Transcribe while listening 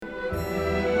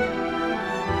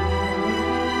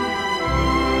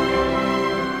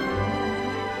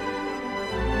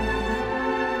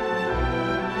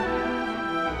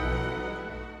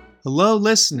Hello,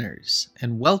 listeners,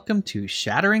 and welcome to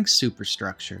Shattering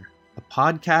Superstructure, a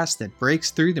podcast that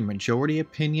breaks through the majority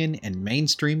opinion and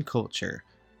mainstream culture.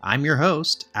 I'm your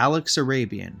host, Alex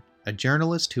Arabian, a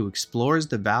journalist who explores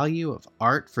the value of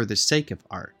art for the sake of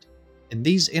art. In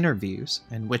these interviews,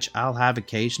 in which I'll have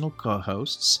occasional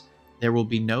co-hosts, there will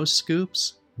be no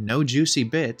scoops, no juicy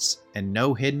bits, and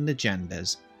no hidden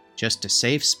agendas, just a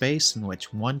safe space in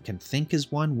which one can think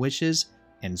as one wishes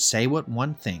and say what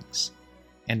one thinks.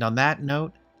 And on that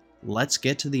note, let's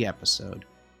get to the episode.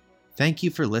 Thank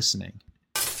you for listening.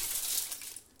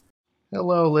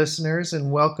 Hello, listeners,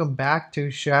 and welcome back to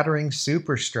Shattering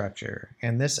Superstructure.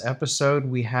 In this episode,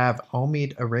 we have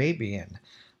Omid Arabian.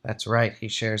 That's right, he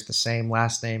shares the same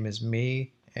last name as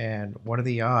me, and what are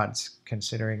the odds,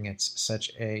 considering it's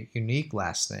such a unique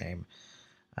last name?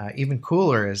 Even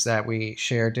cooler is that we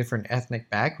share different ethnic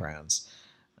backgrounds,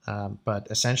 but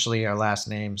essentially our last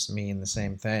names mean the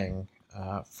same thing.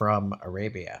 From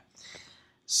Arabia.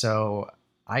 So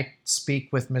I speak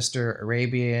with Mr.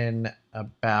 Arabian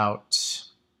about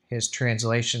his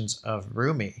translations of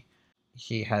Rumi.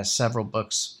 He has several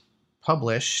books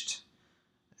published,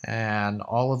 and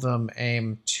all of them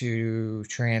aim to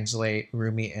translate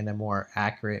Rumi in a more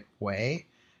accurate way,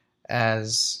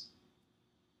 as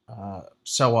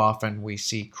so often we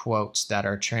see quotes that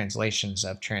are translations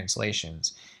of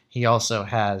translations. He also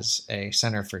has a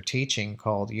center for teaching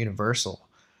called YOUniversal,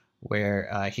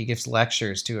 where he gives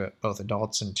lectures to both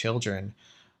adults and children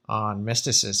on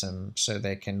mysticism so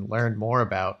they can learn more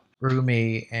about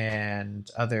Rumi and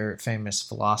other famous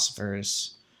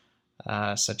philosophers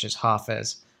such as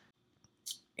Hafiz.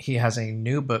 He has a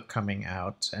new book coming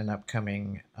out, an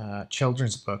upcoming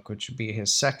children's book, which would be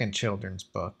his second children's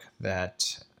book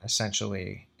that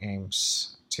essentially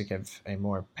aims to give a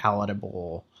more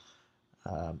palatable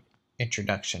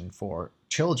introduction for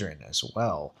children as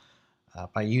well,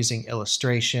 by using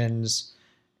illustrations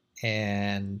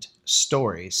and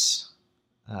stories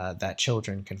that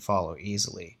children can follow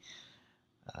easily,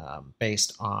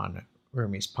 based on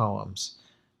Rumi's poems.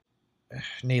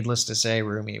 Needless to say,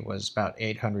 Rumi was about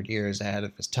 800 years ahead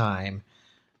of his time,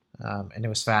 and it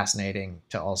was fascinating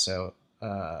to also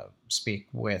speak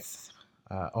with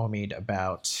Omid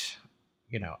about,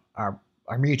 our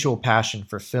mutual passion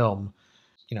for film.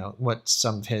 What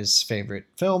some of his favorite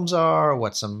films are,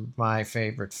 what some of my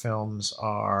favorite films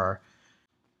are,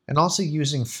 and also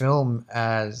using film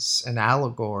as an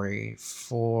allegory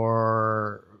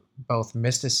for both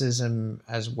mysticism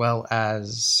as well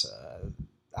as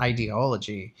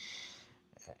ideology,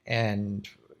 and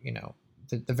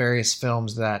the various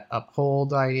films that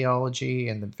uphold ideology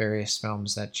and the various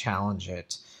films that challenge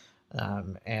it.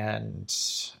 And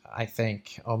I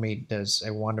think Omid does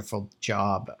a wonderful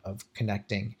job of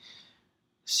connecting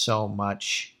so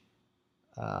much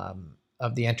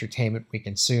of the entertainment we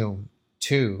consume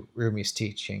to Rumi's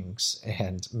teachings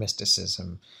and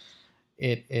mysticism.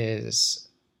 It is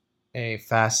a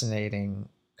fascinating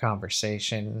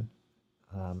conversation.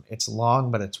 It's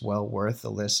long, but it's well worth a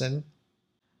listen.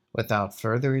 Without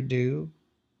further ado,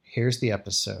 here's the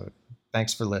episode.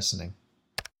 Thanks for listening.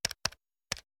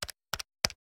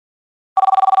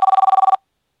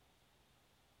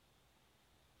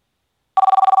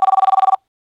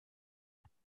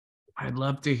 I'd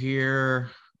love to hear,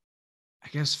 I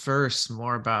guess, first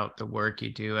more about the work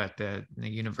you do at the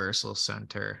YOUniversal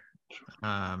Center.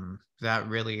 That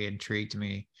really intrigued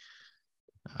me.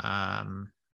 And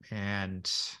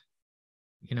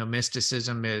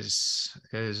mysticism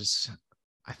is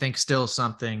I think still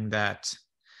something that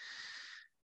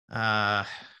at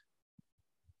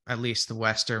least the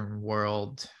Western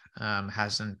world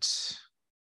hasn't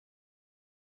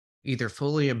either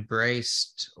fully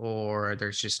embraced, or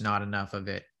there's just not enough of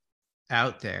it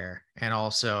out there. And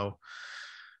also,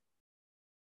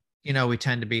 we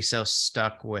tend to be so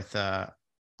stuck with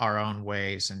our own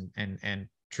ways and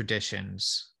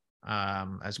traditions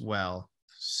as well.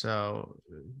 So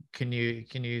can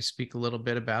you speak a little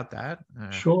bit about that?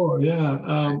 Sure,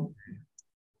 yeah.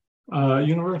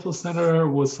 YOUniversal Center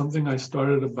was something I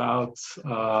started about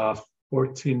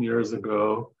 14 years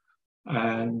ago.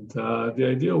 And the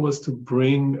idea was to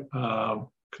bring kind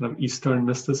of Eastern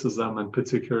mysticism, and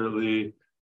particularly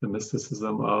the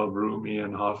mysticism of Rumi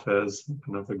and Hafiz,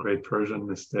 kind of the great Persian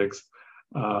mystics,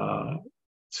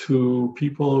 to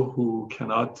people who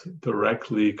cannot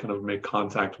directly kind of make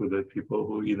contact with it, people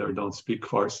who either don't speak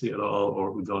Farsi at all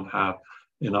or who don't have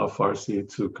enough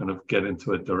Farsi to kind of get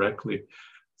into it directly.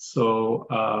 So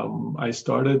I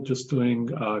started just doing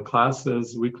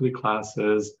classes, weekly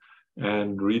classes,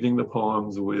 and reading the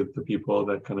poems with the people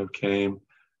that kind of came.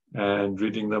 and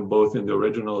reading them both in the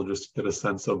original just to get a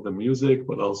sense of the music,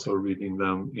 but also reading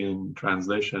them in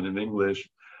translation in English.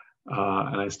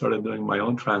 And I started doing my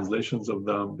own translations of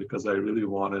them because I really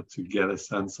wanted to get a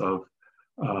sense of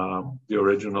the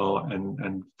original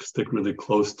and stick really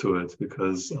close to it,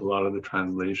 because a lot of the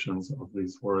translations of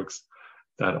these works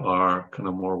that are kind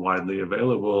of more widely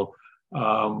available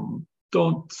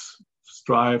don't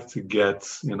strive to get,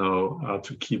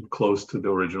 to keep close to the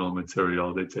original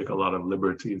material. They take a lot of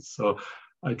liberties. So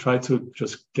I try to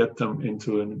just get them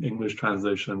into English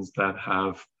translations that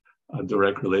have a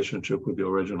direct relationship with the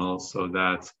original, so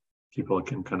that people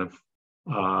can kind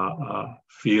of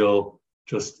feel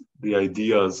just the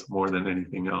ideas more than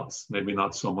anything else. Maybe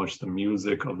not so much the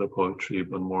music of the poetry,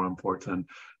 but more important,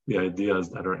 the ideas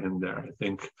that are in there. I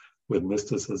think with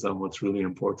mysticism, what's really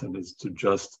important is to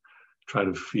just try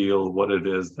to feel what it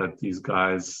is that these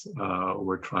guys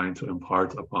were trying to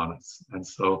impart upon us. And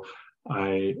so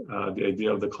the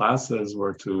idea of the classes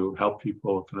were to help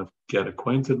people kind of get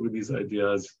acquainted with these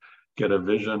ideas, get a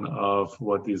vision of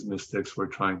what these mystics were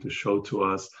trying to show to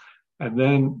us. And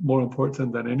then, more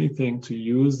important than anything, to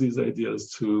use these ideas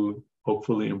to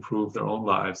hopefully improve their own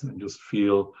lives and just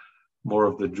feel more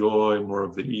of the joy, more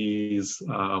of the ease,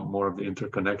 more of the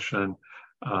interconnection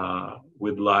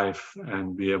with life,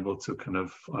 and be able to kind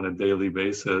of, on a daily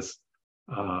basis,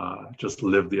 just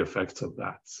live the effects of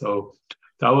that. So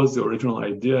that was the original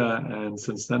idea. And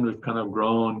since then, we've kind of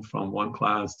grown from one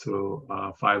class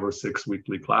to 5 or 6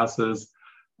 weekly classes,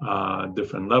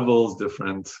 different levels,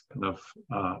 different kind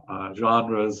of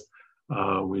genres.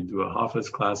 We do a Hafiz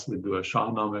class, we do a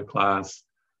Shahnameh class,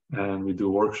 and we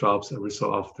do workshops every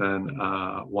so often,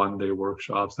 one-day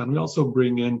workshops. And we also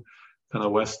bring in kind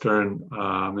of Western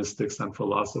mystics and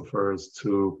philosophers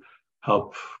to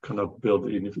help kind of build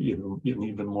an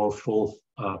even more full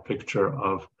picture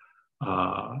of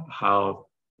how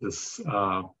this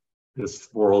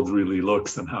world really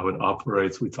looks and how it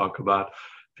operates. We talk about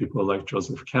people like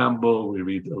Joseph Campbell, we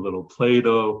read a little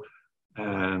Plato,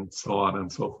 and so on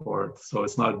and so forth. So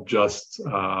it's not just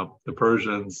the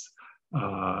Persians,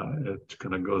 it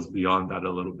kind of goes beyond that a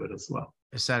little bit as well.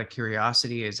 Just out of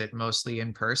curiosity, is it mostly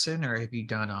in person, or have you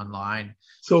done online?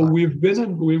 So we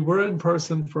were in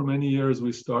person for many years.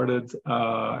 We started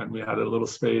and we had a little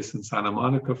space in Santa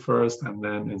Monica first, and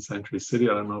then in Century City.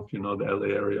 I don't know if you know the LA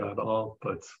area at all,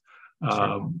 but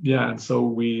yeah. And so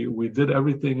we did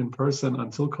everything in person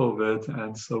until COVID,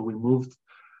 and so we moved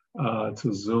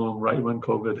to Zoom right when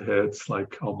COVID hit,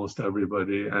 like almost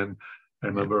everybody. And I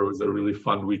remember it was a really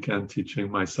fun weekend teaching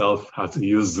myself how to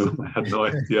use Zoom. I had no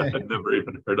idea. I'd never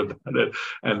even heard about it.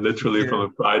 And literally from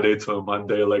a Friday to a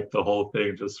Monday, like the whole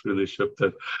thing just really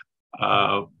shifted.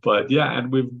 But yeah,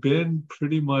 and we've been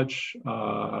pretty much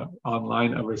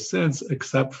online ever since,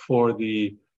 except for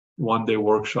the one-day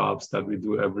workshops that we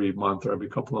do every month or every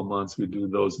couple of months. We do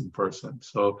those in person.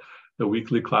 So the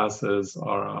weekly classes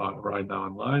are right now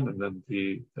online, and then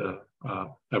the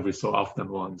every so often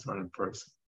ones are in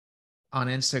person. On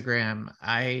Instagram,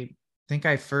 I think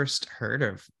I first heard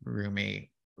of Rumi.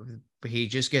 He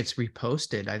just gets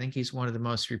reposted. I think he's one of the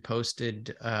most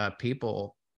reposted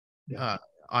people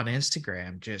on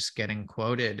Instagram, just getting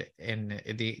quoted in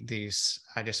these.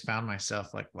 I just found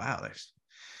myself like, wow,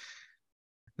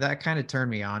 that kind of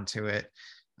turned me on to it.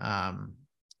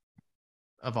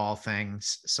 Of all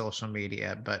things, social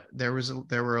media, but there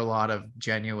were a lot of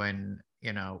genuine,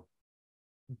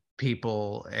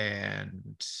 people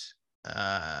and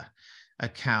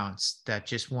accounts that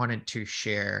just wanted to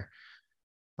share,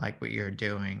 like what you're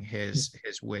doing, his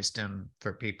wisdom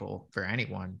for people, for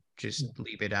anyone, just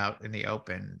leave it out in the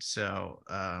open. So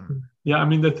yeah, I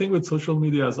mean, the thing with social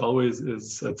media, as always,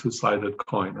 is a two-sided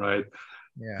coin, right?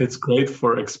 Yeah. It's great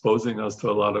for exposing us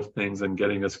to a lot of things and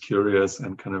getting us curious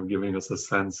and kind of giving us a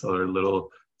sense or a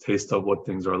little taste of what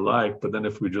things are like. But then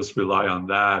if we just rely on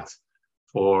that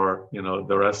for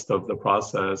the rest of the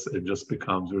process, it just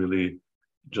becomes really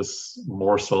just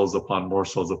morsels upon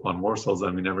morsels upon morsels,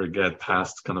 and we never get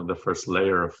past kind of the first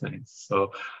layer of things.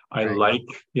 So I like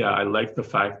the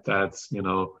fact that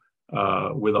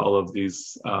with all of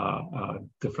these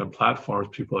different platforms,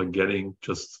 people are getting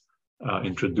just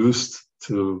introduced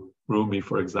to Rumi,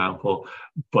 for example,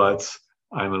 but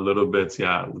I'm a little bit,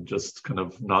 just kind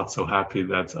of not so happy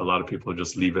that a lot of people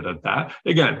just leave it at that.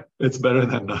 Again, it's better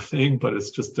than nothing, but it's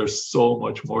just, there's so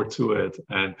much more to it.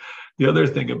 And the other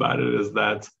thing about it is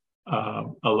that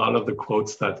a lot of the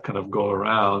quotes that kind of go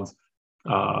around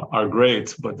are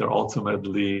great, but they're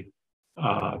ultimately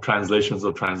translations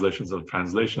of translations of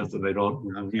translations, and they don't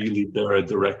really bear a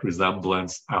direct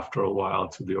resemblance after a while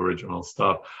to the original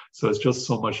stuff. So it's just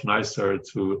so much nicer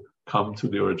to come to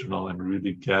the original and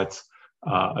really get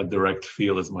a direct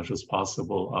feel as much as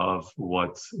possible of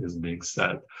what is being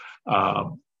said.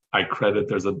 I credit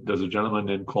there's a gentleman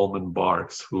named Coleman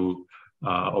Barks who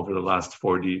over the last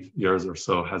 40 years or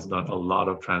so has done a lot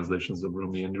of translations of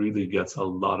Rumi and really gets a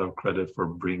lot of credit for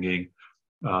bringing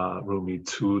Rumi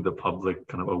to the public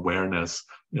kind of awareness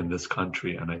in this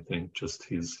country. And I think just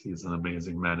he's an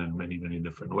amazing man in many, many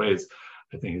different ways.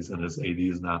 I think he's in his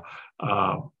 80s now.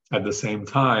 At the same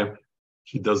time,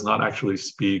 he does not actually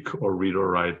speak or read or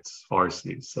write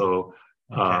Farsi. So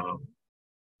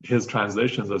his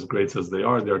translations, as great as they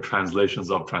are, they're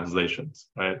translations of translations,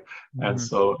 right? Mm-hmm. And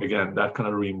so again, that kind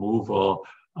of removal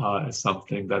is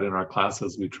something that in our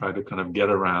classes we try to kind of get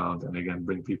around, and again,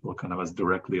 bring people kind of as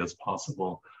directly as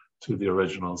possible to the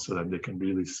original so that they can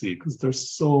really see, because there's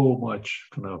so much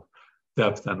kind of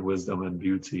depth and wisdom and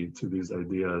beauty to these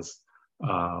ideas,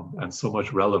 and so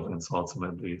much relevance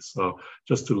ultimately. So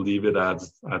just to leave it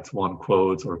at one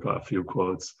quote or a few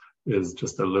quotes is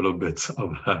just a little bit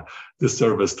of a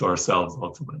disservice to ourselves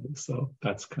ultimately. So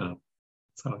that's how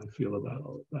I feel about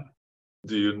all of that.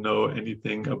 Do you know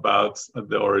anything about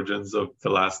the origins of the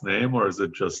last name, or is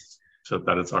it just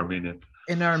that it's Armenian?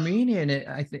 In Armenian,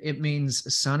 it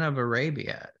means son of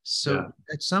Arabia. So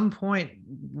at some point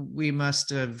we must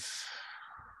have,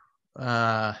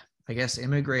 I guess,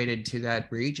 immigrated to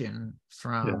that region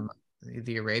from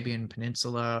the Arabian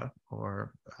Peninsula,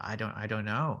 or I don't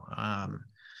know.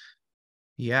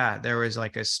 There was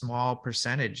like a small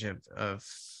percentage of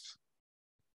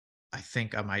I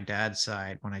think on my dad's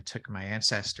side, when I took my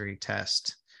ancestry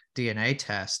test, DNA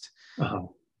test,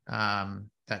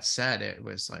 that said it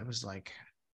was like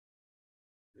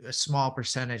a small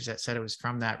percentage that said it was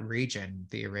from that region,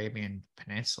 the Arabian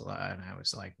Peninsula. And I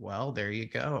was like, well, there you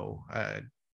go.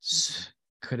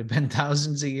 Could have been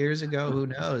thousands of years ago, who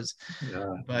knows?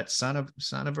 But son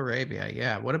of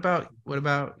Arabia. What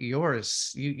about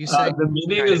yours? You say the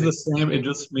meaning is the same. It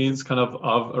just means kind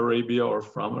of Arabia or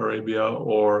from Arabia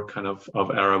or kind of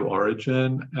Arab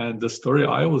origin. And the story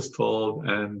I was told,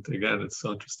 and again, it's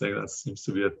so interesting, that seems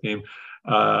to be a theme.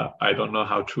 I don't know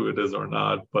how true it is or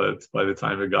not, but by the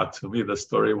time it got to me, the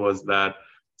story was that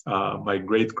my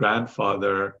great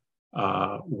grandfather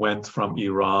went from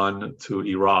Iran to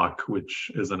Iraq, which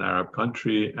is an Arab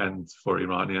country, and for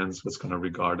Iranians was kind of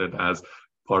regarded as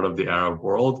part of the Arab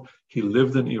world. He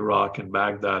lived in Iraq and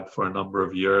Baghdad for a number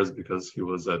of years because he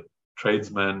was a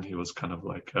tradesman. He was kind of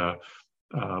like a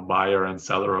buyer and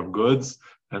seller of goods.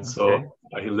 And so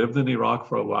he lived in Iraq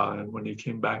for a while. And when he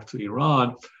came back to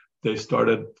Iran, they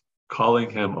started calling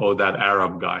him, that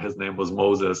Arab guy. His name was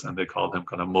Moses, and they called him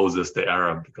kind of Moses the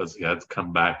Arab because he had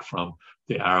come back from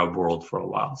the Arab world for a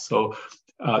while. So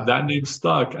that name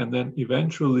stuck. And then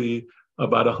eventually,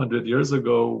 about 100 years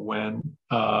ago, when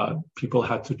people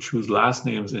had to choose last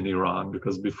names in Iran,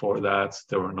 because before that,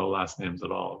 there were no last names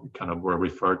at all. You kind of were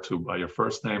referred to by your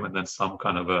first name and then some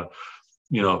kind of a,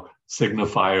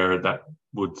 signifier that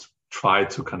would try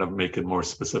to kind of make it more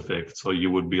specific. So you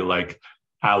would be like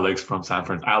Alex from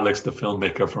Alex, the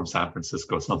filmmaker from San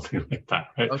Francisco, something like that,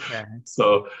 right? Okay.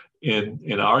 So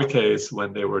in our case,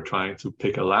 when they were trying to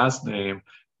pick a last name,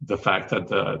 the fact that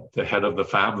the head of the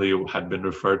family had been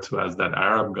referred to as that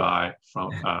Arab guy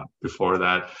from before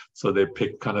that, so they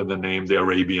picked kind of the name the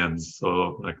Arabians,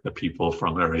 so like the people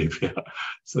from Arabia.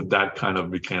 So that kind of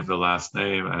became the last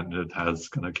name, and it has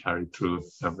kind of carried through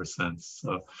ever since.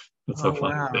 So it's a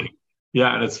fun thing.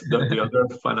 Yeah, and it's the other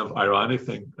kind of ironic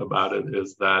thing about it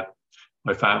is that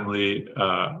my family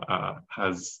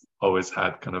has always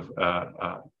had kind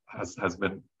of has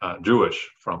been Jewish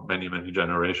from many, many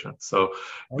generations. So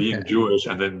being Jewish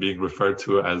and then being referred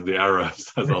to as the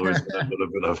Arabs has always been a little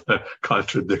bit of a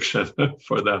contradiction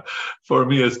for them. For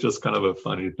me, it's just kind of a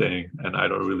funny thing, and I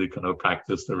don't really kind of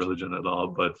practice the religion at all.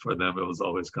 But for them, it was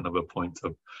always kind of a point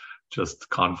of just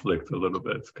conflict a little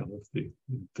bit, kind of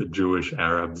the Jewish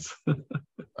Arabs.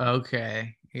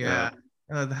 Okay. Yeah.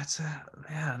 Oh, that's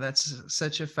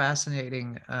such a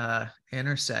fascinating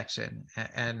intersection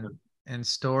and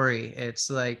story. It's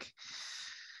like,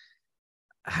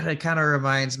 it kind of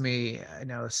reminds me, I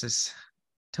know this is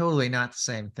totally not the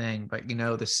same thing, but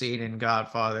the scene in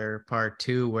Godfather Part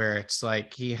 2 where it's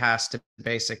like he has to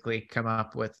basically come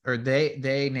up with, or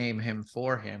they name him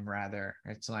for him rather.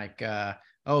 It's like,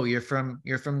 you're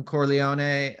from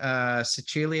Corleone,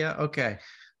 Sicilia. Okay.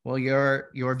 Well,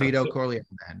 you're Vito Corleone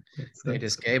then. They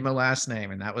just gave him a last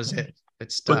name and that was it.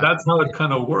 But that's how it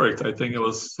kind of worked. I think it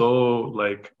was so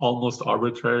like almost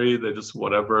arbitrary. They just,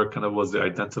 whatever kind of was the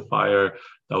identifier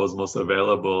that was most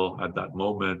available at that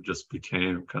moment just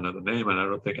became kind of the name. And I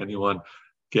don't think anyone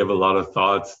gave a lot of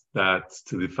thought that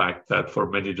to the fact that for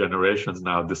many generations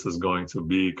now, this is going to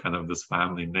be kind of this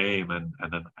family name and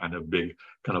a big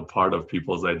kind of part of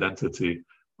people's identity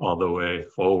all the way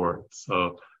forward.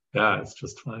 So yeah, it's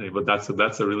just funny, but that's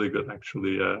a really good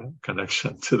actually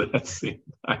connection to that scene.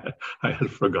 I had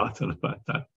forgotten about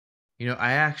that.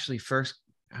 I actually first,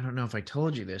 I don't know if I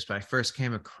told you this, but I first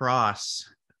came across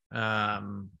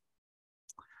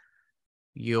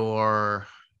your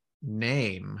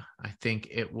name. I think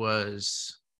it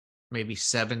was maybe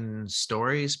Seven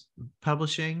Stories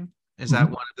Publishing. Is that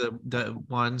one of the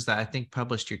ones that I think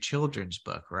published your children's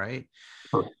book, right?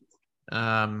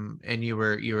 And you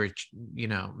were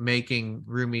making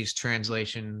Rumi's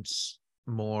translations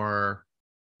more,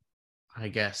 I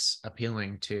guess,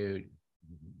 appealing to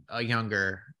a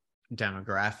younger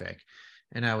demographic.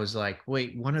 And I was like,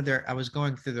 wait, I was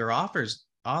going through their authors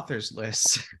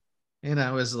lists, and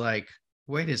I was like,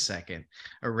 wait a second,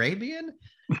 Arabian?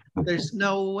 There's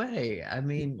no way. I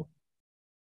mean,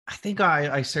 I think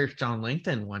I searched on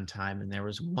LinkedIn one time and there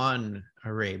was one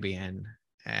Arabian,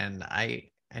 and I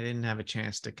didn't have a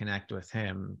chance to connect with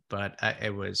him, but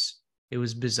it was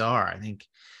bizarre. I think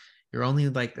you're only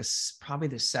like this, probably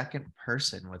the second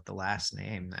person with the last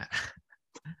name that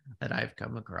that I've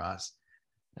come across.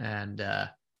 And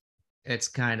it's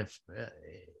kind of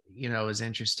it was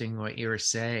interesting what you were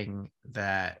saying,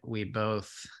 that it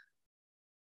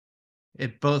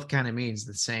both kind of means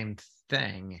the same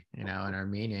thing. In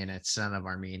Armenian it's son of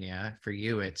Armenia. For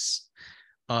you it's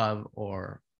of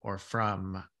or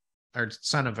from, or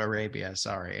son of Arabia,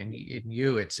 sorry. And in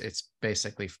you it's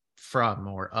basically from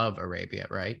or of Arabia,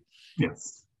 right?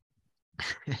 Yes.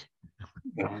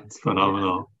 Yeah, it's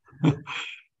phenomenal.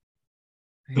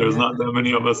 There's not that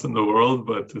many of us in the world,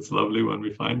 but it's lovely when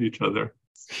we find each other.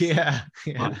 Yeah.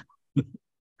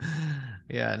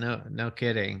 Yeah, no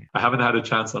kidding. I haven't had a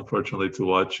chance, unfortunately, to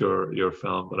watch your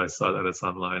film, but I saw that it's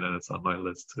online and it's on my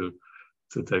list to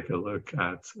take a look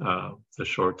at the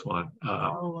short one.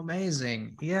 Oh,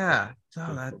 amazing! Yeah,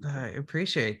 I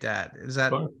appreciate that.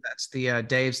 That's the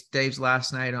Dave's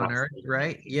Last Night on Earth,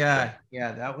 right? Yeah,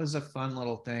 that was a fun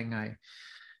little thing. I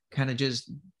kind of just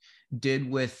did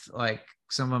with like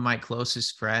some of my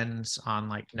closest friends on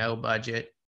like no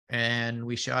budget, and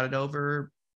we shot it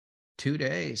over 2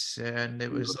 days, and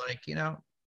it was like,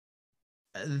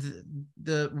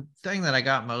 the thing that I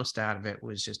got most out of it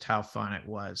was just how fun it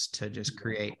was to just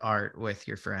create art with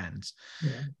your friends,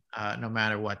 no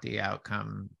matter what the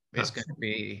outcome is going to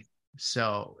be.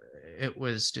 So it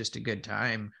was just a good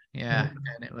time. Yeah.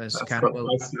 And it was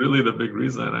that's really the big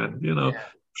reason. And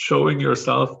showing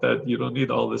yourself that you don't need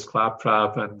all this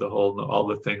claptrap and all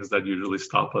the things that usually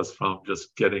stop us from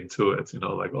just getting to it.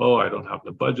 Like, oh, I don't have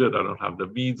the budget, I don't have the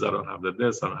means, I don't have the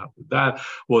this, I don't have the that.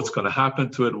 What's going to happen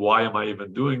to it? Why am I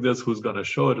even doing this? Who's going to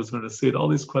show it? Who's going to see it? All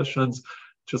these questions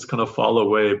just kind of fall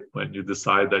away when you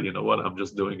decide that, I'm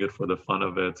just doing it for the fun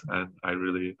of it, and I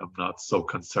really am not so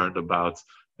concerned about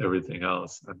everything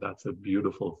else. And that's a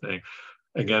beautiful thing.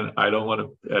 Again, I don't want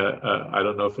to. I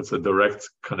don't know if it's a direct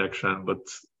connection, but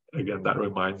again, that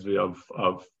reminds me of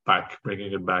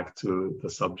bringing it back to the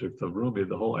subject of Rumi.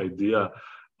 The whole idea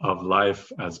of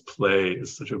life as play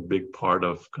is such a big part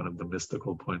of kind of the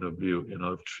mystical point of view.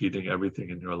 Of treating everything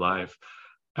in your life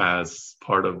as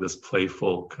part of this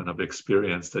playful kind of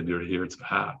experience that you're here to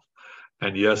have.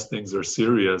 And yes, things are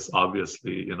serious.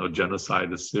 Obviously,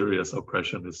 genocide is serious,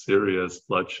 oppression is serious,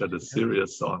 bloodshed is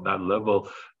serious. So on that level,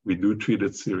 we do treat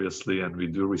it seriously and we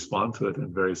do respond to it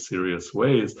in very serious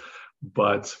ways.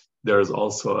 But there's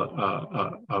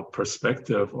also a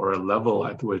perspective or a level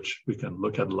at which we can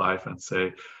look at life and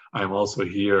say, I'm also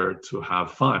here to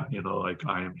have fun. Like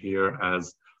I am here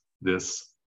as this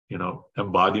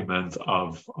embodiment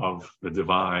of the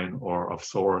divine or of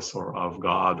source or of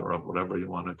God or of whatever you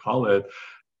want to call it,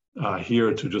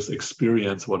 here to just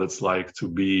experience what it's like to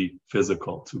be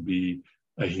physical, to be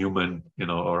a human,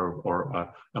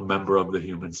 or a member of the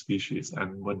human species.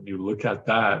 And when you look at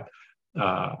that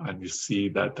and you see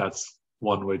that that's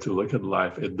one way to look at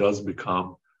life, it does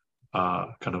become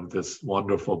kind of this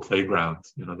wonderful playground,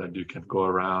 that you can go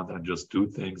around and just do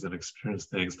things and experience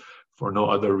things for no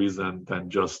other reason than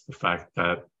just the fact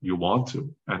that you want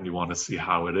to, and you want to see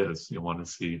how it is. You want to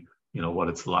see, what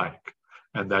it's like.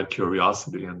 And that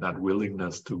curiosity and that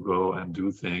willingness to go and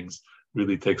do things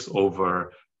really takes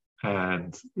over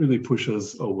and really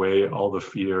pushes away all the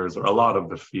fears, or a lot of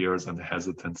the fears and the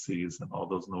hesitancies and all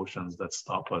those notions that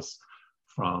stop us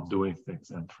from doing things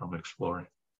and from exploring.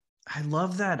 I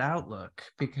love that outlook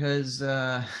because,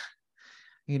 I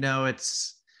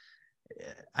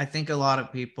think a lot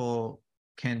of people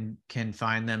can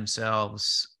find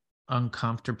themselves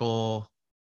uncomfortable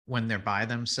when they're by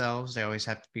themselves. They always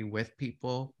have to be with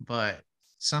people. But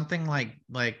something like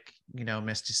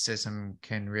mysticism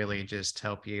can really just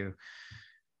help you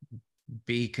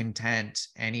be content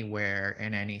anywhere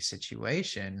in any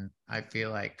situation. I feel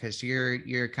like, because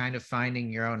you're kind of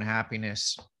finding your own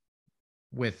happiness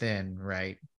within,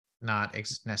 right? Not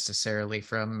necessarily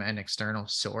from an external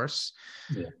source.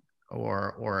 Yeah.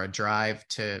 Or a drive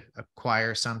to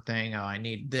acquire something. Oh, I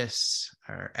need this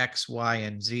or X, Y,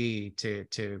 and Z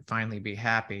to finally be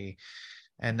happy.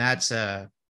 And that's a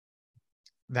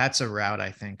route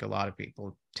I think a lot of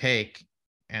people take,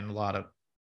 and a lot of,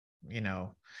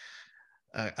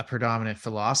 a predominant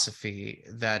philosophy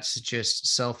that's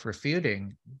just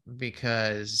self-refuting.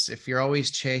 Because if you're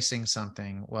always chasing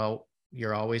something, well,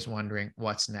 you're always wondering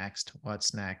what's next.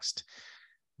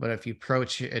 But if you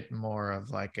approach it more of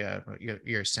like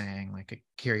you're saying, like a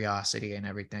curiosity, and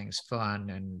everything's fun,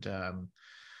 and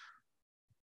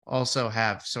also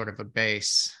have sort of a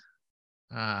base,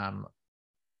 kind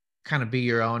of be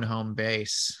your own home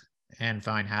base and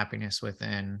find happiness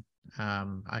within.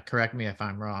 Correct me if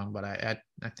I'm wrong, but I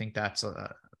think that's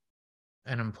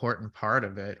an important part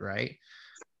of it, right?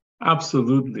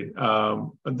 Absolutely.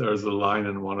 There's a line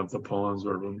in one of the poems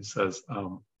where Rumi says,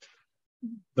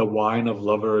 the wine of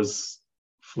lovers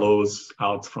flows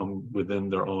out from within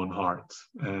their own heart.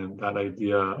 And that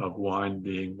idea of wine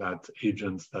being that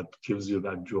agent that gives you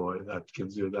that joy, that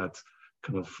gives you that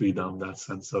kind of freedom, that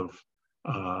sense of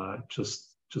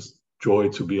just joy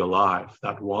to be alive.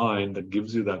 That wine that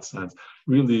gives you that sense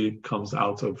really comes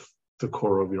out of the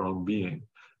core of your own being.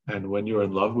 And when you're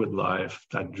in love with life,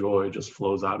 that joy just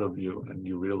flows out of you, and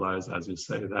you realize, as you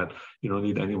say, that you don't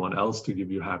need anyone else to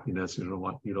give you happiness. You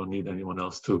don't need anyone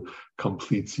else to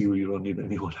complete you. You don't need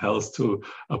anyone else to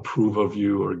approve of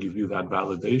you or give you that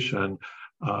validation,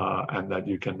 and that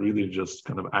you can really just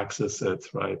kind of access it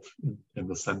right in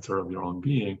the center of your own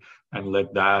being, and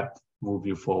let that move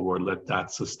you forward. Let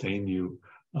that sustain you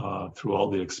through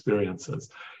all the experiences.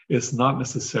 It's not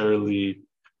necessarily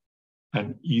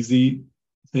an easy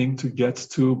thing to get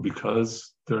to,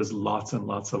 because there's lots and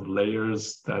lots of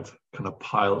layers that kind of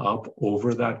pile up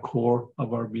over that core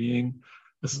of our being,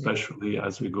 especially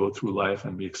as we go through life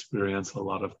and we experience a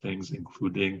lot of things,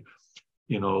 including,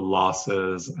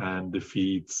 losses and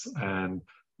defeats and,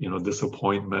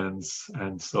 disappointments.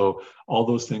 And so all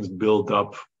those things build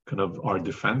up kind of our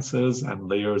defenses, and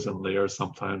layers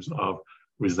sometimes of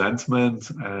resentment,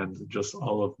 and just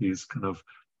all of these kind of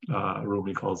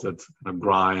Rumi calls it kind of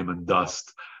grime and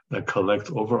dust that collect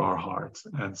over our hearts.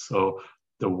 And so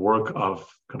the work of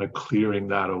kind of clearing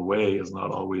that away is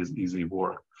not always easy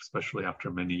work, especially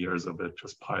after many years of it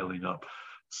just piling up.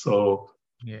 So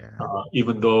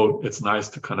even though it's nice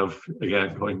to kind of,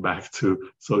 again, going back to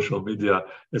social media,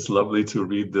 it's lovely to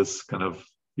read this kind of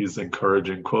these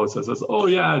encouraging quotes that says, oh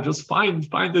yeah, just find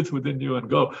it within you and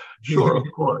go. Sure, of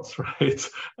course, right?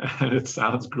 And it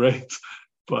sounds great.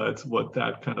 But what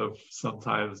that kind of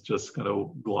sometimes just kind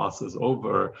of glosses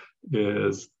over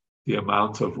is the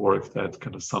amount of work that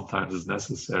kind of sometimes is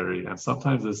necessary. And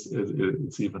sometimes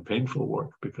it's even painful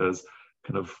work, because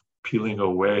kind of peeling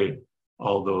away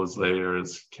all those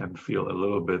layers can feel a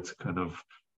little bit kind of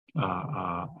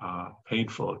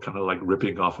painful, kind of like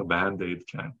ripping off a Band-Aid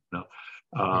can.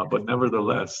 But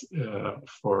nevertheless,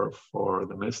 for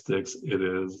the mystics, it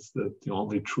is the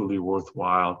only truly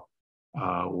worthwhile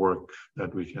work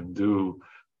that we can do,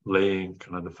 laying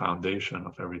kind of the foundation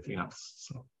of everything else.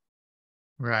 So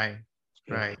right.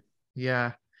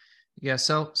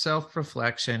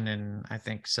 Self-reflection, and I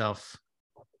think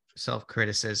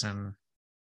self-criticism,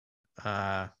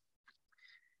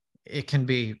 it can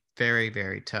be very,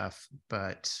 very tough,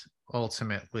 but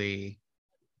ultimately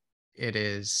it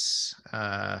is,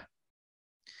 at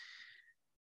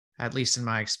least in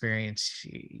my experience,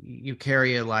 you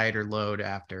carry a lighter load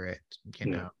after it.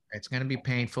 It's going to be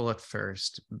painful at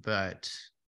first, but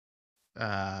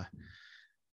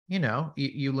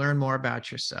you learn more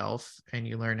about yourself, and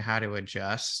you learn how to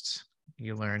adjust.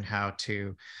 You learn how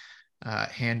to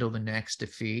handle the next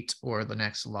defeat or the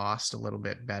next loss a little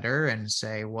bit better, and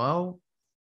say, well,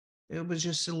 it was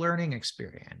just a learning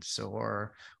experience,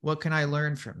 or what can I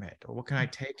learn from it, or what can I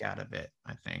take out of it?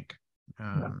 I think.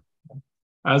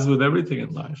 As with everything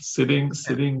in life, sitting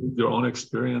with your own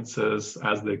experiences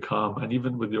as they come, and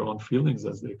even with your own feelings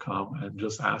as they come, and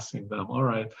just asking them, all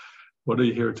right, what are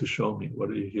you here to show me? What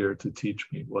are you here to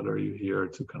teach me? What are you here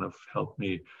to kind of help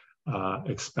me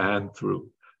expand through?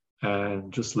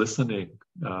 And just listening,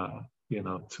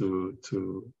 to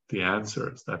the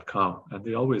answers that come. And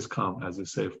they always come, as you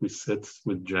say, if we sit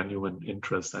with genuine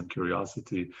interest and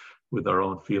curiosity with our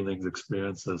own feelings,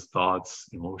 experiences, thoughts,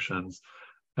 emotions,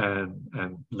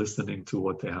 and listening to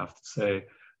what they have to say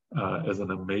is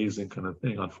an amazing kind of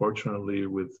thing. Unfortunately,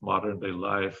 with modern day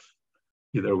life,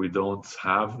 either we don't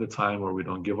have the time or we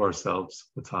don't give ourselves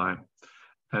the time.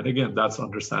 And again, that's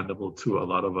understandable too. A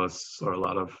lot of us, or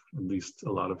at least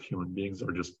a lot of human beings,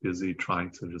 are just busy trying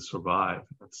to just survive.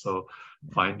 And so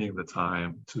finding the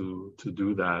time to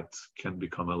do that can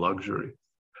become a luxury.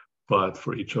 But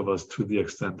for each of us, to the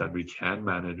extent that we can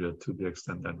manage it, to the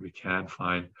extent that we can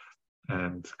find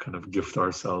and kind of gift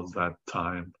ourselves that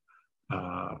time,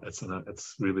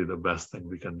 it's really the best thing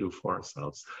we can do for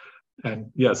ourselves.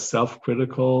 And yes,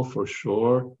 self-critical for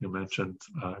sure. You mentioned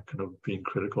kind of being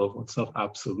critical of oneself,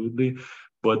 absolutely,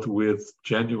 but with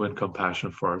genuine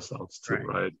compassion for ourselves too,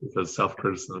 right? Because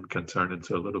self-criticism can turn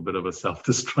into a little bit of a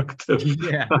self-destructive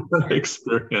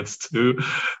experience too,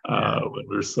 when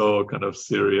we're so kind of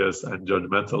serious and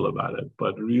judgmental about it.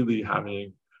 But really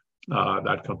having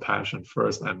that compassion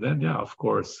first, and then, yeah, of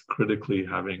course, critically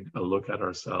having a look at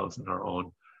ourselves and our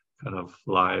own kind of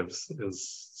lives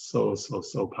is so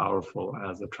powerful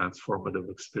as a transformative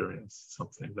experience,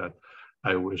 something that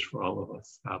I wish for all of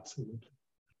us, absolutely.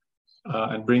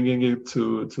 And bringing it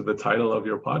to the title of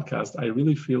your podcast, I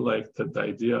really feel like that the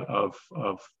idea of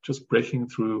just breaking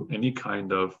through any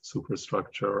kind of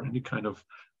superstructure or any kind of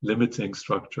limiting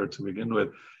structure to begin with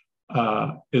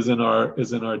is in our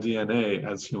DNA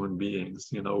as human beings.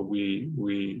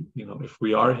 We if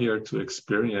we are here to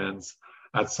experience,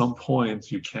 at some point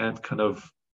you can't kind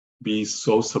of be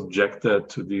so subjected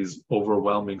to these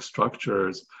overwhelming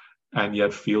structures and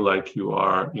yet feel like you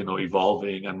are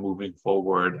evolving and moving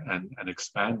forward and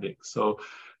expanding. So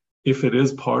if it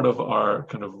is part of our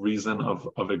kind of reason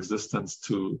of existence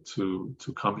to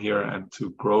come here and to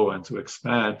grow and to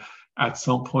expand, at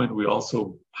some point we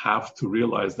also have to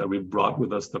realize that we brought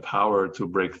with us the power to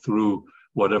break through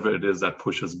whatever it is that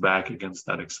pushes back against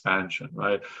that expansion,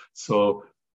 right? So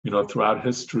throughout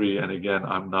history, and again,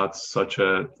 I'm not such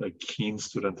a keen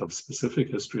student of specific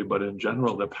history, but in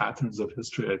general, the patterns of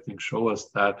history, I think, show us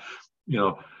that,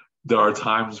 there are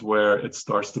times where it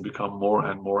starts to become more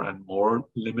and more and more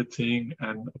limiting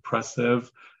and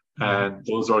oppressive. And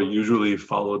those are usually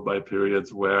followed by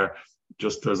periods where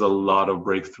just there's a lot of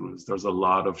breakthroughs, there's a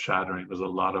lot of shattering, there's a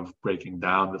lot of breaking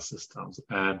down the systems.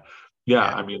 And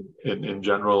I mean, in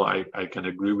general, I can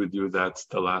agree with you that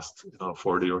the last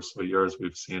 40 or so years,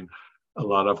 we've seen a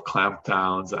lot of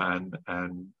clampdowns and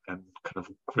kind of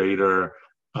greater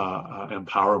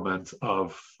empowerment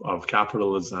of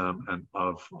capitalism and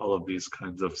of all of these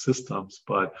kinds of systems.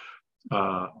 But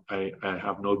I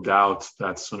have no doubt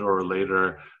that sooner or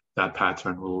later that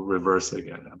pattern will reverse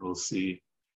again, and we'll see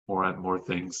more and more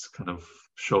things kind of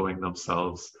showing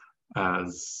themselves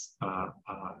as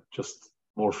just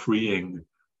more freeing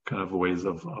kind of ways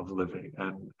of living.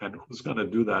 And who's going to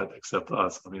do that except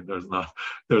us? I mean, there's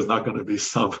not going to be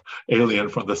some alien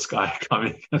from the sky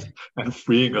coming and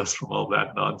freeing us from all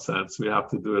that nonsense. We have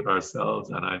to do it ourselves.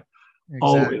 And I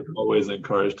always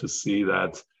encourage to see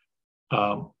that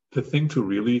the thing to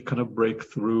really kind of break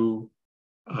through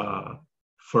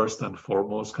first and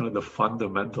foremost, kind of the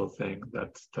fundamental thing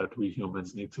that we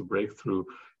humans need to break through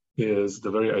is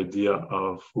the very idea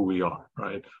of who we are,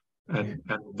 right? And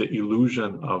the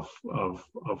illusion of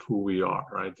who we are,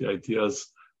 right? The ideas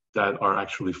that are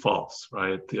actually false,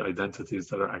 right? The identities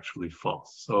that are actually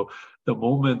false. So the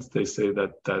moment they say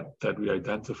that we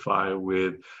identify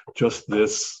with just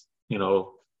this,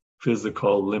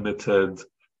 physical, limited,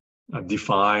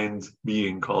 defined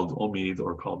being called Omid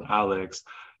or called Alex,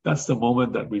 that's the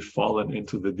moment that we've fallen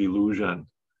into the delusion.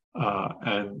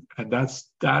 And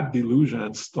that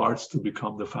delusion starts to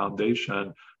become the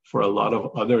foundation for a lot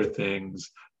of other things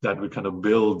that we kind of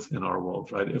build in our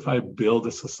world, right? If I build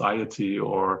a society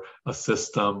or a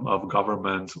system of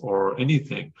government or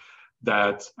anything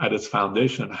that at its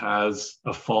foundation has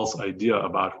a false idea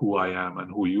about who I am and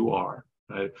who you are,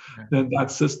 right? Then that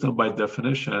system by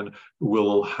definition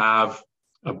will have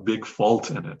a big fault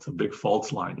in it, a big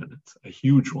fault line in it, a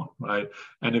huge one, right?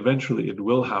 And eventually it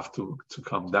will have to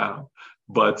come down.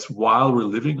 But while we're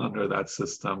living under that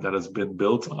system that has been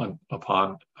built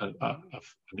upon an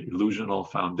delusional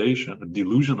foundation,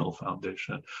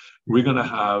 we're going to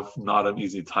have not an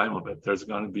easy time of it. There's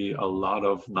going to be a lot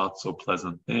of not so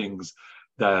pleasant things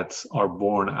that are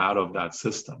born out of that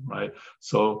system, right?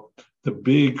 So the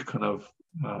big kind of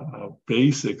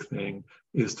basic thing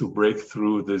is to break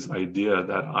through this idea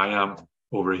that I am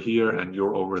over here and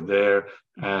you're over there,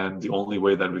 and the only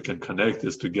way that we can connect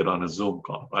is to get on a Zoom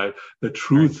call, right? The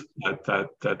truth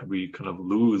that we kind of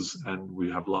lose and we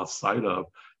have lost sight of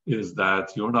is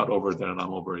that you're not over there and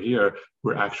I'm over here.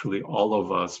 We're actually all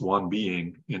of us one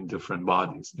being in different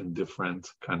bodies, in different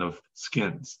kind of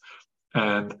skins.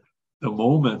 And the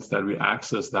moment that we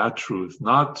access that truth,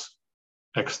 not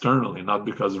externally, not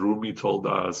because Rumi told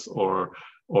us or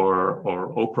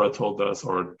Oprah told us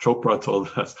or Chopra told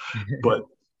us, but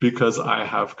because I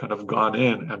have kind of gone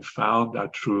in and found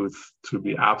that truth to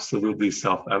be absolutely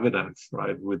self-evident,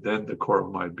 right, within the core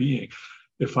of my being.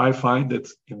 If I find it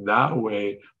in that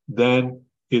way, then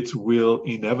it will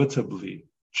inevitably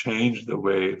change the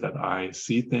way that I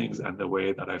see things and the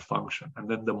way that I function. And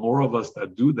then the more of us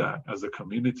that do that as a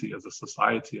community, as a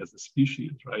society, as a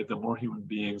species, right, the more human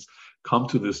beings come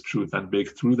to this truth and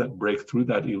break through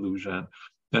that illusion,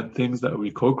 then things that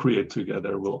we co-create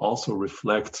together will also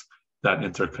reflect that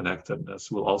interconnectedness,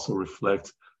 will also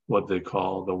reflect what they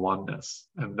call the oneness.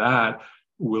 And that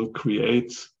will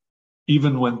create,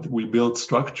 even when we build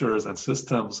structures and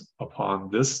systems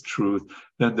upon this truth,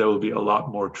 then there will be a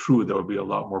lot more true, there will be a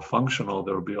lot more functional,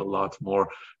 there will be a lot more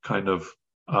kind of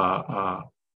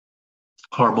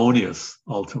harmonious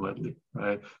ultimately,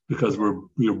 right? Because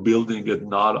we're building it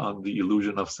not on the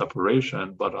illusion of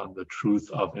separation, but on the truth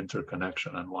of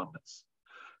interconnection and oneness.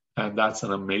 And that's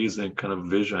an amazing kind of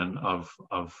vision of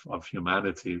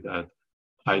humanity that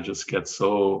I just get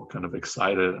so kind of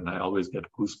excited, and I always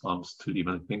get goosebumps to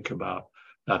even think about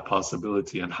that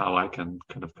possibility and how I can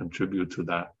kind of contribute to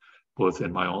that, both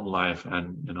in my own life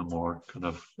and in a more kind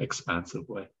of expansive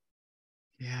way.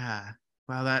 Yeah.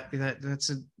 Wow,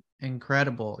 that's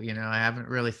incredible. I haven't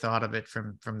really thought of it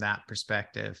from that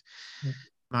perspective.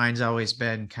 Mine's always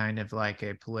been kind of like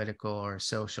a political or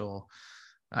social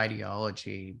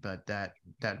ideology, but that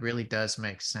really does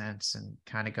make sense and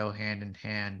kind of go hand in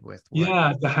hand with what.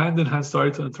 Yeah, the hand in hand.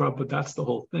 Sorry to interrupt, but that's the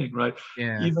whole thing, right?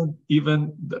 Yeah.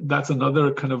 Even that's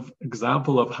another kind of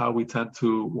example of how we tend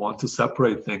to want to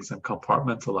separate things and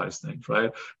compartmentalize things,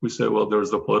 right? We say, well,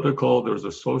 there's the political, there's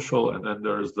the social, and then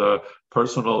there's the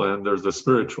personal, and there's the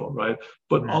spiritual, right?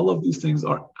 But all of these things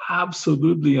are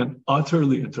absolutely and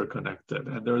utterly interconnected,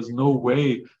 and there is no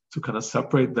way to kind of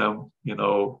separate them,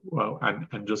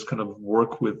 and just kind of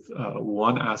work with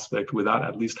one aspect without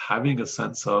at least having a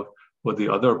sense of what the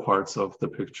other parts of the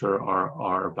picture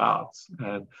are about.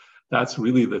 And that's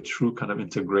really the true kind of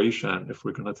integration. If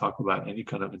we're going to talk about any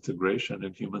kind of integration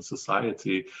in human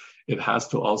society, it has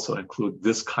to also include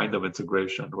this kind of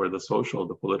integration where the social,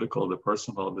 the political, the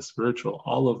personal, the spiritual,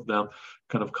 all of them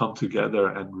kind of come together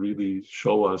and really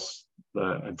show us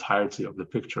the entirety of the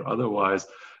picture. Otherwise,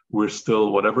 we're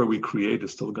still, whatever we create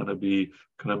is still going to be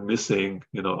kind of missing,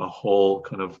 a whole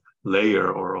kind of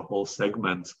layer or a whole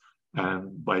segment.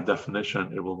 And by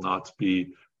definition, it will not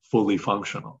be fully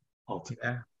functional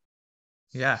altogether.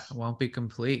 Yeah, it won't be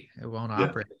complete. It won't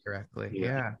operate correctly.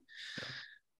 Yeah.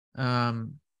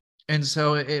 And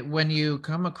so when you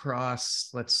come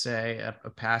across, let's say, a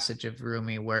passage of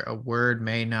Rumi where a word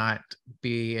may not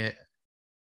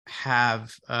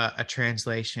have a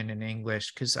translation in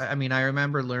English, because I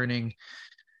remember learning,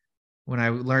 when I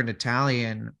learned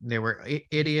Italian, there were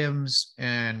idioms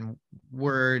and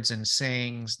words and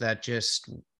sayings that just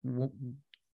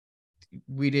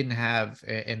we didn't have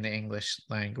in the English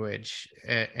language.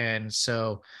 And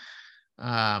so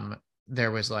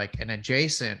there was like an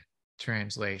adjacent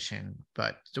translation.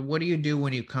 But so what do you do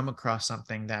when you come across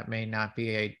something that may not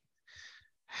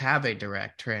have a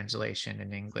direct translation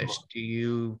in English? Do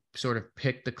you sort of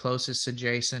pick the closest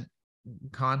adjacent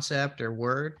concept or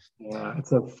word? Yeah,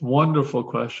 it's a wonderful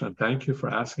question. Thank you for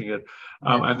asking it.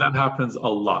 And that happens a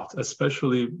lot,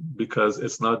 especially because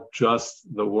it's not just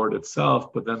the word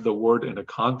itself, but then the word in a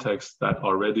context that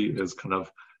already is kind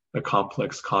of a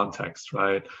complex context,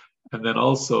 right? And then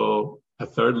also a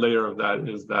third layer of that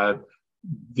is that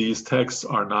these texts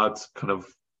are not kind of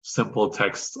simple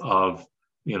texts of,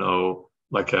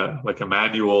 like a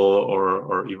manual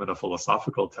or even a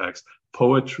philosophical text.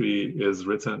 Poetry is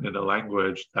written in a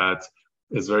language that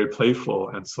is very playful,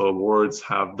 and so words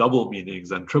have double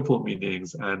meanings and triple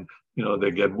meanings, and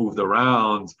they get moved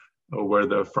around where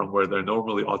they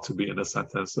normally ought to be in a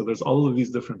sentence. So there's all of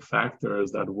these different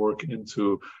factors that work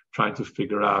into trying to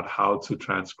figure out how to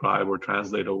transcribe or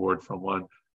translate a word from one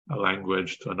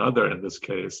language to another in this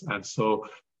case. And so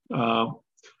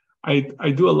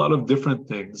I do a lot of different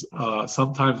things.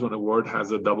 Sometimes when a word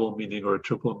has a double meaning or a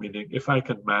triple meaning, if I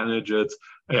can manage it,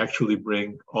 I actually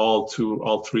bring all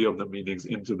three of the meanings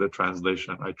into the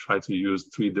translation. I try to use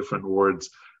 3 different words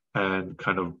and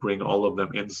kind of bring all of them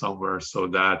in somewhere so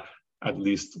that at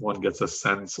least one gets a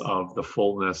sense of the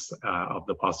fullness of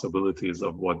the possibilities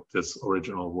of what this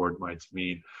original word might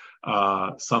mean.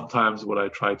 Sometimes what I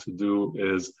try to do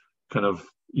is kind of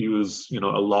use, you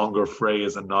know, a longer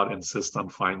phrase and not insist on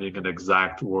finding an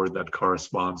exact word that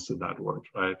corresponds to that word,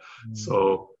 right?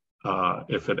 So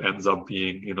if it ends up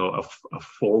being, you know, a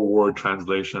 4-word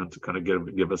translation to kind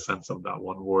of give a sense of that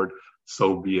one word,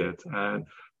 so be it. And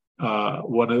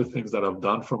one of the things that I've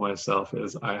done for myself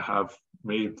is I have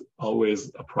made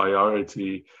always a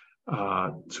priority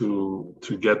to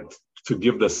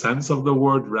give the sense of the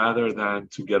word rather than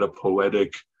to get a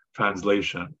poetic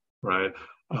translation, right?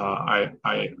 I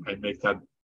make that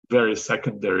very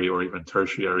secondary or even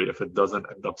tertiary if it doesn't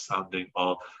end up sounding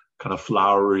all kind of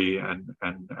flowery and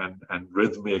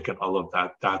rhythmic and all of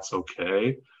that. That's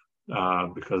okay,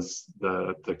 because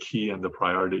the key and the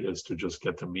priority is to just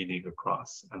get the meaning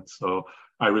across. And so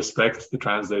I respect the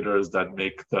translators that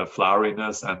make the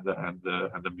floweriness and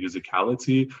the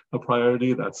musicality a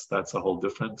priority. That's a whole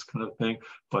different kind of thing.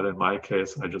 But in my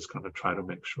case, I just kind of try to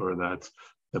make sure that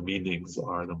the meanings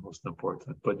are the most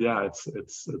important. But yeah,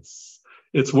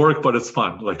 it's work, but it's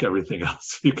fun, like everything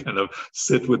else. You kind of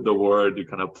sit with the word, you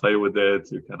kind of play with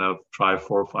it, you kind of try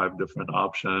 4 or 5 different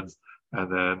options, and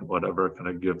then whatever kind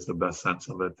of gives the best sense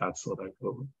of it, that's what I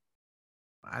go with.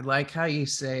 I like how you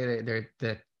say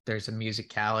that there's a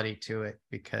musicality to it,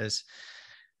 because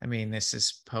I mean, this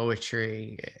is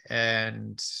poetry,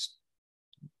 and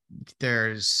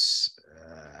there's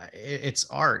it's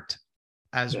art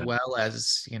as well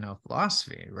as, you know,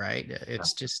 philosophy, right?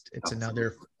 It's just, it's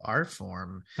another art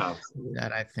form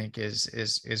that I think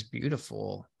is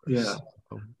beautiful. Yeah.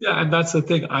 Yeah. And that's the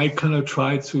thing. I kind of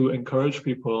try to encourage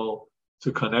people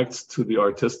to connect to the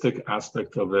artistic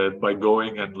aspect of it by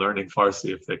going and learning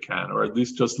Farsi if they can, or at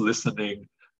least just listening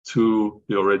to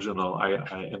the original.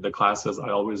 I in the classes, I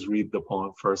always read the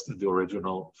poem first in the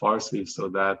original Farsi, so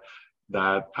that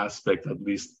aspect, at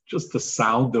least just the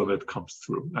sound of it, comes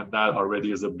through, and that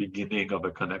already is a beginning of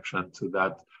a connection to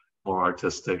that more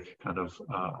artistic kind of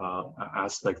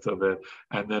aspect of it.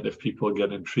 And then if people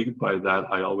get intrigued by that,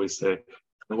 I always say,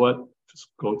 you know what, just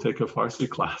go take a Farsi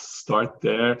class, start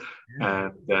there,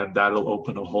 and then that'll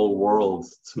open a whole world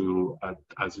to,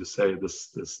 as you say, this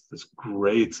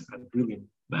great and really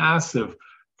massive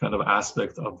kind of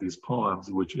aspect of these poems,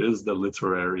 which is the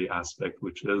literary aspect,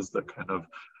 which is the kind of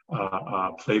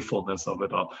playfulness of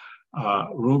it all.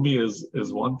 Rumi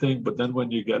is one thing, but then when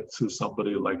you get to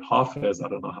somebody like Hafez, I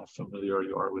don't know how familiar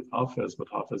you are with Hafez, but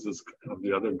Hafez is kind of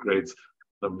the other great,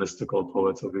 the mystical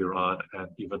poets of Iran, and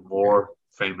even more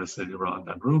famous in Iran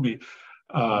than Rumi.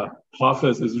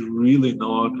 Hafez is really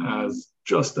known as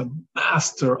just a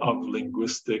master of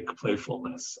linguistic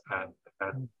playfulness,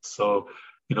 and so,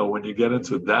 you know, when you get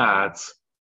into that,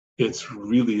 it's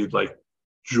really like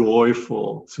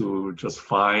joyful to just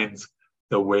find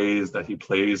the ways that he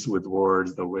plays with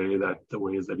words, the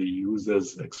ways that he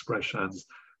uses expressions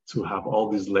to have all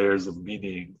these layers of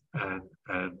meaning.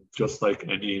 And just like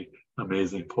any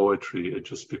amazing poetry, it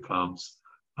just becomes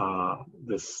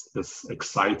this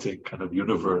exciting kind of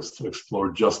universe to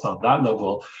explore just on that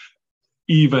level,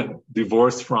 even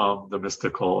divorced from the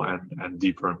mystical and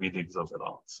deeper meanings of it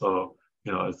all. So,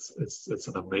 you know, it's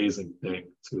an amazing thing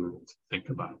to think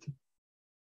about.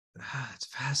 It's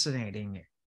fascinating.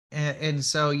 And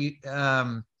so you,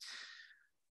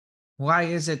 why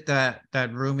is it that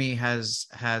Rumi has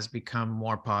become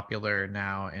more popular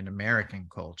now in American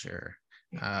culture?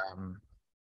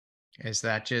 Is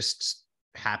that just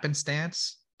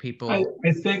happenstance? People, I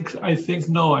think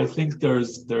no. I think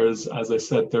there's as I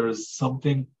said, there's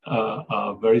something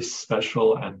very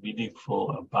special and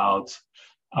meaningful about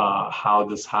how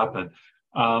this happened.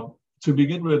 To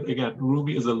begin with, again,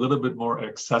 Rumi is a little bit more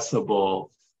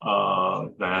accessible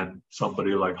than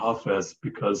somebody like Hafez,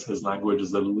 because his language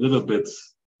is a little bit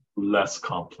less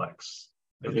complex.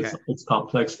 Okay. It's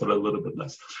complex, but a little bit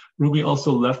less. Rumi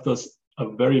also left us a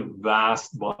very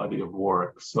vast body of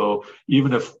work. So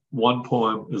even if one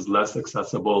poem is less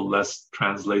accessible, less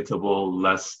translatable,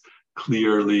 less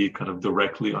clearly kind of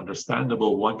directly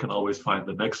understandable, one can always find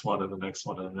the next one and the next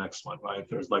one and the next one, right?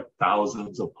 There's like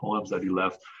thousands of poems that he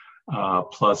left,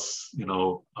 plus, you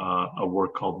know, a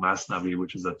work called Masnavi,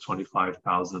 which is a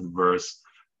 25,000 verse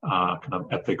kind of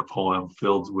epic poem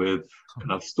filled with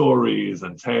kind of stories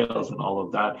and tales and all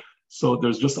of that. So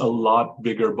there's just a lot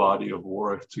bigger body of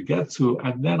work to get to.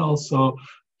 And then also,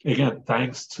 again,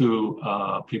 thanks to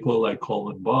people like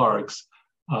Coleman Barks,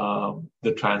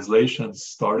 the translations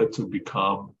started to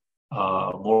become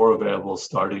more available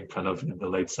starting kind of in the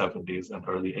late 70s and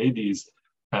early 80s.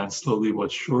 And slowly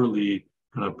but surely,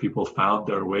 kind of people found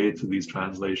their way to these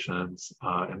translations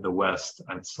in the West.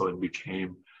 And so it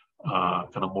became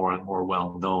kind of more and more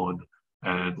well known.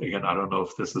 And again, I don't know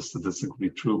if this is statistically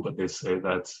true, but they say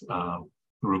that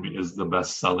Rumi is the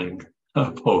best-selling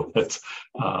poet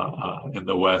in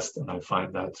the West, and I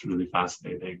find that really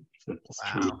fascinating. It's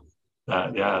true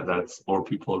that that's more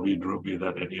people read Rumi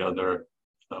than any other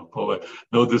poet.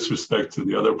 No disrespect to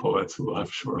the other poets who I'm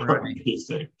sure are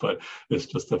amazing, but it's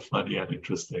just a funny and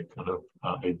interesting kind of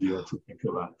idea to think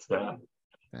about. Yeah.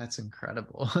 That's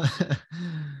incredible.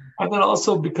 And then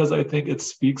also because I think it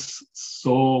speaks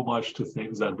so much to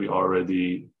things that we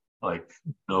already like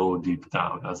know deep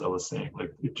down, as I was saying,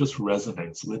 like it just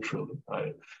resonates literally,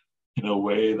 right? In a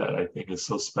way that I think is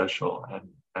so special.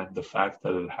 And the fact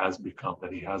that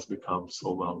he has become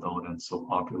so well known and so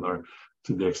popular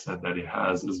to the extent that he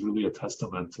has is really a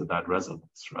testament to that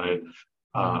resonance, right?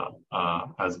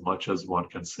 As much as one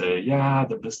can say, yeah,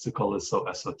 the mystical is so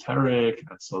esoteric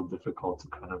and so difficult to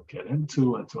kind of get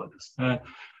into and to understand,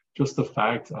 just the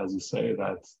fact, as you say,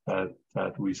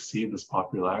 that we see this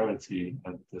popularity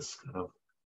and this kind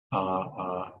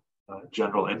of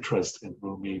general interest in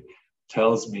Rumi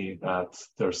tells me that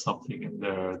there's something in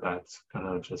there that kind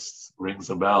of just rings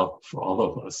a bell for all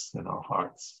of us in our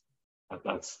hearts. And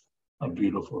that's a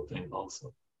beautiful thing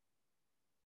also.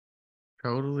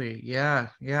 Totally. Yeah.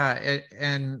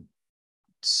 And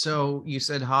so you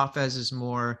said Hafez is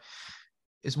more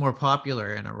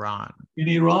popular in Iran. In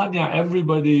Iran, yeah,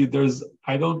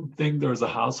 I don't think there's a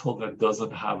household that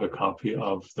doesn't have a copy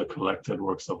of the collected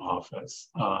works of Hafez.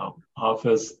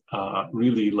 Hafez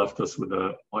really left us with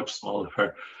a much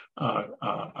smaller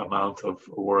amount of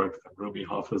work. Rumi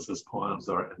Hafez's poems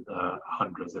are in the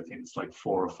hundreds. I think it's like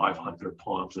 400 or 500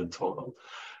 poems in total.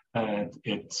 And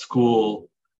in school,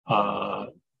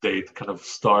 they kind of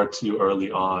start you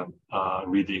early on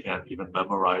reading and even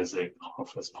memorizing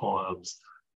Hafez poems,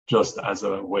 just as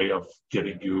a way of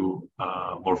getting you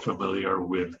more familiar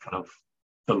with kind of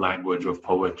the language of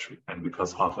poetry. And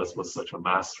because Hafez was such a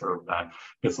master of that,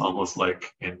 it's almost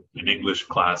like in English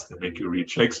class, they make you read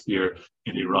Shakespeare.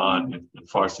 In Iran, in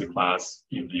Farsi class,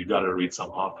 you got to read some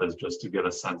Hafez just to get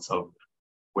a sense of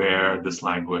where this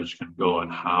language can go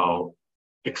and how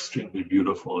extremely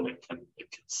beautiful it can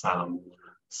sound.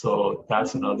 So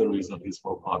that's another reason he's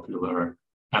more popular.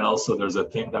 And also there's a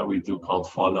thing that we do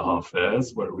called Fal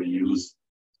Hafez, where we use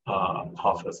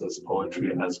Hafez's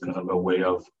poetry as kind of a way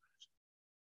of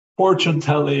fortune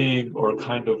telling or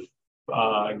kind of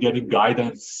getting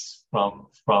guidance from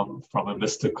a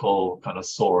mystical kind of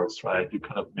source, right?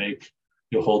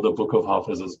 You hold a book of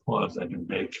Hafez's poems and you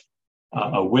make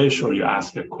a wish, or you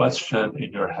ask a question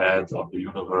in your head of the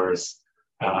universe,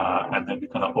 and then you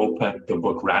kind of open the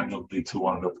book randomly to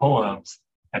one of the poems,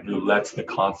 and you let the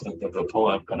content of the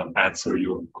poem kind of answer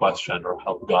your question or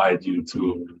help guide you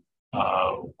to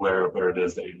where it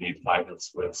is that you need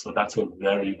guidance with. So that's a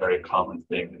very, very common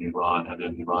thing in Iran and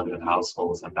in Iranian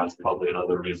households, and that's probably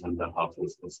another reason that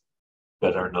Hafiz is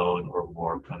better known or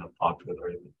more kind of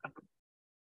popular.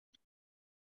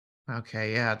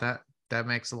 Okay, yeah, that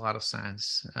makes a lot of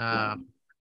sense.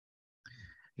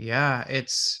 Yeah,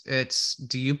 it's.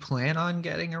 Do you plan on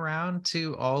getting around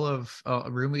to all of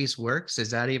Rumi's works? Is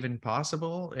that even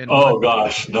possible? Oh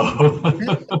gosh, no.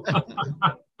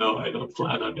 No, I don't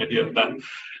plan on any of that.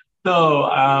 No,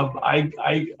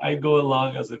 I go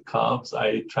along as it comes.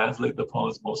 I translate the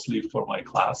poems mostly for my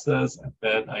classes, and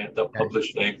then I end up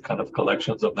publishing kind of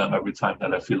collections of them every time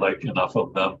that I feel like enough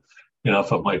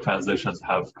of my translations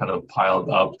have kind of piled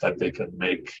up that they can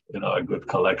make a good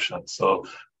collection. So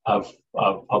I've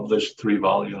published 3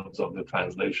 volumes of the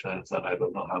translations, and I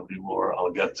don't know how many more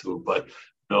I'll get to, but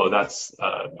no, that's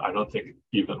I don't think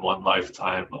even one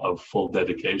lifetime of full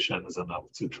dedication is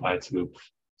enough to try to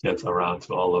get around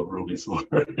to all of Rumi's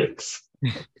works.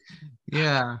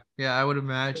 Yeah, I would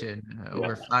imagine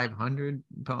over 500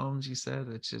 poems. You said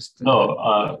it's just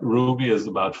no. Rumi is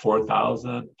about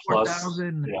 4,000 plus.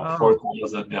 4,000. Yeah,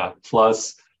 4,000. Yeah,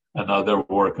 plus another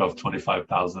work of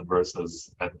 25,000 verses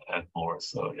and more.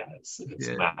 So yeah, it's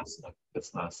massive.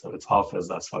 It's massive. It's Hafiz.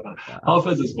 That's what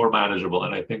Hafiz is more manageable,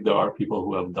 and I think there are people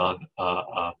who have done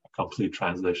a complete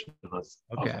translation of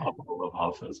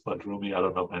Hafiz. But Rumi, I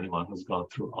don't know if anyone has gone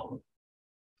through all of it.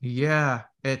 Yeah,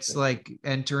 it's like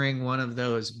entering one of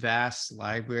those vast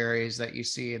libraries that you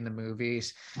see in the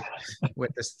movies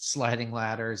with the sliding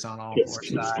ladders on all 4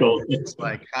 sides. It's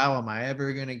like, how am I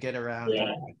ever going to get around?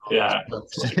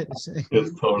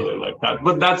 It's totally like that.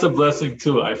 But that's a blessing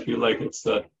too. I feel like it's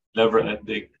a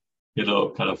never-ending,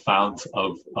 kind of fount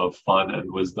of fun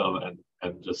and wisdom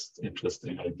and just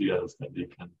interesting ideas that you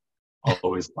can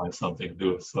always find something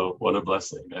new. So what a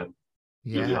blessing, and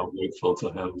really I'm grateful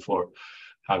to him for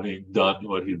having done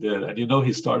what he did. And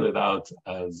he started out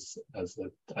as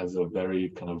a very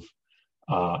kind of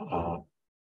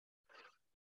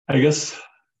I guess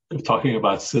talking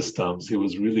about systems, he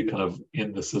was really kind of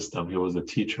in the system. He was a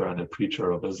teacher and a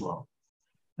preacher of Islam.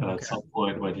 And at Okay. some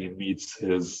point, when he meets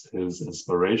his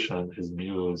inspiration, his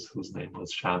muse, whose name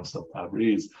was Shams of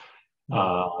Tabriz,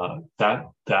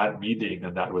 that meeting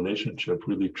and that relationship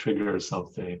really triggers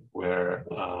something where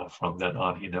from then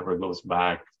on he never goes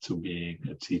back to being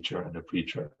a teacher and a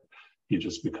preacher. He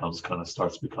just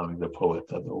starts becoming the poet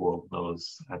that the world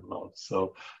knows and loves.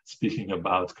 So speaking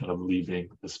about kind of leaving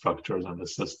the structures and the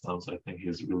systems, I think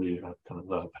he's really kind of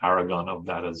the paragon of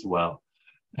that as well.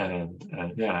 And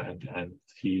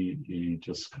he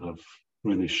just kind of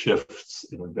really shifts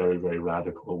in a very, very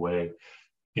radical way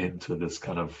into this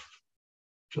kind of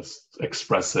just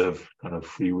expressive, kind of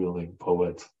freewheeling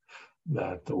poet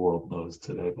that the world knows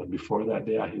today. But before that,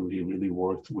 he really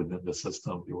worked within the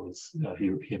system.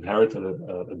 He inherited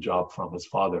a job from his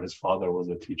father. His father was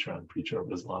a teacher and preacher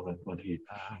of Islam, and when he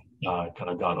kind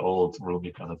of got old,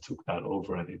 Rumi kind of took that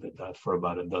over, and he did that for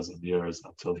about a dozen years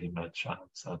until he met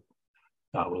Shams, and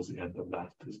that was the end of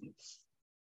that business.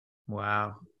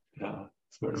 Wow. Yeah,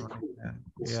 it's very cool.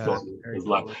 Yeah, story.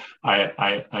 Cool.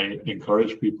 I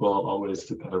encourage people always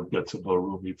to kind of get to know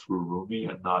Rumi through Rumi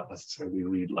and not necessarily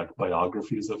read like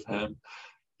biographies of him,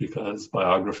 because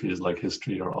biographies, like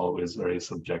history, are always very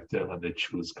subjective, and they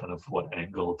choose kind of what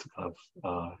angle to kind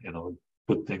of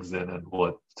put things in and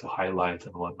what to highlight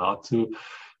and what not to.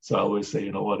 So I always say,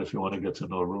 you know what, if you want to get to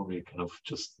know Rumi, kind of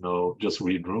just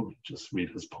read Rumi, just read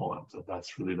his poems, and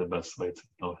that's really the best way to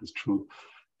know his true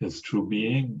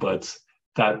being. But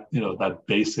that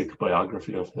basic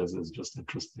biography of his is just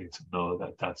interesting to know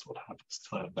that that's what happens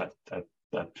to him.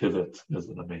 That pivot is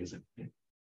an amazing thing.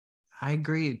 I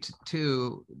agree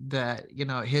too that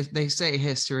they say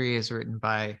history is written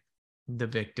by the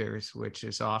victors, which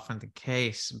is often the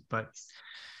case, but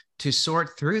to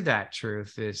sort through that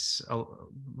truth is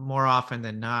more often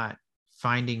than not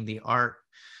finding the art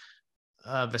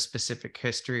of a specific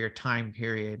history or time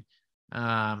period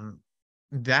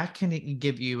that can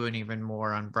give you an even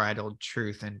more unbridled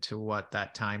truth into what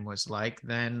that time was like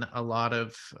than a lot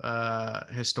of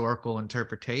historical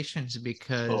interpretations,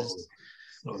 because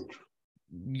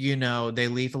they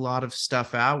leave a lot of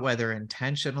stuff out, whether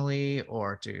intentionally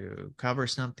or to cover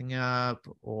something up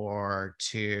or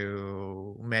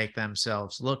to make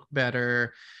themselves look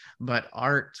better. But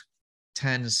art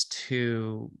tends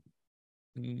to,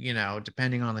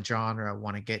 depending on the genre,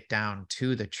 want to get down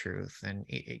to the truth. And,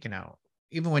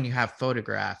 even when you have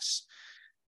photographs,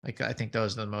 like I think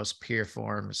those are one of the most pure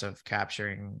forms of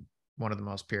capturing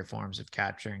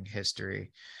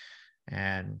history.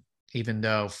 And even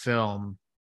though film,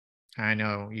 I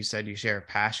know you said you share a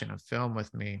passion of film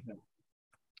with me,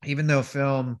 even though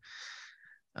film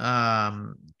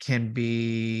can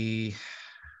be,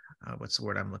 what's the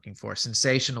word I'm looking for?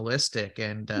 Sensationalistic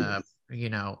and,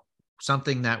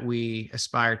 something that we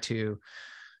aspire to,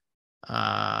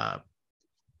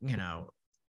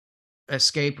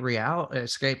 escape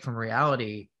from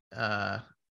reality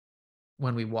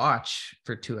when we watch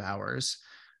for 2 hours.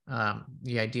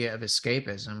 The idea of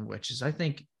escapism, which is, I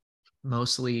think,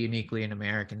 mostly uniquely an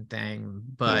American thing,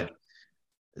 but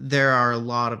there are a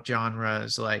lot of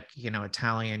genres like,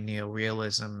 Italian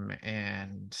neorealism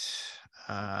and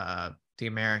the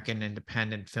American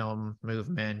independent film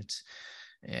movement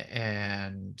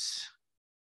and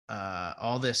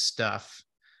all this stuff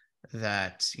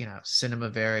that, cinema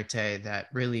verite, that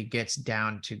really gets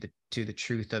down to the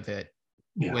truth of it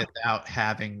without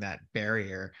having that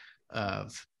barrier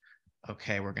of,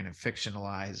 okay, we're going to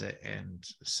fictionalize it. And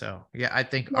so, I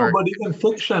think art. But even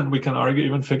fiction, we can argue,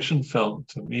 even fiction film,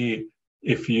 to me,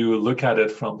 if you look at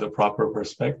it from the proper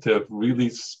perspective, really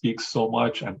speaks so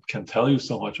much and can tell you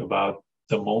so much about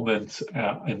the moment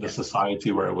in the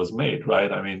society where it was made,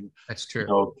 right? I mean, that's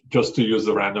true. Just to use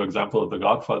the random example of The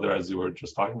Godfather, as you were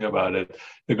just talking about it,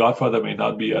 The Godfather may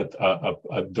not be a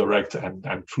direct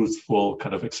and truthful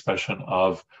kind of expression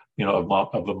of a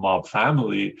mob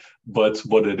family, but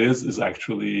what it is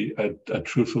actually a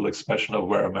truthful expression of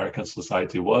where American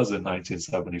society was in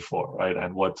 1974, right?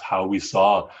 And how we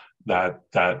saw that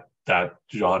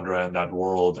genre and that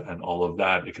world and all of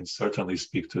that. It can certainly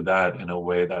speak to that in a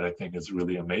way that I think is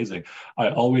really amazing. I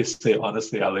always say,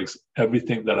 honestly, Alex,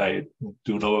 everything that I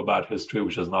do know about history,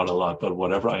 which is not a lot, but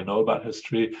whatever I know about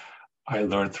history, I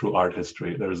learned through art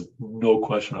history. There's no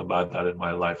question about that in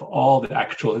my life. All the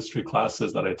actual history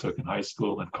classes that I took in high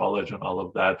school and college and all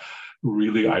of that,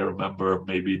 really, I remember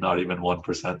maybe not even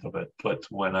 1% of it. But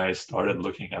when I started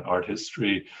looking at art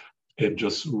history, it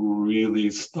just really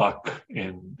stuck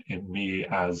in me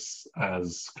as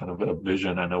kind of a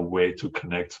vision and a way to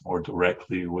connect more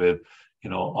directly with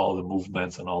all the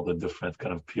movements and all the different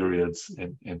kind of periods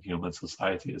in human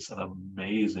society. It's an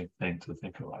amazing thing to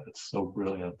think about. It's so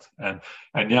brilliant.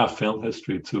 And yeah, film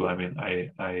history too. I mean,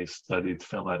 I studied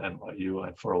film at NYU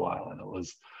and for a while, and it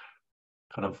was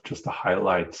kind of just a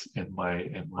highlight in my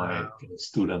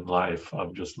student life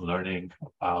of just learning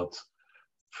about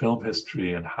film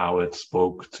history and how it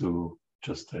spoke to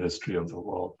just the history of the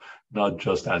world, not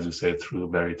just, as you say, through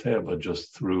verite, but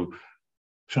just through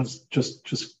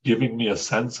just giving me a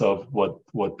sense of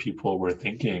what people were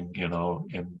thinking, in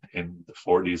the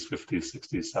 40s, 50s,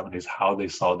 60s, 70s, how they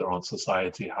saw their own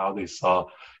society, how they saw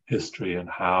history, and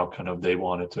how kind of they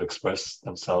wanted to express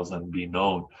themselves and be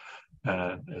known.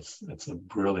 And it's a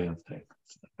brilliant thing.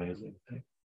 It's an amazing thing.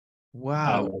 I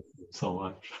Wow. love it so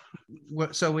much.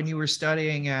 So when you were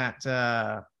studying at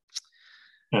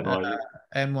NYU.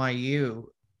 NYU,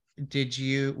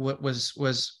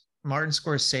 was Martin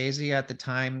Scorsese at the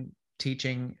time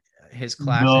teaching his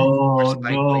classes?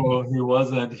 No, he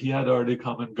wasn't. He had already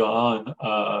come and gone.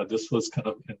 This was kind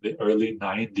of in the early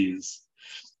 90s.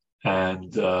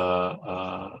 And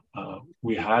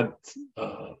we had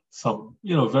some,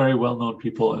 very well-known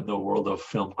people in the world of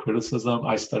film criticism.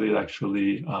 I studied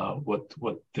actually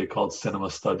what they called cinema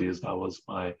studies. That was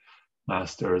my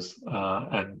master's.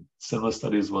 And cinema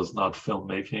studies was not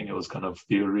filmmaking. It was kind of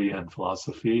theory and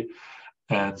philosophy.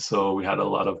 And so we had a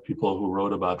lot of people who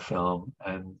wrote about film,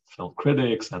 and film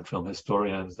critics and film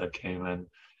historians that came and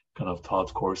kind of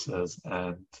taught courses.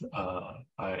 And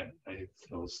it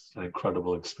was an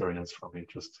incredible experience for me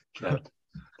just to get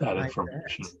that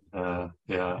information.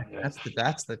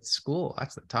 That's the school.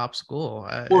 That's the top school.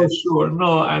 Well, sure.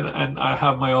 No, and I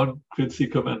have my own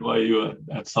critique of NYU,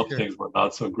 and some things were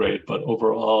not so great, but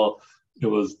overall, it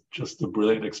was just a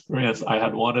brilliant experience. I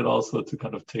had wanted also to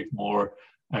kind of take more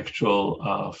actual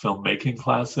filmmaking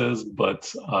classes,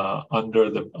 but under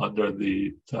the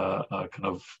kind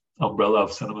of umbrella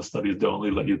of cinema studies, they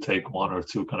only let you take one or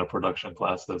two kind of production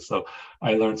classes. So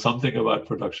I learned something about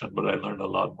production, but I learned a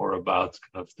lot more about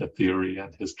kind of the theory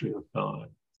and history of film.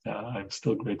 I'm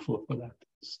still grateful for that.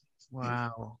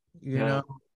 Wow.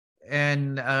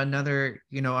 And another,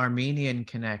 Armenian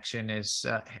connection is,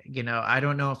 I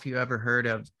don't know if you ever heard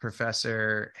of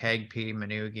Professor Heg P.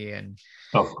 Manoogian.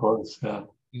 Of course, yeah.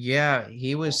 Yeah,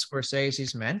 he was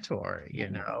Scorsese's mentor,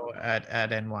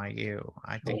 at NYU.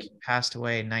 I think he passed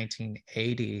away in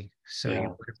 1980, so you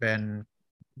would have been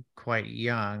quite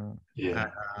young. Yeah.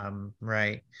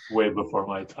 Right. Way before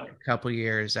my time. A couple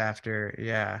years after,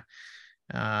 yeah.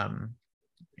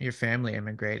 Your family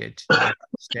immigrated to the United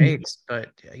States,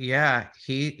 but yeah,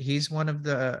 he's one of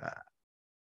the.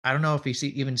 I don't know if he's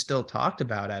even still talked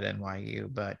about at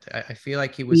NYU, but I feel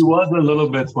like he was. He was a little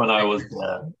bit when I was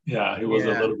there. Yeah, he was a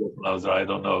little bit when I was there. I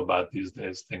don't know about these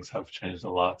days. Things have changed a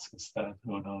lot since then.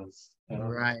 Who knows?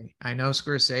 Right. I know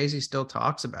Scorsese still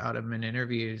talks about him in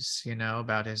interviews.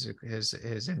 About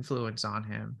his influence on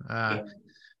him.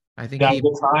 I think at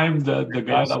the time the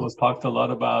guy that was talked a lot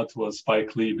about was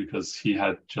Spike Lee, because he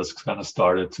had just kind of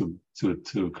started to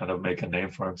kind of make a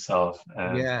name for himself.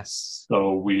 And yes.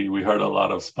 So we heard a lot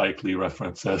of Spike Lee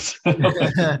references.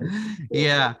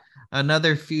 Yeah.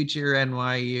 Another future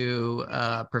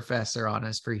NYU professor on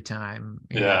his free time.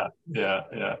 Yeah.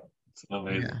 It's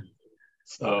amazing. Yeah.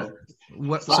 So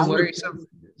what are some?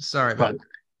 Sorry about that.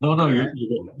 No,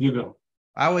 you go.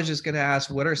 I was just going to ask,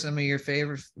 what are some of your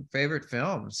favorite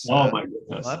films? Oh my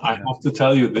goodness. I have to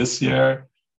tell you, this year,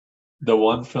 the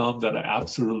one film that I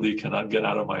absolutely cannot get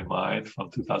out of my mind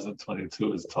from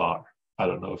 2022 is Tar. I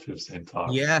don't know if you've seen Tar.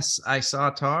 Yes, I saw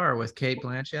Tar with Cate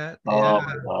Blanchett. Oh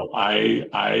my God.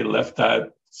 I left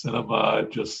that cinema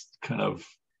just kind of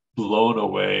blown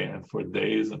away, and for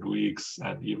days and weeks,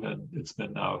 and even it's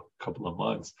been now a couple of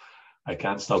months, I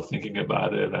can't stop thinking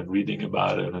about it and reading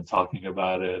about it and talking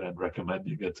about it and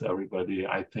recommending it to everybody.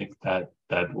 I think that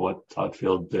what Todd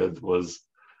Field did was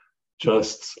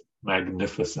just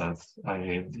magnificent. I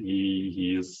mean,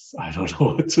 he's I don't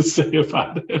know what to say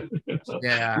about it.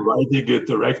 Yeah. Writing it,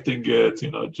 directing it,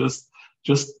 just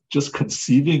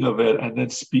conceiving of it, and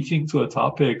then speaking to a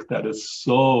topic that is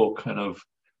so kind of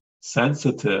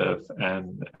sensitive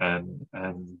and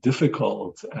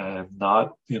difficult, and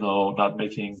not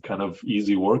making kind of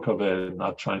easy work of it,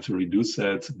 not trying to reduce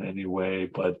it in any way,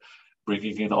 but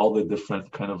bringing in all the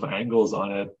different kind of angles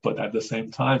on it, but at the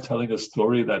same time telling a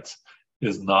story that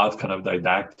is not kind of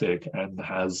didactic and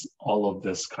has all of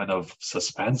this kind of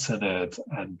suspense in it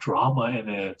and drama in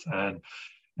it and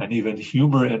even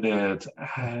humor in it.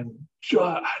 And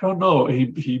I don't know,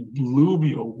 he blew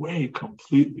me away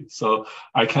completely. So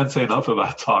I can't say enough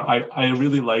about Tar. I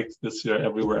really liked this year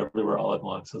Everywhere All at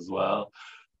Once as well.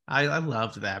 I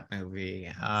loved that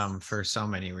movie for so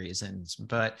many reasons,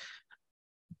 but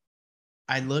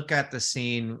I look at the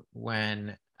scene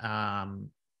when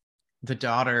the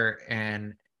daughter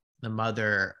and the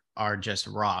mother are just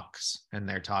rocks and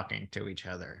they're talking to each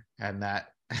other, and that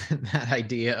that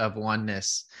idea of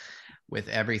oneness with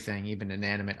everything, even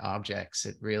inanimate objects,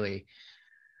 it really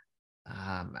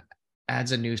um,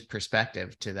 adds a new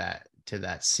perspective to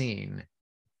that scene,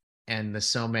 and the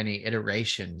so many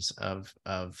iterations of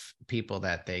people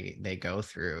that they go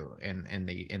through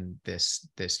in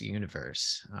this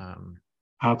universe.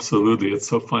 Absolutely. It's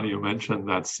so funny you mentioned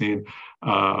that scene.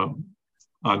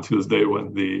 On Tuesday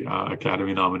when the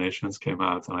Academy nominations came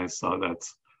out, and I saw that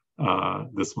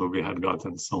this movie had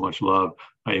gotten so much love,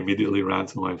 I immediately ran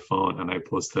to my phone and I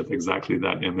posted exactly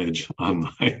that image on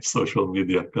my social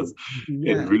media, because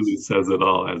it really Yes. says it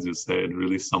all. As you say, it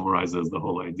really summarizes the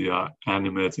whole idea.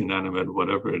 Animate, inanimate,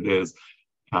 whatever it is,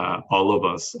 all of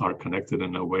us are connected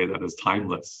in a way that is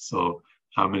timeless. So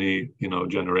how many,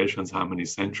 generations, how many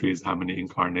centuries, how many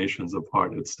incarnations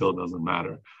apart, it still doesn't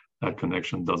matter. That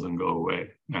connection doesn't go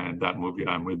away. And that movie,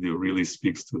 I'm With You, really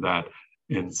speaks to that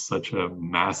in such a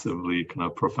massively kind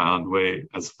of profound way.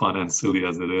 As fun and silly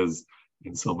as it is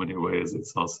in so many ways,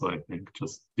 it's also, I think,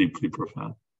 just deeply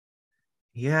profound.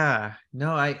 Yeah,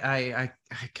 no, I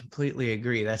completely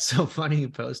agree. That's so funny you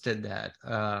posted that.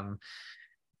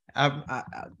 I'm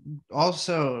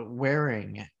also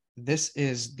wearing, this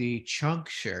is the Chunk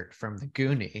shirt from the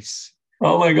Goonies.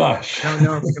 Oh my gosh. I don't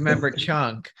know if you remember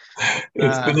Chunk.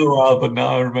 It's been a while, but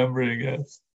now I'm remembering it.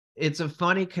 It's a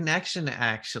funny connection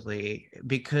actually,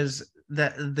 because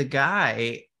the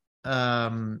guy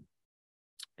um,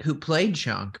 who played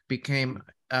Chunk became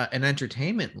an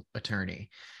entertainment attorney,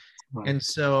 Right. and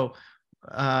so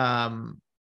um,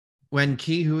 when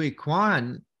Ke Huy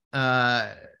Quan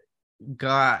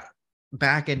got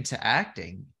back into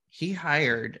acting, he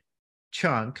hired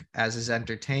Chunk as his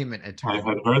entertainment I attorney.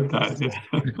 had heard that. Yeah.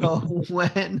 So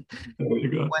when There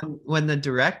you go. when the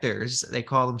directors, they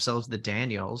call themselves the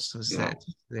Daniels, Yeah.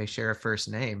 they share a first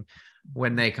name,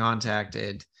 when they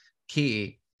contacted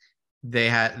Key, they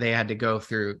had to go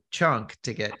through Chunk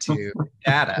to get to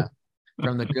data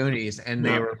from the Goonies, and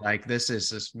they Yeah. were like, this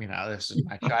is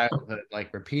my childhood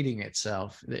like repeating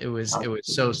itself. It was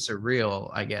so Absolutely.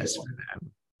 surreal, I guess, Yeah. for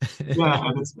them.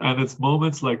 Yeah, and it's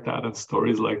moments like that and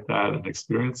stories like that and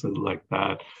experiences like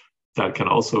that that can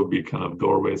also be kind of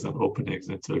doorways and openings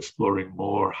into exploring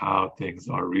more how things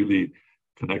are really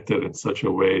connected in such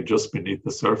a way just beneath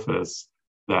the surface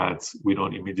that we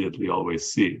don't immediately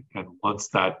always see. And once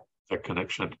that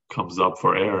connection comes up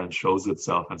for air and shows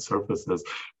itself and surfaces,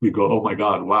 we go, oh my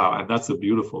God, wow. And that's a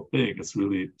beautiful thing. It's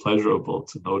really pleasurable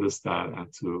to notice that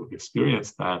and to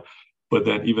experience that. But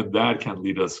then even that can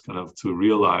lead us kind of to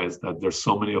realize that there's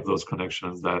so many of those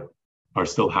connections that are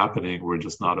still happening. We're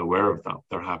just not aware of them.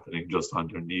 They're happening just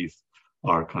underneath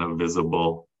our kind of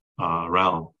visible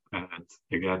realm. And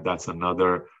again, that's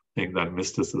another thing that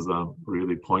mysticism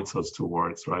really points us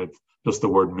towards, right? Just the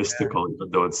word mystical,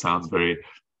 even though it sounds very,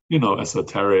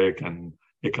 esoteric, and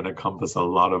it can encompass a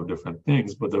lot of different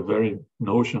things, but the very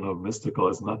notion of mystical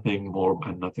is nothing more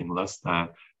and nothing less than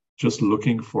just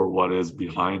looking for what is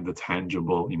behind the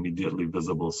tangible, immediately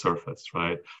visible surface,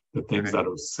 right? The things Right. that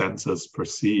our senses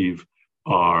perceive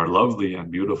are lovely and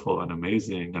beautiful and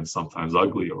amazing and sometimes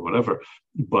ugly or whatever.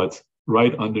 But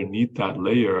right underneath that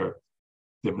layer,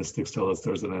 the mystics tell us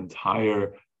there's an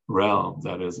entire realm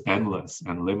that is endless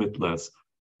and limitless,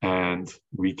 and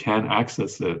we can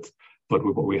access it. But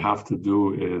what we have to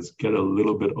do is get a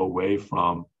little bit away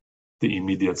from the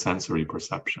immediate sensory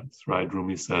perceptions, right?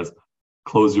 Rumi says,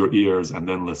 close your ears and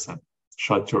then listen,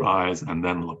 shut your eyes and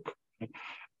then look.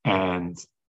 And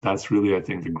that's really, I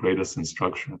think, the greatest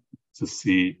instruction, to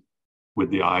see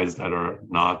with the eyes that are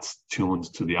not tuned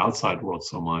to the outside world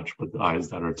so much, but the eyes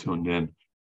that are tuned in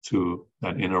to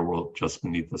that inner world just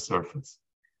beneath the surface.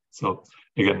 So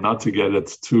again, not to get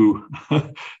it too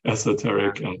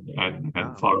esoteric and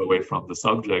Oh, far away from the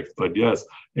subject, but yes,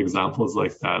 examples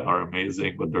like that are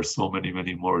amazing, but there's so many,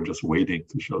 many more just waiting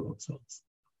to show themselves.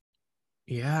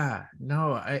 yeah,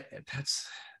 no, I that's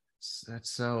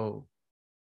so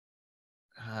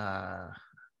uh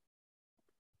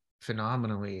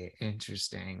phenomenally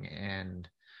interesting and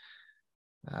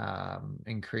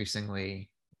increasingly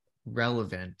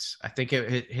relevant. I think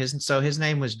his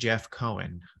name was Jeff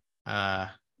Cohen, uh,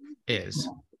 is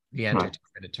the Right.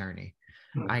 entertainment attorney.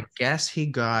 Right. I guess he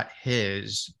got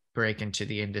his break into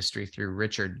the industry through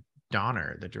Richard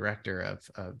Donner, the director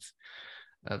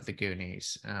of the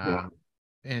Goonies. Yeah.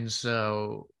 And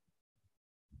so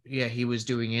yeah, he was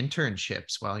doing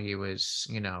internships while he was,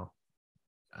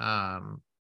 um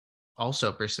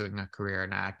also pursuing a career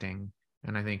in acting.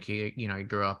 And I think he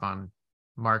grew up on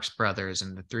Marx Brothers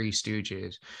and the Three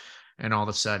Stooges. And all of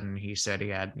a sudden he said he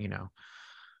had,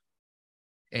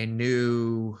 a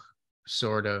new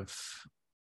sort of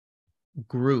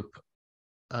group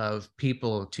of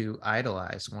people to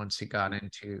idolize once he got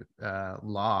into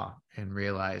law and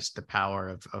realized the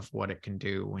power of what it can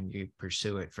do when you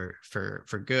pursue it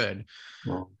for good.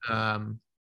 Well,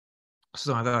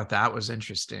 So I thought that was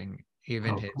interesting.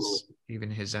 Even cool.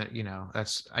 his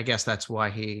I guess that's why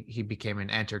he became an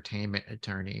entertainment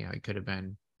attorney. He could have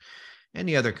been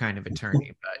any other kind of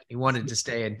attorney, but he wanted to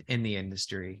stay in the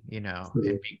industry, and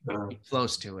be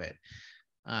close to it.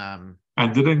 And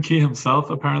didn't Key himself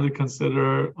apparently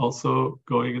consider also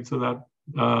going into that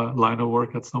line of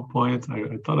work at some point?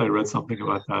 I thought I read something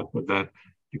about that, but then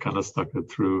he kind of stuck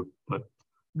it through. But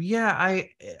yeah, I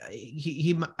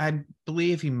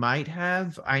believe he might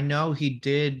have. I know he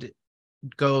did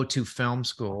go to film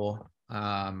school,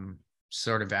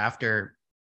 sort of after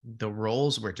the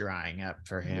roles were drying up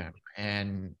for him,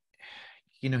 and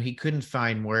he couldn't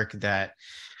find work that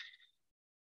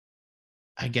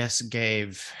I guess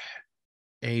gave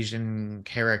Asian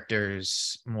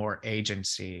characters more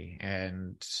agency.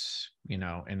 And in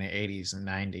the 80s and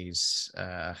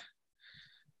 90s,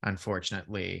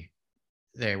 unfortunately,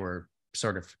 they were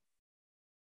sort of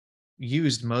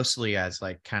used mostly as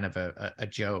like kind of a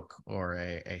joke or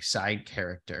a side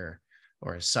character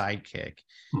or a sidekick.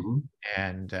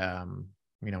 And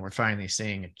we're finally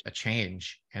seeing a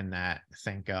change in that,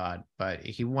 thank God. But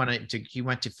he went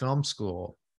to film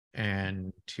school,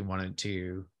 and he wanted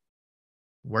to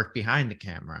work behind the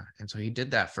camera, and so he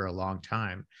did that for a long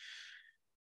time.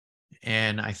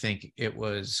 And I think it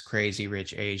was Crazy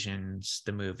Rich Asians,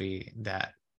 the movie,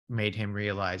 that made him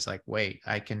realize, like, wait,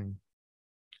 I can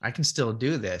still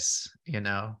do this.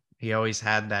 He always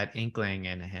had that inkling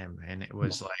in him, and it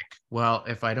was like, well,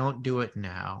 if I don't do it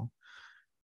now,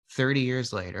 30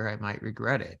 years later I might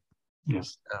regret it.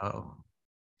 Yes. So,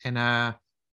 and I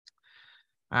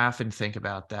often think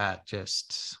about that,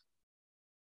 just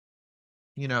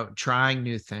trying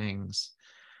new things,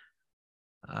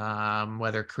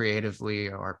 whether creatively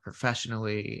or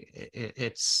professionally.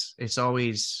 It's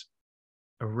always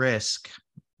a risk,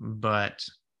 but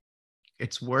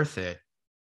it's worth it.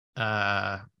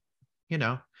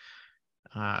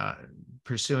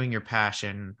 Pursuing your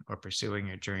passion or pursuing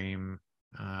your dream,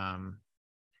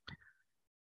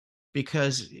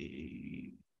 because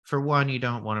for one, you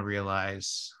don't want to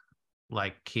realize,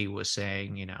 like he was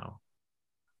saying,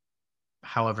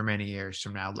 however many years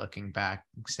from now, looking back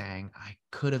saying, I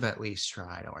could have at least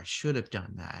tried, or I should have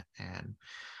done that. And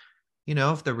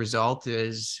if the result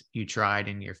is you tried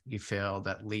and you failed,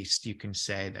 at least you can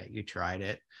say that you tried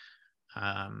it.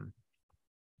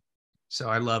 So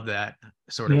I love that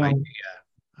sort of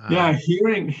idea.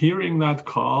 Hearing that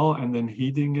call and then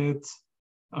heeding it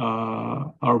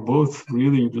are both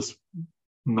really just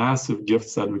massive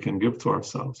gifts that we can give to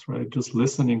ourselves, right? Just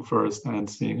listening first and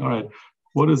seeing, all right,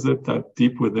 what is it that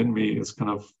deep within me is kind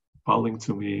of calling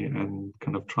to me and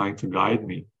kind of trying to guide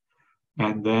me?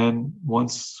 And then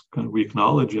once kind of we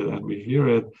acknowledge it and we hear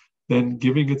it, then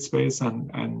giving it space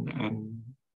and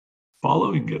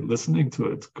following it, listening to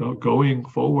it, going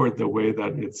forward the way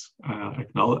that it's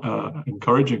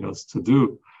encouraging us to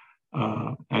do.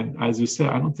 And as you say,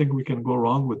 I don't think we can go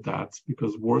wrong with that,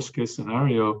 because worst case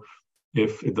scenario,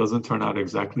 if it doesn't turn out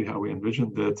exactly how we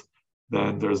envisioned it,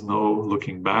 then there's no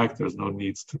looking back. There's no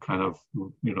needs to kind of,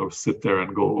 sit there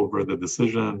and go over the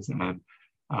decisions and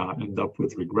end up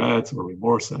with regrets or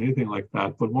remorse or anything like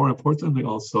that. But more importantly,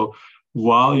 also,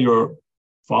 while you're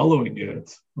following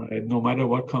it, right, no matter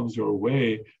what comes your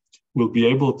way, will be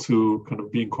able to kind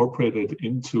of be incorporated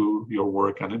into your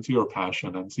work and into your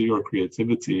passion and to your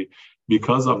creativity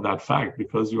because of that fact,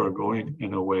 because you are going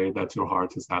in a way that your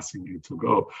heart is asking you to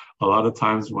go. A lot of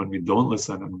times when we don't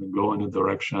listen and we go in a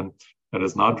direction that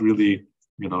is not really,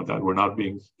 that we're not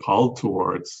being called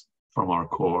towards from our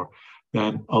core,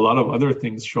 then a lot of other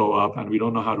things show up and we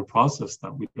don't know how to process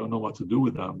them. We don't know what to do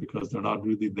with them because they're not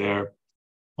really there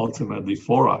ultimately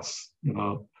for us,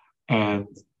 and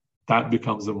that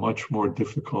becomes a much more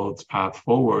difficult path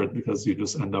forward because you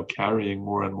just end up carrying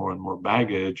more and more and more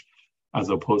baggage as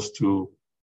opposed to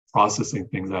processing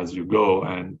things as you go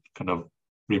and kind of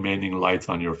remaining light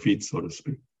on your feet, so to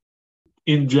speak.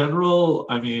 In general,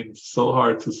 I mean, so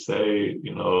hard to say,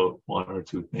 one or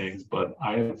two things, but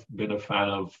I have been a fan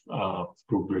of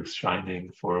Kubrick's Shining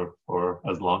for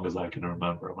as long as I can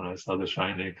remember. When I saw The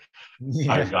Shining,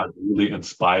 I got really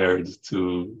inspired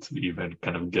to even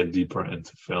kind of get deeper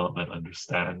into film and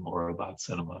understand more about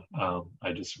cinema.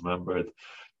 I just remembered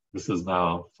this is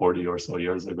now 40 or so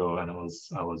years ago, and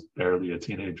I was barely a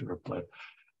teenager, but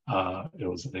it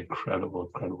was an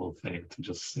incredible thing to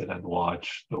just sit and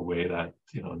watch the way that,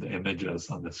 you know, the images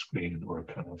on the screen were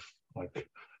kind of like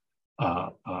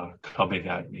coming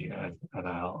at me, and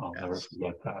I'll never Yes.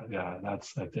 forget that. Yeah,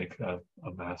 that's, I think, a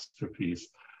masterpiece.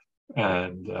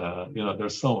 And you know,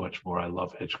 there's so much more. I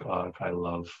love Hitchcock. I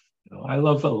love, you know, I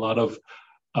love a lot of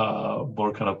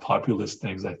more kind of populist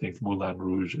things. I think Moulin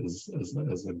Rouge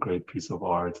is a great piece of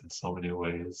art in so many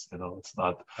ways. You know, it's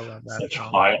not I love that such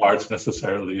film. high art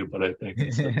necessarily, but I think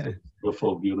it's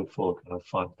a beautiful kind of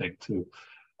fun thing to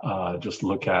just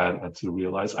look at and to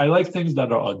realize. I like things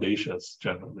that are audacious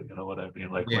generally. You know what I mean?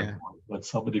 Like Yeah. when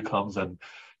somebody comes and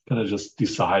kind of just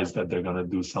decides that they're going to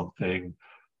do something,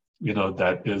 you know,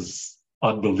 that is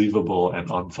unbelievable and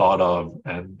unthought of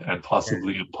and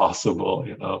possibly impossible.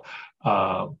 You know,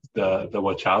 the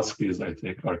Wachowskis, I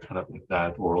think, are kind of in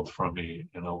that world for me.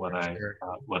 You know, Sure.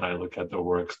 when I look at the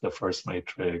works, the first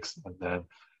Matrix, and then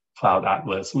Cloud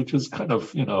Atlas, which is kind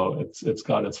of, you know, it's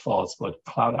got its faults, but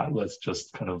Cloud Atlas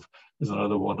just kind of is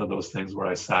another one of those things where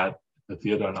I sat in the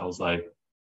theater and I was like,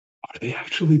 are they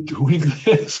actually doing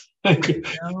this? Like, did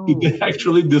No. they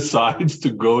actually decide to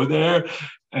go there?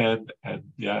 And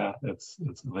yeah, it's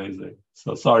amazing.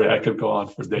 So sorry, I could go on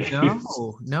for days.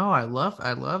 No, I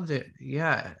loved it.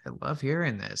 Yeah, I love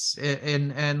hearing this.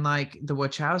 And like the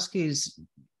Wachowskis,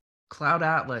 Cloud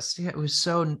Atlas, yeah, it was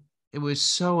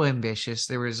so ambitious.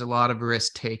 There was a lot of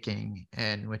risk taking,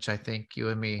 and which I think you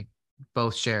and me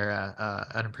both share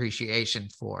an appreciation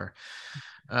for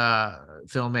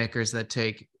filmmakers that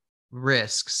take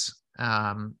risks,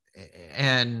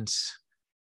 and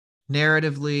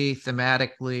narratively,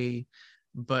 thematically.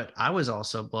 But I was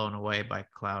also blown away by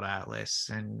Cloud Atlas,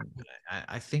 and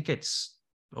I think it's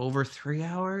over 3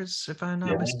 hours, if I'm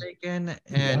not Yeah, mistaken. yeah.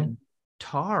 And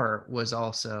Tar was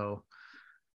also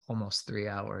almost 3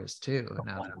 hours too, A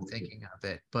now that long I'm movie. thinking of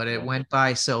it. But it Yeah, went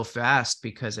by so fast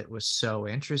because it was so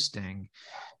interesting.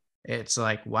 It's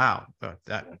like, wow,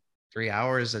 that yeah, 3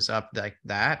 hours is up like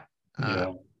that. Uh,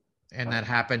 yeah, and uh, that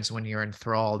happens when you're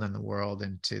enthralled in the world,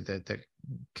 into the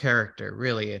character.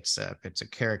 Really, it's a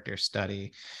character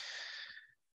study.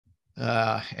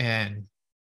 And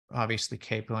obviously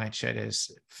Kate Blanchett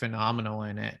is phenomenal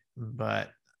in it. But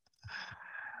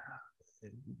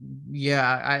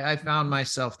yeah, I found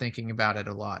myself thinking about it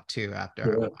a lot too after I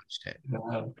yeah, watched it.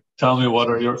 yeah. Tell me, what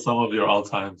are your some of your all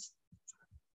times?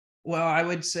 Well, I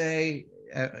would say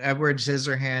Edward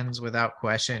Scissorhands, without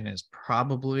question, is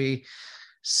probably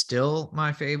still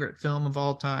my favorite film of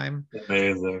all time.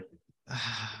 Amazing.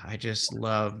 I just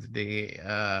love the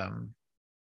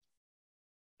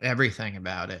everything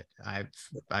about it.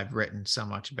 I've written so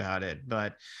much about it,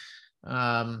 but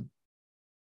um,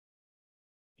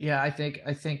 yeah, I think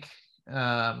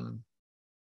um,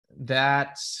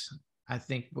 that I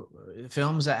think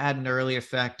films that had an early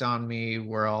effect on me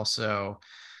were also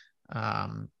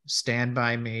Stand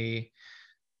By Me,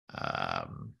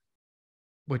 um,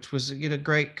 which was, you know,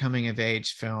 great coming of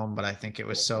age film, but I think it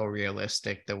was so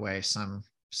realistic the way some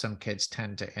kids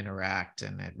tend to interact,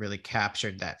 and it really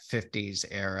captured that 50s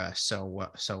era so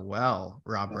well.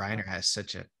 Rob Yeah, Reiner has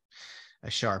such a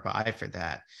sharp eye for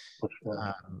that. for sure.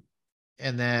 Um,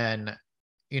 and then,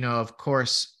 you know, of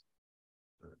course,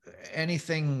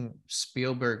 anything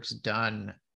Spielberg's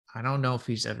done, I don't know if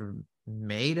he's ever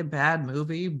made a bad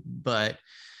movie, but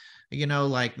you know,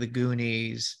 like The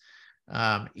Goonies,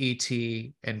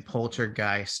 E.T., and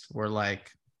Poltergeist were like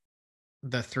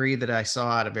the three that I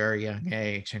saw at a very young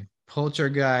age. And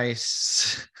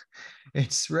Poltergeist,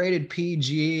 it's rated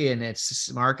PG and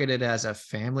it's marketed as a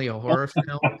family horror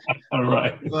film. All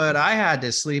right. But I had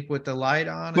to sleep with the light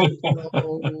on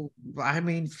until, I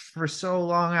mean, for so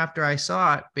long after I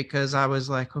saw it, because I was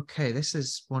like, okay, this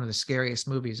is one of the scariest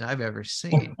movies I've ever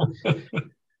seen.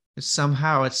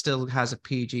 Somehow it still has a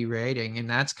PG rating. And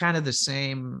that's kind of the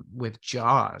same with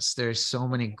Jaws. There's so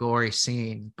many gory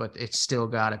scenes, but it's still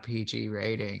got a PG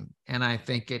rating. And I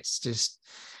think it's just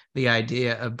the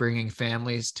idea of bringing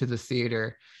families to the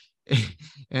theater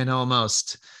and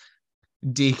almost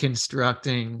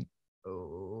deconstructing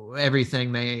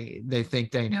everything they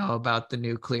think they know about the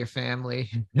nuclear family.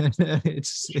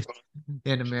 It's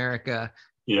in America.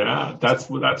 Yeah, that's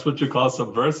what you call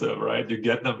subversive, right? You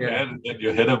get them in Yeah. and then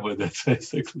you hit them with it,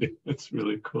 basically. It's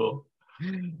really cool.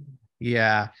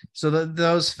 Yeah. So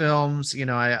those films, you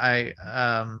know, I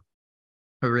are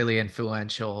really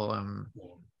influential.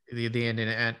 The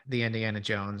Indiana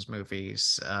Jones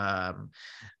movies.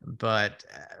 But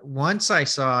once I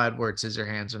saw Edward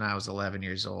Scissorhands when I was 11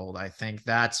 years old, I think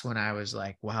that's when I was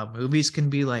like, wow, movies can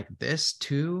be like this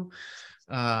too.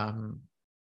 Um,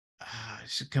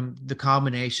 the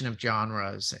combination of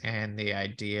genres and the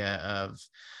idea of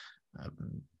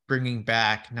bringing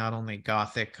back not only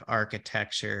Gothic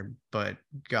architecture, but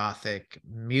Gothic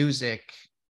music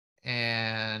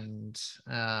and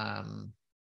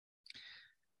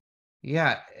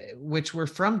which were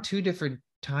from two different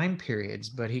time periods,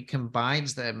 but he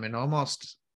combines them, and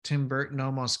almost Tim Burton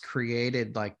almost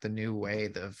created like the new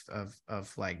wave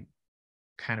of like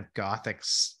kind of Gothic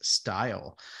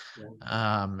style.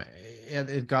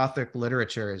 Gothic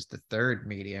literature is the third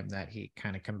medium that he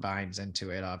kind of combines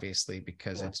into it, obviously,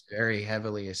 because it's very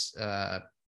heavily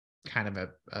kind of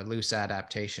a loose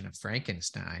adaptation of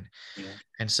Frankenstein.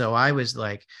 And so I was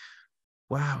like,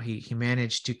 wow, he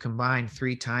managed to combine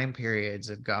three time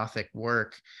periods of Gothic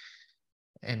work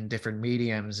and different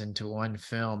mediums into one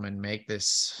film and make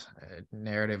this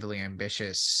narratively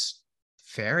ambitious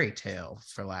fairy tale,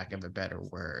 for lack of a better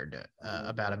word,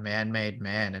 about a man-made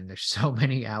man. And there's so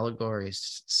many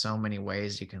allegories, so many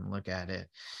ways you can look at it.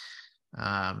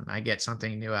 I get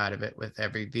something new out of it with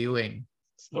every viewing.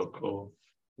 So cool.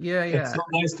 Yeah. It's so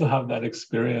nice to have that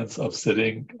experience of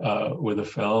sitting with a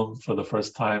film for the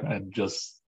first time and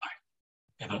just,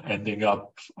 ending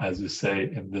up, as you say,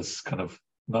 in this kind of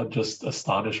not just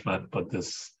astonishment, but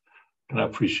this kind of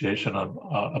appreciation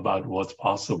about what's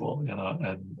possible,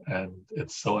 and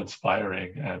it's so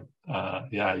inspiring. And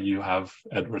you have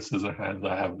Edward Scissorhands,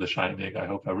 I have The Shining. I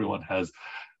hope everyone has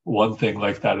one thing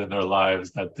like that in their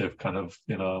lives that they've kind of,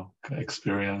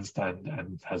 experienced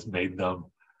and has made them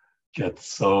get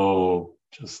so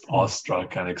just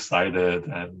awestruck and excited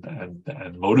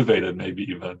and motivated, maybe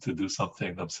even to do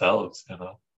something themselves,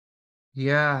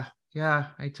 Yeah,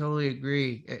 I totally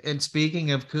agree. And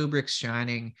speaking of Kubrick's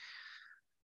Shining,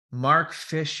 Mark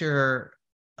Fisher,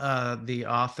 the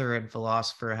author and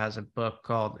philosopher, has a book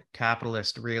called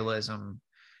Capitalist Realism,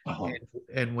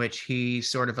 in which he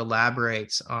sort of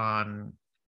elaborates on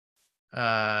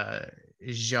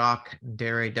Jacques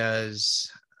Derrida's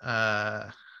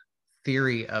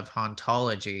theory of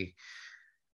hauntology.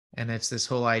 And it's this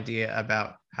whole idea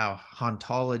about how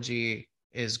hauntology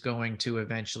is going to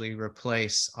eventually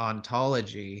replace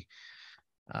ontology,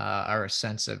 our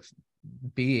sense of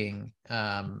being.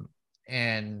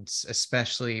 And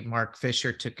especially Mark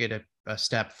Fisher took it a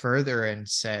step further and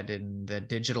said, in the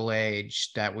digital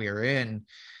age that we are in,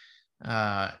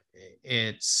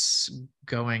 it's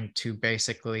going to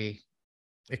basically,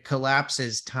 it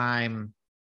collapses time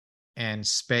and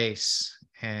space.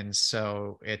 And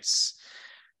so it's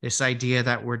this idea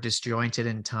that we're disjointed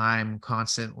in time,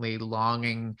 constantly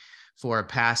longing for a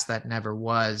past that never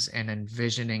was and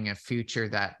envisioning a future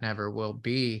that never will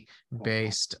be,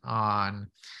 based on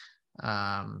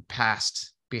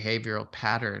past behavioral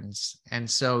patterns. And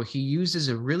so he uses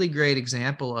a really great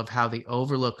example of how the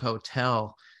Overlook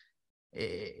Hotel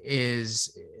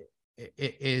is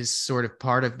sort of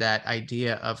part of that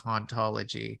idea of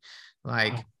hauntology.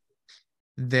 Like,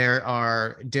 there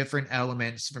are different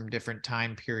elements from different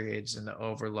time periods in the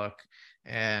Overlook,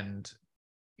 and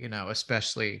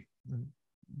especially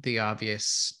the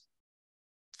obvious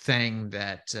thing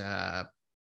that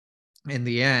in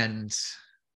the end,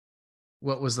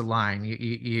 what was the line?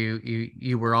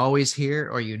 You were always here,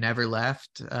 or you never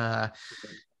left. And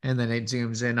then it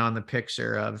zooms in on the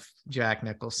picture of Jack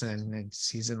Nicholson, and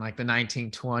he's in like the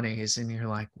 1920s, and you're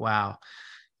like, wow.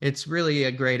 It's really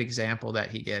a great example that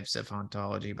he gives of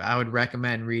hauntology, but I would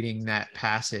recommend reading that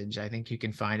passage. I think you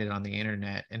can find it on the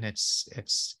internet, and it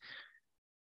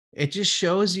just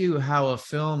shows you how a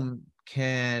film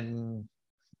can,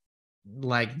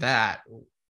 like that,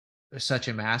 such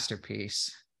a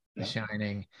masterpiece, The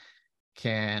Shining,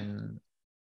 can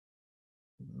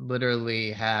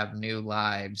literally have new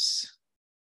lives,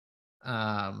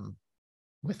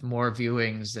 with more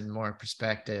viewings and more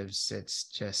perspectives. It's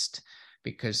just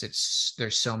because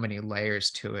there's so many layers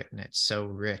to it, and it's so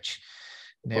rich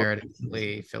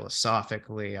narratively,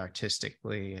 philosophically,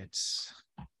 artistically.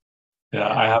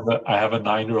 I have a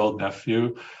 9-year-old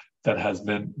nephew that has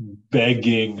been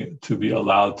begging to be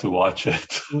allowed to watch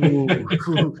it. Ooh,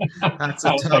 that's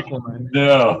a tough one.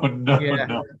 No.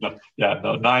 Yeah,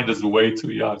 no, 9 is way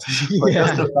too young. But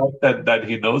just the fact that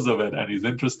he knows of it and he's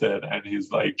interested and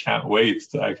he's like, can't wait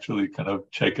to actually kind of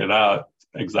check it out,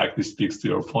 exactly speaks to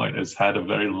your point. It's had a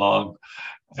very long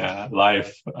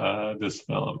life, this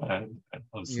film, and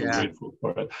I'm so grateful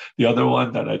for it. The other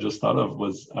one that I just thought of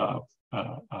was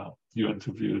you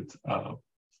interviewed,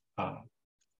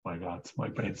 my God, my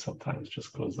brain sometimes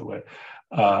just goes away.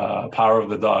 Power of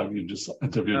the Dog. You just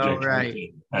interviewed Jane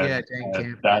Campion.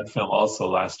 And that film also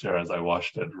last year, as I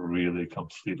watched it, really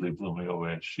completely blew me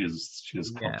away. She's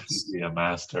completely a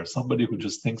master. Somebody who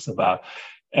just thinks about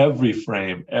every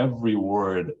frame, every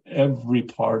word, every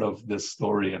part of this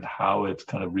story and how it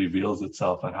kind of reveals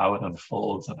itself and how it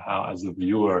unfolds and how, as a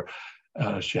viewer,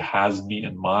 she has me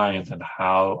in mind and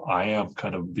how I am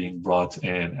kind of being brought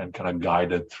in and kind of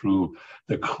guided through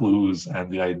the clues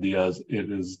and the ideas. It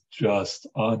is just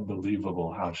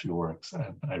unbelievable how she works,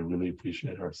 and I really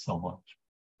appreciate her so much.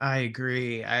 I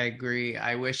agree.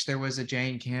 I wish there was a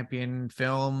Jane Campion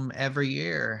film every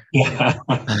year, Yeah.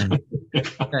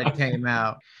 that came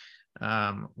out.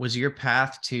 Was your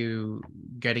path to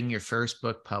getting your first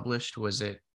book published, was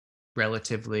it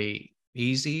relatively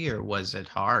easy or was it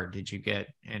hard? Did you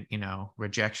get,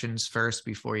 rejections first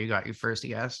before you got your first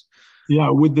yes?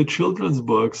 Yeah, with the children's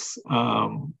books,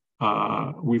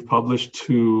 we've published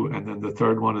two, and then the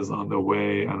third one is on the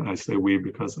way. And I say we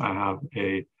because I have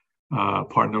a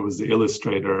partner who's the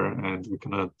illustrator, and we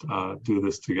cannot do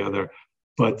this together.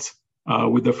 But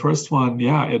with the first one,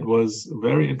 yeah, it was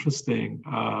very interesting.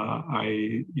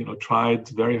 I, tried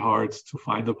very hard to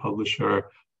find a publisher,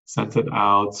 sent it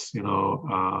out,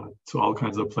 to all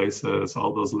kinds of places,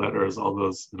 all those letters, all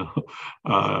those,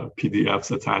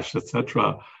 PDFs attached,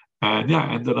 etc. And yeah,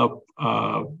 ended up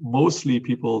mostly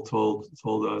people told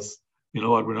us, you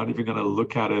know what, we're not even going to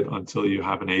look at it until you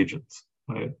have an agent,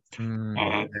 right?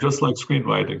 And just like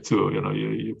screenwriting too,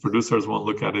 you producers won't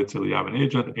look at it till you have an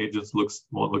agent. Agents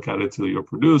won't look at it till you're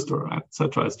produced, or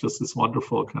etc. It's just this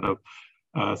wonderful kind of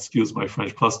excuse my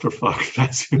French clusterfuck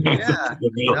that's in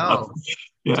the middle of.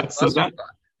 Yeah, so that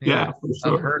for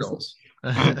sure. Of hurdles.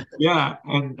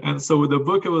 And so with the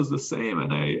book it was the same,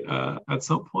 and I at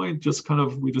some point just kind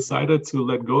of we decided to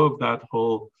let go of that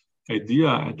whole idea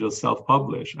and just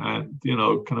self-publish, and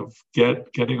kind of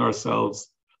getting ourselves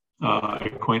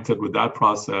acquainted with that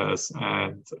process,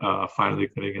 and finally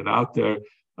getting it out there.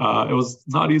 It was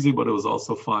not easy, but it was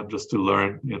also fun just to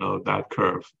learn that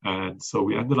curve. And so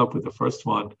we ended up with the first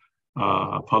one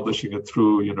publishing it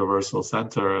through YOUniversal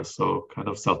Center, so kind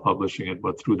of self-publishing it,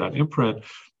 but through that imprint.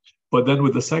 But then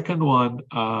with the second one,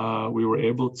 we were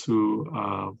able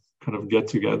to kind of get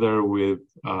together with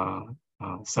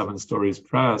Seven Stories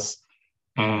Press.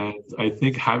 And I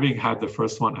think having had the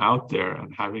first one out there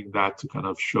and having that to kind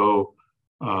of show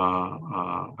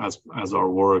as our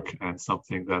work and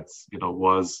something that's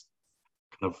was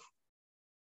kind of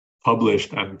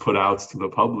published and put out to the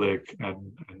public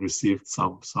and received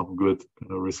some good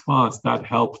response, that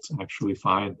helped actually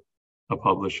find a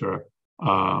publisher.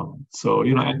 So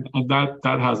and that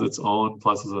has its own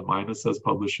pluses and minuses,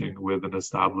 publishing with an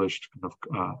established kind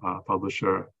of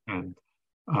publisher and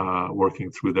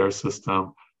working through their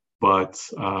system. But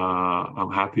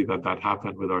I'm happy that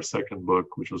happened with our second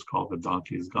book, which was called The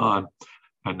Donkey's Gone.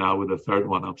 And now with the third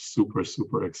one, I'm super,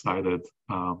 super excited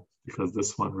because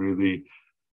this one really,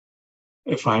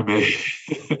 if I may,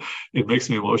 it makes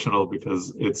me emotional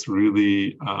because it's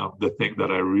really the thing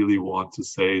that I really want to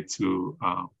say to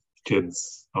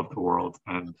kids of the world.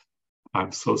 And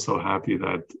I'm so happy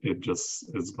that it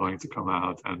just is going to come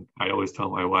out. And I always tell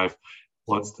my wife,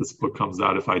 once this book comes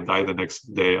out, if I die the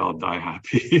next day, I'll die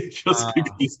happy, just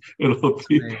because it'll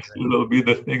be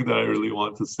the thing that I really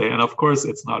want to say. And of course,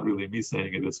 it's not really me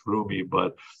saying it; it's Rumi,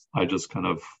 but I just kind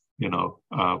of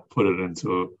put it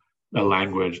into a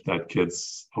language that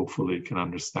kids hopefully can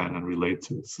understand and relate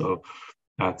to. So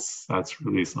that's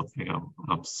really something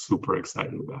I'm super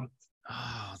excited about.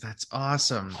 Oh, that's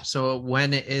awesome. So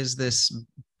when is this,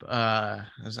 I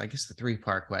guess the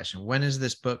 3-part question, when is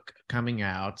this book coming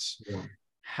out? Yeah.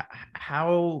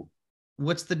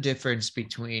 What's the difference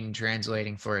between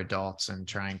translating for adults and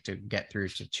trying to get through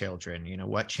to children?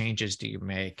 What changes do you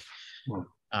make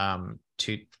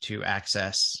to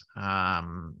access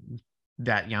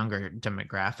that younger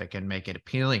demographic and make it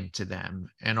appealing to them?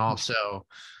 And also,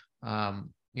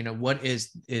 what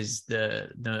is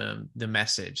the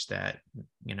message that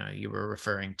you were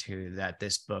referring to that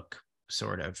this book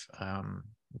sort of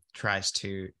tries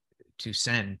to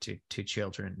send to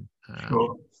children?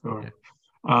 Sure.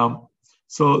 Yeah.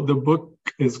 So the book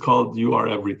is called "You Are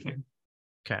Everything."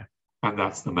 Okay. And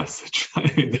that's the message. I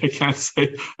mean, I can't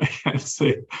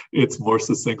say it's more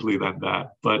succinctly than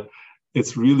that, but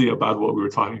it's really about what we were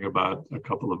talking about a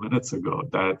couple of minutes ago,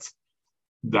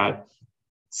 that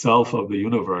self of the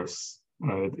universe,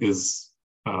 right, is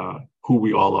who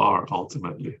we all are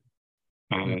ultimately.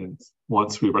 And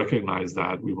once we recognize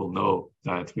that, we will know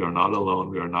that we are not alone,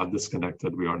 we are not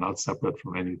disconnected, we are not separate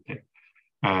from anything.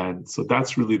 And so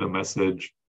that's really the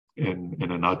message in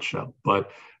a nutshell.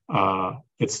 But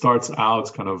it starts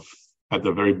out kind of at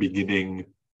the very beginning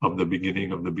of the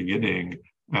beginning of the beginning,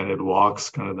 and it walks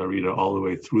kind of the reader all the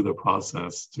way through the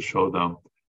process to show them,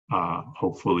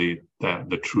 hopefully,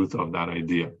 the truth of that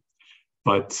idea.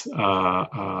 But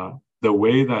the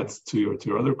way that, to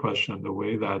your other question, the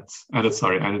way that, and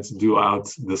it's due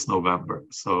out this November.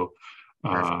 So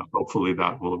hopefully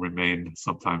that will remain.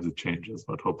 Sometimes it changes,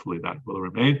 but hopefully that will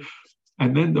remain.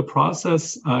 And then the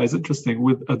process is interesting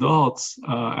with adults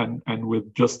and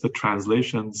with just the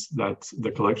translations, that the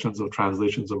collections of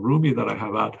translations of Rumi that I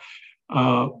have out.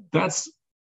 That's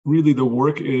really the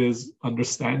work, is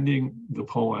understanding the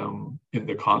poem in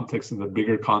the context, in the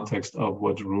bigger context of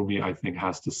what Rumi, I think,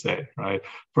 has to say, right?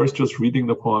 First, just reading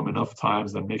the poem enough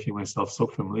times and making myself so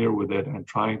familiar with it and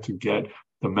trying to get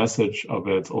the message of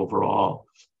it overall.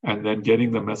 And then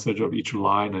getting the message of each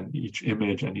line and each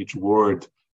image and each word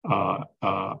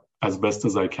as best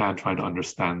as I can, trying to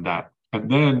understand that.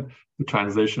 And then the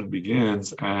translation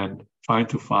begins, and trying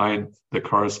to find the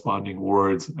corresponding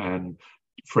words and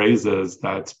phrases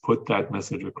that put that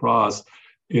message across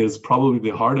is probably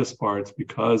the hardest part,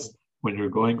 because when you're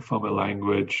going from a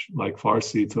language like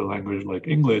Farsi to a language like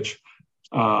English,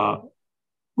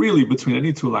 really between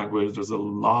any two languages, there's a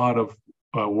lot of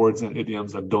words and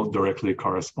idioms that don't directly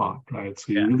correspond, right?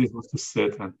 So you really have to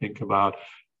sit and think about,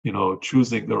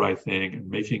 choosing the right thing and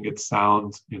making it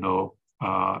sound,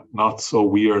 not so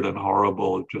weird and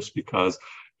horrible just because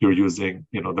you're using,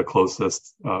 the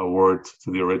closest word to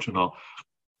the original.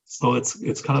 So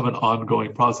it's kind of an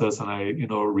ongoing process, and I,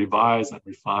 revise and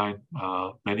refine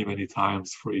many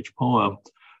times for each poem.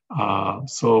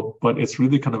 But it's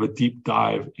really kind of a deep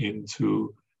dive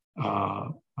into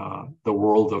the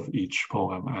world of each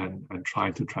poem and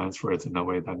trying to transfer it in a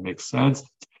way that makes sense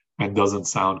and doesn't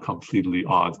sound completely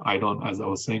odd. As I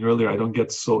was saying earlier, I don't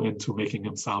get so into making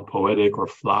them sound poetic or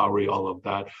flowery, all of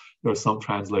that. There are some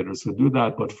translators who do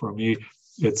that, but for me,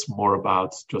 it's more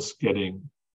about just getting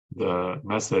the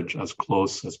message as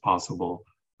close as possible,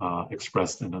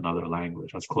 expressed in another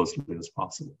language as closely as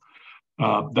possible.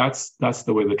 That's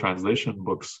the way the translation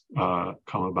books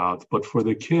come about. But for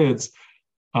the kids,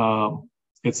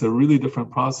 it's a really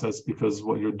different process, because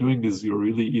what you're doing is you're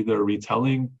really either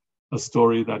retelling a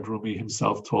story that Rumi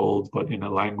himself told, but in a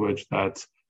language that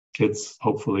kids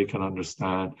hopefully can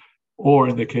understand. Or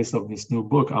in the case of this new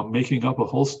book, I'm making up a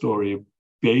whole story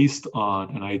based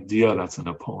on an idea that's in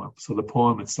a poem. So the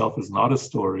poem itself is not a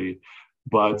story,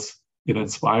 but it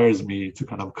inspires me to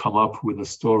kind of come up with a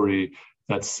story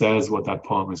that says what that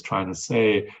poem is trying to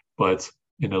say, but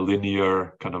in a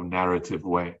linear kind of narrative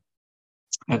way.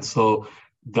 And so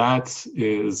that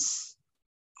is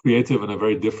creative in a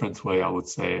very different way, I would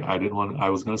say. I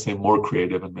was going to say more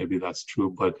creative, and maybe that's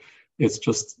true, but it's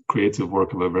just creative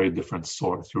work of a very different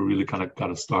sort. You really kind of got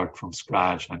to start from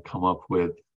scratch and come up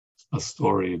with a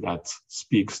story that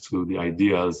speaks to the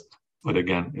ideas, but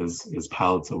again, is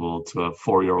palatable to a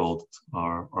 4-year-old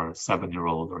or a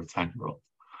 7-year-old or a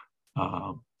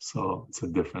 10-year-old. So it's a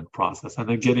different process. And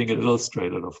then getting it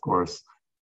illustrated, of course,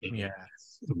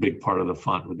 a big part of the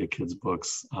fun with the kids'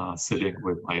 books, sitting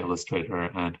with my illustrator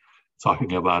and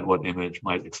talking about what image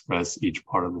might express each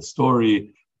part of the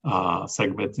story,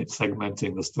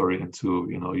 segmenting the story into,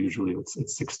 usually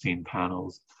it's 16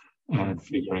 panels, and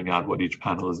figuring out what each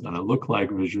panel is going to look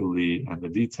like visually and the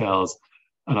details.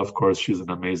 And of course, she's an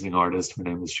amazing artist. Her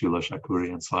name is Sheila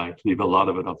Shakuri. And so I leave a lot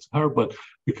of it up to her, but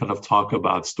we kind of talk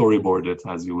about storyboard it,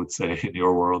 as you would say in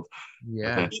your world.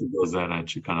 Yeah. And then she goes in and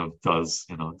she kind of does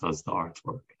the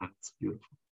artwork. And it's beautiful.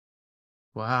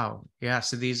 Wow. Yeah.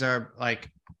 So these are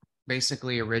like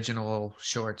basically original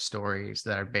short stories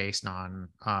that are based on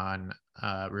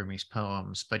Rumi's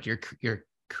poems, but you're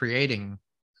creating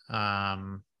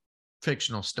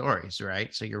fictional stories,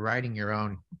 right? So you're writing your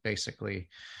own, basically,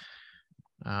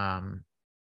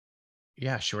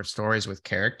 short stories with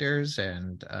characters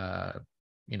and a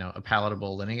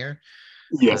palatable linear.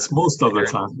 Yes, most of the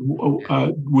time,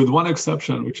 with one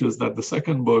exception, which is that the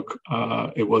second book,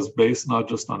 it was based not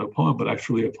just on a poem, but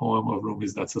actually a poem of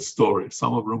Rumi's that's a story.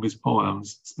 Some of Rumi's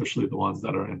poems, especially the ones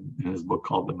that are in his book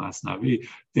called the Masnavi,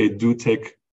 they do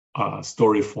take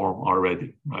story form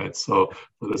already, right? So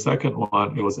for the second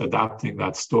one, it was adapting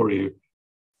that story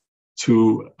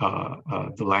to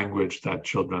the language that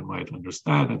children might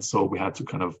understand. And so we had to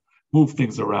kind of move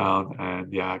things around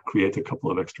and create a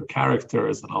couple of extra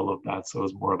characters and all of that. So it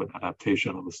was more of an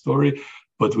adaptation of the story.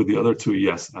 But with the other two,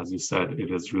 yes, as you said,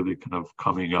 it is really kind of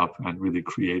coming up and really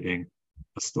creating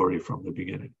a story from the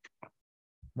beginning.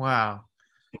 Wow.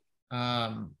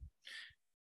 And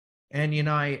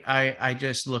I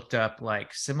just looked up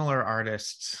like similar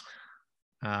artists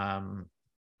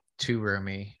to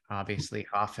Rumi. Obviously,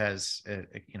 Hafez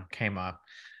came up.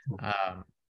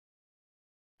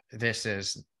 This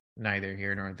is neither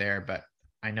here nor there, but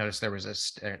I noticed there's a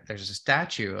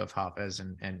statue of Hafiz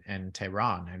in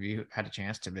Tehran. Have you had a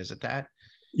chance to visit that?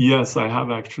 Yes, I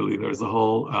have actually. There's a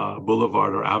whole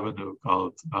boulevard or avenue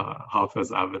called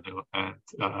Hafez Avenue, and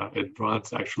it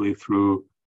runs actually through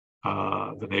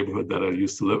the neighborhood that I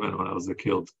used to live in when I was a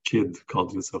kid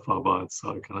called Yusufabad, so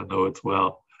I kind of know it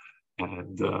well.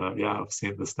 And yeah, I've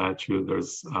seen the statue.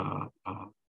 It's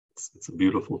a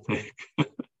beautiful thing.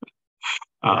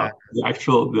 Yeah.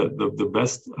 The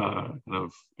best kind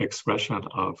of expression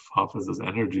of Hafiz's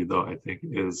energy, though, I think,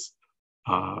 is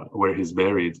where he's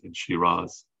buried in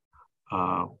Shiraz.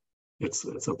 Uh,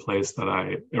 it's a place that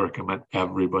I recommend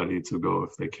everybody to go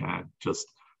if they can. Just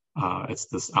it's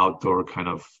this outdoor kind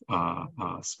of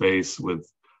space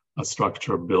with a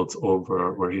structure built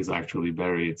over where he's actually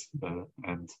buried,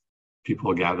 and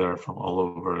people gather from all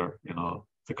over,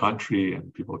 the country,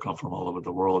 and people come from all over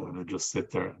the world, and they just sit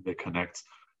there and they connect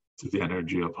to the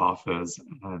energy of Hafiz.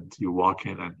 And you walk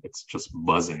in, and it's just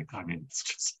buzzing. I mean, it's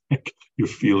just like you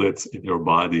feel it in your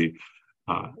body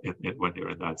when you're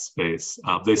in that space.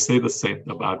 They say the same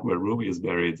about where Rumi is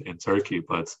buried in Turkey,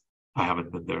 but I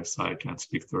haven't been there, so I can't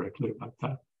speak directly about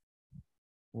that.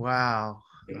 Wow.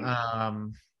 Yeah.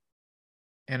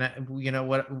 And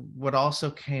what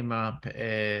also came up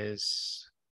is,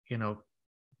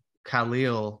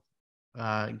 Khalil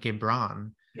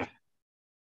Gibran. Yeah.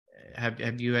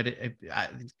 Have you had it?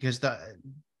 Because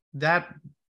that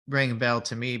rang a bell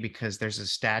to me because there's a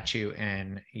statue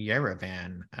in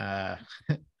Yerevan,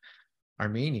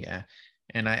 Armenia,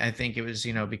 and I think it was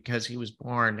because he was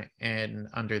born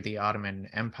under the Ottoman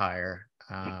Empire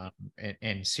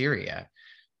in Syria,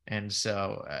 and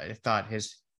so I thought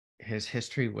his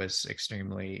history was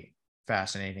extremely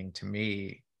fascinating to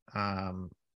me.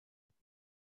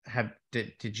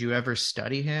 Did you ever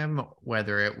study him,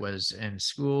 whether it was in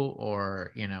school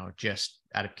or just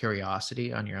out of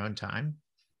curiosity on your own time?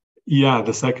 Yeah,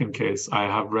 the second case. I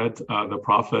have read The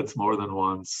Prophet more than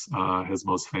once, his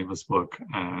most famous book,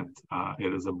 and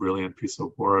it is a brilliant piece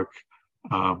of work.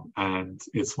 And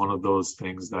it's one of those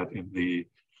things that in the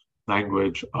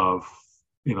language of,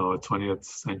 a 20th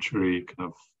century kind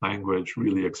of language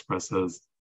really expresses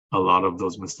a lot of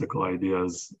those mystical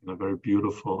ideas in a very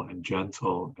beautiful and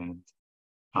gentle and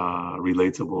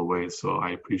relatable way. So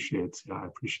I appreciate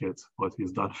what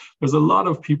he's done. There's a lot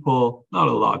of people, not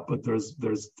a lot, but there's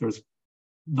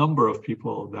number of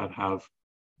people that have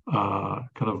kind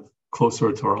of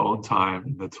closer to our own time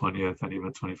in the 20th and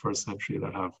even 21st century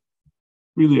that have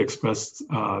really expressed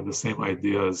the same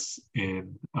ideas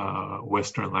in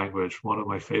Western language. One of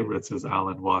my favorites is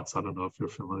Alan Watts. I don't know if you're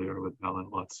familiar with Alan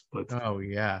Watts, but Oh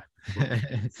yeah.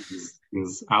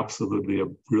 he's absolutely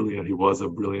he was a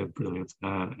brilliant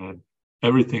man. And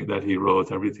everything that he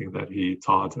wrote, everything that he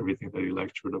taught, everything that he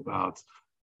lectured about,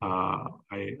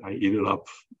 I eat it up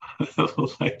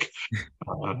like,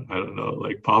 I don't know,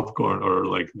 like popcorn or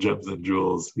like gems and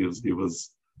jewels. He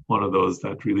was one of those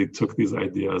that really took these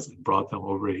ideas and brought them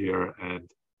over here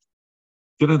and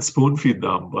didn't spoon feed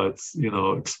them, but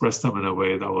expressed them in a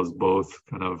way that was both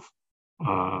kind of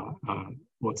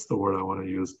what's the word I want to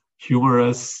use?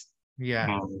 Humorous,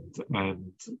 Yeah.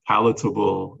 and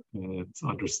palatable and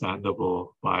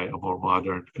understandable by a more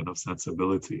modern kind of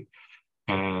sensibility.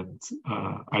 And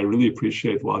I really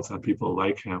appreciate Watts and people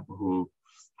like him who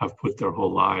have put their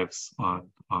whole lives on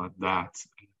that.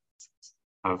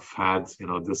 Have had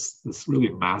this really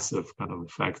massive kind of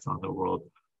effect on the world.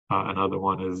 Another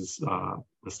one is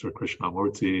Mr.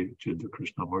 Krishnamurti, Jiddu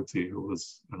Krishnamurti, who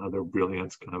was another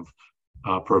brilliant kind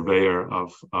of purveyor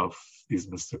of these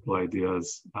mystical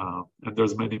ideas. And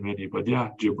there's many, but yeah,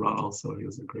 Gibran also, he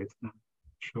was a great man,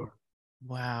 sure.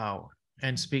 Wow.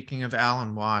 And speaking of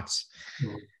Alan Watts,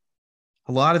 Mm.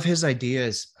 a lot of his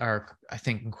ideas are, I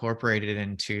think, incorporated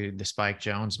into the Spike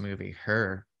Jonze movie,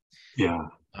 Her. Yeah.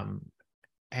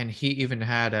 And he even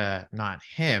had not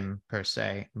him per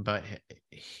se, but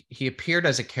he appeared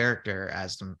as a character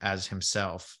as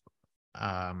himself.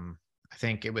 I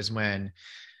think it was when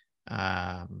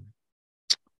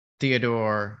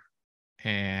Theodore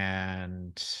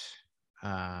and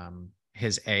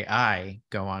his AI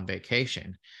go on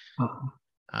vacation.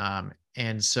 Uh-huh.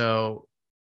 And so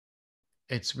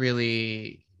it's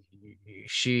really,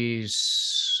 she's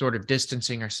sort of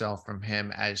distancing herself from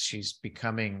him as she's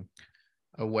becoming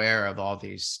aware of all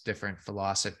these different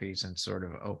philosophies and sort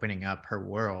of opening up her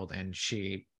world. And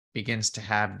she begins to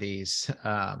have these,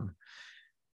 I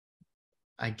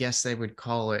guess they would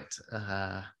call it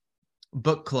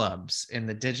book clubs in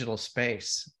the digital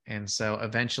space. And so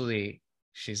eventually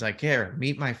she's like, here,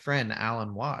 meet my friend,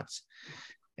 Alan Watts.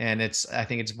 And I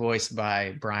think it's voiced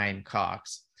by Brian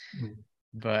Cox. Mm.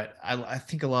 but I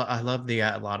think I love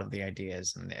a lot of the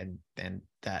ideas, and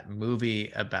that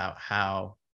movie about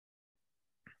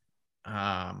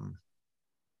um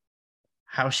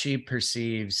how she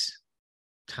perceives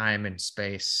time and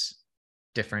space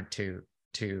different to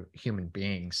human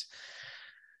beings.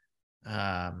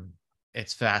 um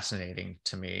it's fascinating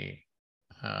to me.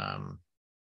 um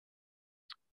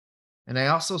and I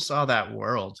also saw that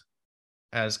world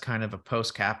as kind of a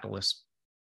post-capitalist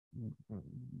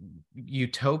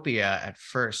utopia at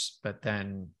first, but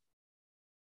then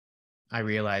I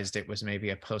realized it was maybe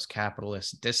a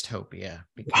post-capitalist dystopia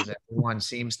because everyone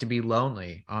seems to be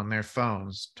lonely on their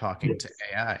phones talking to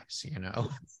Yes. AIs, you know?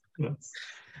 Yes.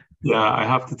 Yeah, I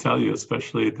have to tell you,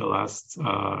 especially the last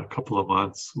couple of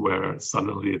months, where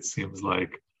suddenly it seems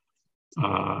like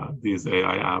these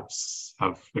AI apps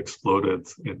have exploded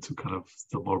into kind of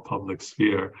the more public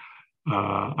sphere.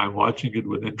 I'm watching it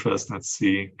with interest and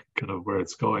seeing kind of where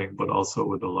it's going, but also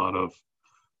with a lot of,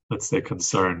 let's say,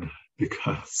 concern,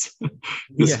 because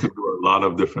this Yeah. could go a lot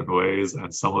of different ways,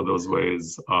 and some of those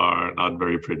ways are not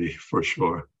very pretty for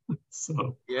sure.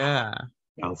 So Yeah.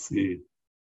 I'll see.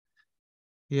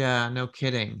 Yeah, no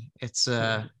kidding. It's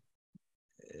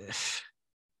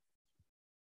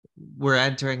we're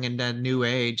entering in that new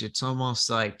age. It's almost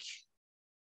like,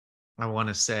 I want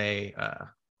to say,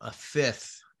 a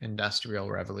fifth industrial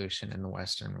revolution in the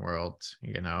Western world,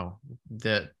 you know,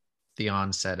 the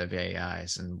onset of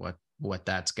AIs and what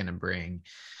that's going to bring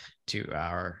to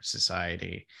our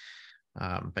society.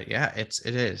 But yeah,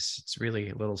 it's really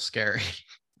a little scary.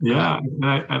 Yeah,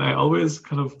 and I always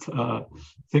kind of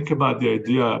think about the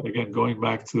idea, again, going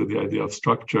back to the idea of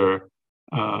structure,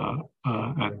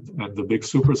 and the big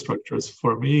superstructures.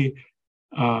 For me,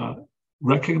 uh,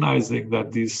 recognizing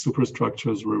that these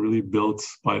superstructures were really built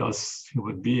by us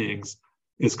human beings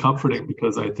is comforting,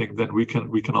 because I think then we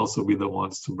can also be the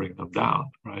ones to bring them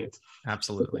down, right? But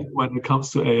Absolutely. when it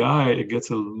comes to AI, it gets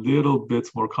a little bit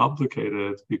more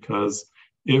complicated, because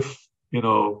if,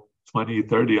 20,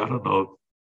 30, I don't know,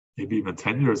 maybe even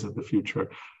 10 years in the future,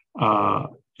 uh,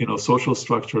 social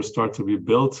structures start to be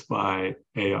built by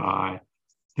AI,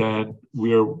 then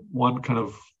we're one kind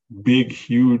of big,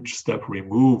 huge step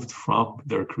removed from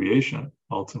their creation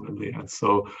ultimately. And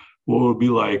so, what will it be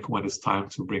like when it's time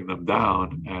to bring them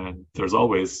down? And there's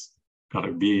always going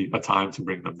to be a time to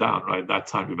bring them down, right? That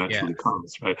time Yeah. eventually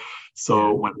comes, right? Yeah.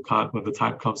 So when the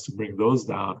time comes to bring those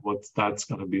down, what that's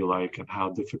going to be like and how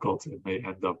difficult it may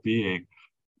end up being,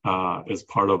 is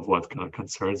part of what kind of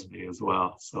concerns me as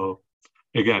well. So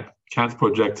again, can't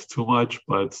project too much,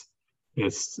 but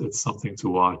it's something to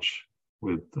watch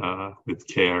with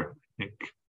care, I think.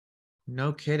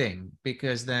 No kidding,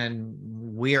 because then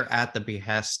we're at the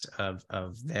behest of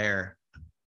their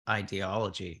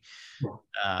ideology, Yeah.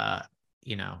 uh,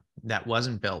 that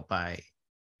wasn't built by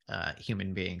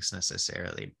human beings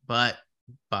necessarily, but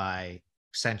by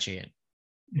sentient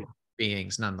Yeah.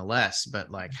 beings nonetheless.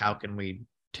 But like, how can we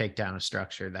take down a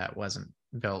structure that wasn't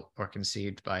built or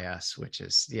conceived by us? Which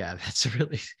is, yeah, it's a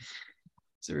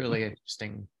really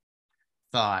interesting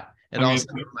thought. It I mean, also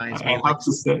reminds me, I like,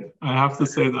 have to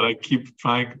say that I keep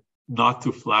trying not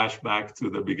to flash back to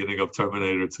the beginning of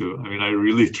Terminator 2. I mean, I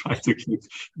really try to keep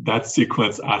that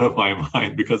sequence out of my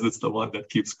mind, because it's the one that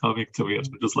keeps coming to me, and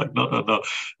I'm just like, no, no, no.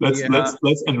 yeah,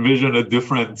 Let's envision a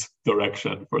different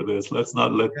direction for this. Let's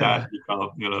not let yeah. that become,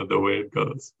 the way it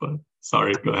goes. But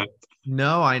sorry, go ahead.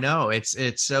 No, I know, it's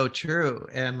so true,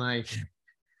 and like,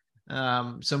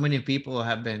 so many people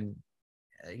have been,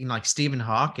 like Stephen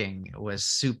Hawking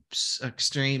was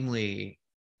extremely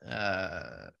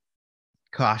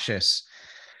cautious,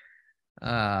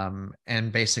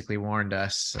 and basically warned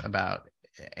us about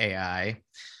AI.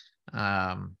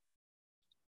 Um,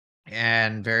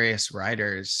 and various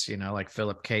writers, like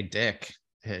Philip K. Dick,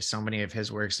 so many of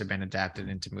his works have been adapted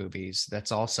into movies.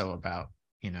 That's also about,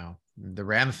 the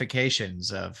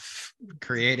ramifications of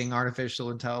creating artificial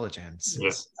intelligence. Yeah,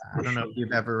 I for don't know sure. if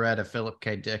you've ever read a Philip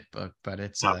K. Dick book, but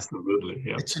it's a Absolutely.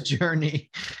 Yeah. it's a journey.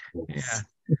 Yeah. Yes.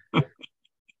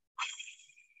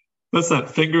 Listen,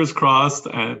 fingers crossed,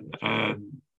 and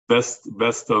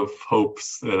best of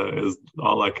hopes, is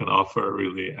all I can offer,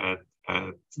 really,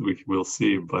 and we'll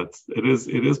see. But it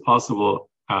is possible,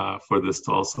 for this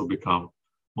to also become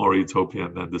more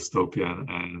utopian than dystopian,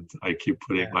 and I keep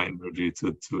putting Yeah. my energy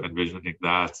to envisioning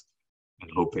that and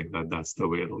hoping that that's the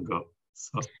way it'll go.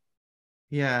 So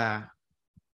Yeah.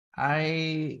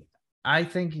 I I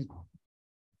think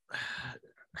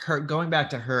her going back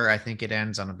to her, I think it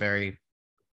ends on a very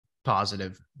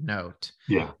positive note,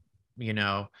 yeah, you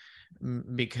know,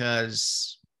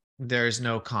 because there's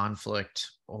no conflict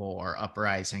or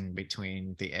uprising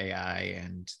between the AI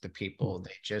and the people.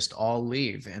 They just all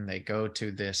leave and they go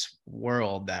to this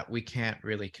world that we can't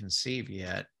really conceive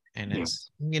yet. And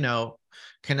it's,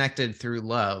 connected through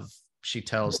love. She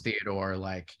tells Theodore,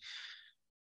 like,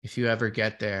 if you ever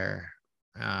get there,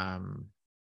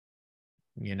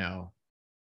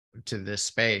 to this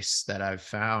space that I've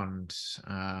found,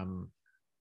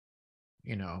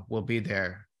 we'll be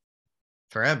there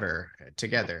forever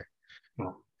together.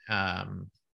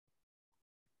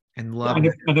 And love.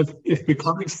 And if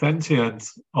becoming sentient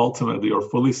ultimately, or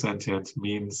fully sentient,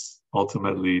 means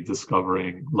ultimately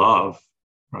discovering love,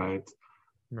 right?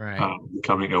 Right.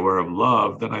 Becoming aware of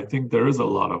love, then I think there is a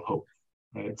lot of hope,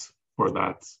 right? For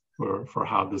that, for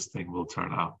how this thing will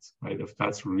turn out, right? If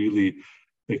that's really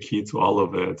the key to all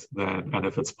of it, then, and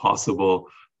if it's possible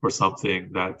for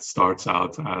something that starts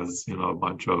out as, a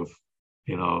bunch of,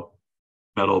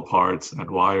 metal parts and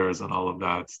wires and all of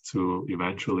that, to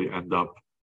eventually end up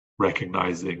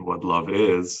recognizing what love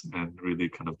is and really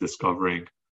kind of discovering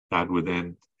that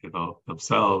within,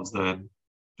 themselves, then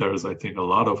there's, I think, a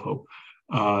lot of hope.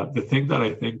 The thing that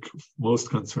I think most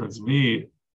concerns me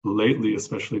lately,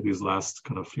 especially these last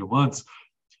kind of few months,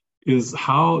 is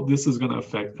how this is going to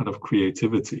affect kind of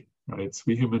creativity, right?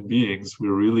 We human beings,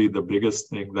 we're really, the biggest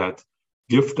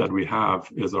gift that we have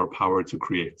is our power to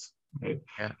create, right?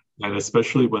 Yeah. And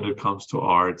especially when it comes to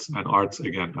arts, and arts,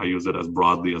 again, I use it as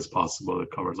broadly as possible. It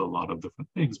covers a lot of different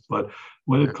things. But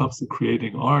when it comes to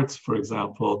creating arts, for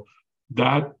example,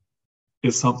 that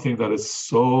is something that is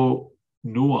so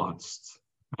nuanced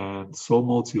and so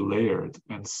multi-layered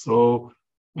and so,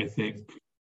 I think,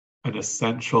 an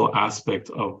essential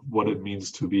aspect of what it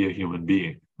means to be a human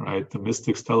being, right? The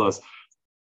mystics tell us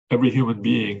every human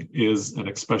being is an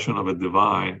expression of a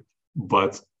divine,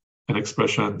 but an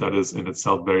expression that is in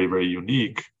itself very, very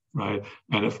unique, right?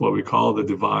 And if what we call the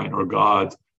divine or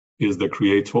God is the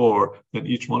creator, then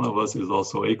each one of us is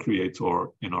also a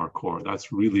creator in our core.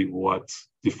 That's really what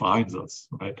defines us,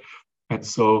 right? And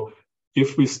so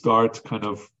if we start kind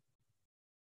of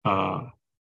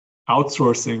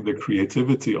outsourcing the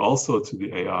creativity also to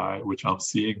the AI, which I'm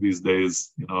seeing these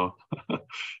days,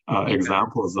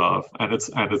 examples of, and it's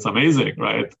amazing,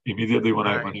 right? Immediately when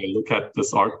I look at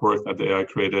this artwork that the AI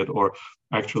created, or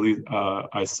actually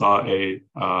I saw a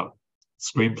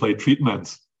screenplay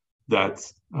treatment that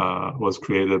was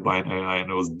created by an AI, and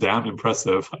it was damn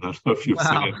impressive. I don't know if you've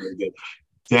seen it.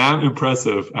 Damn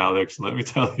impressive, Alex. Let me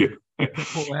tell you.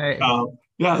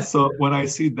 Yeah, so when I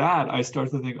see that, I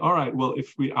start to think, all right, well,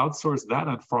 if we outsource that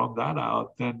and farm that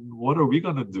out, then what are we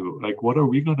going to do? Like, what are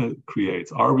we going to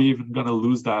create? Are we even going to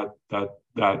lose that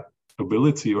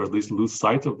ability, or at least lose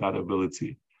sight of that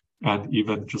ability, and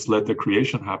even just let the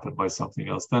creation happen by something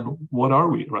else? Then what are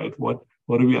we, right? What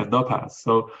do we end up as?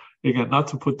 So again, not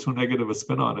to put too negative a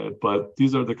spin on it, but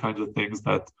these are the kinds of things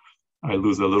that I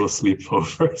lose a little sleep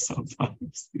over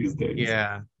sometimes these days.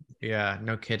 Yeah,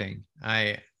 no kidding.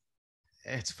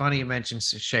 It's funny you mentioned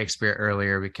Shakespeare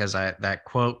earlier, because that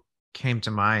quote came to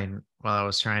mind while I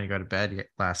was trying to go to bed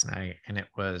last night, and it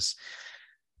was,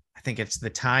 I think it's,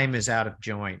 "The time is out of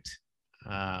joint,"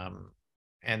 and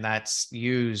that's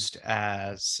used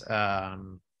as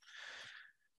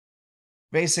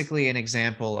basically an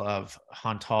example of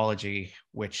hauntology,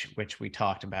 which we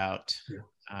talked about.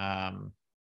 Yeah.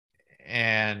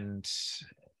 And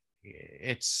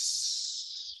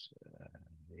it's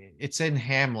in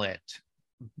Hamlet,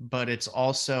 but it's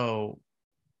also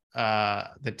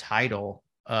the title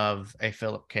of a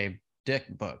Philip K. Dick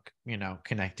book,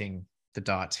 connecting the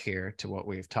dots here to what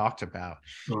we've talked about.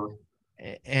 Sure.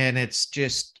 And it's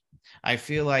just, I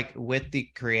feel like with the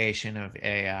creation of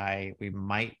AI, we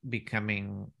might be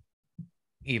coming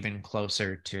even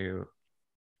closer to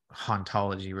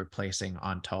hauntology replacing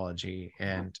ontology.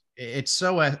 And it's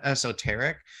so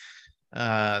esoteric,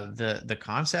 the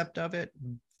concept of it,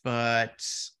 but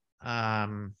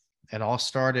it all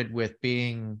started with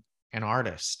being an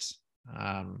artist.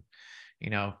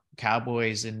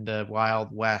 Cowboys in the Wild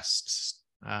West,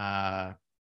 were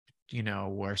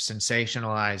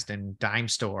sensationalized in dime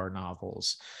store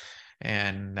novels.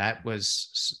 And that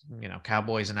was,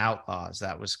 cowboys and outlaws.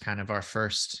 That was kind of our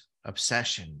first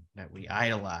obsession that we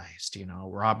idolized.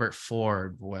 Robert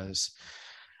Ford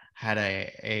had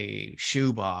a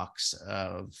shoebox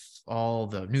of all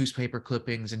the newspaper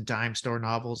clippings and dime store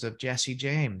novels of Jesse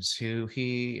James, who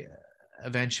he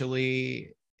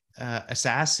eventually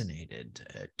assassinated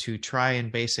to try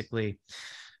and basically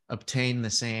obtain the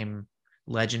same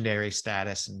legendary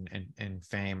status and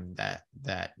fame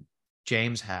that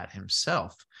James had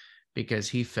himself, because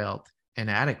he felt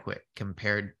inadequate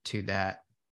compared to that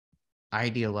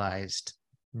idealized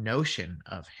notion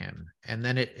of him. And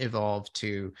then it evolved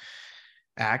to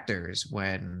actors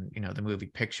when, you know, the movie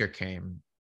picture came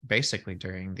basically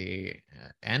during the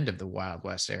end of the Wild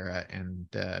West era and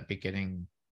the beginning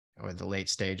or the late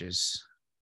stages,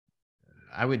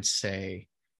 I would say,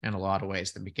 in a lot of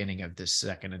ways, the beginning of this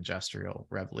second industrial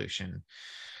revolution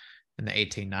in the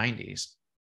 1890s.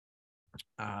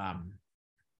 And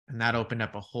that opened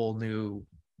up a whole new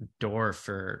door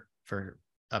for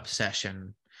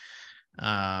obsession.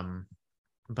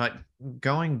 But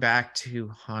going back to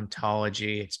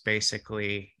hauntology, it's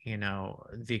basically, you know,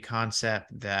 the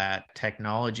concept that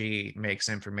technology makes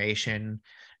information,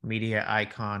 media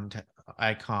icons,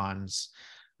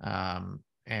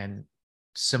 and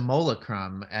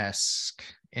simulacrum-esque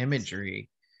imagery,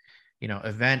 you know,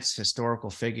 events, historical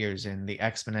figures, and the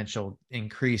exponential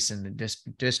increase in the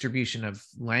distribution of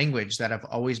language that have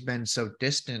always been so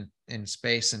distant in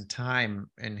space and time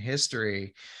and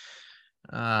history,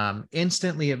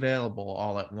 instantly available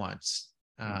all at once.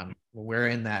 We're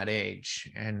in that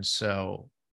age, and so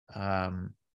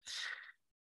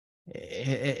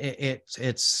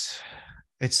it's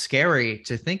scary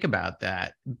to think about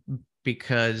that,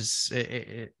 because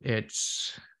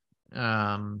it's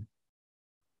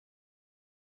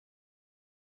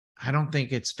I don't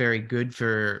think it's very good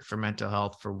for mental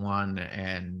health, for one,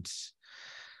 and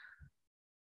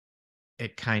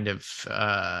it kind of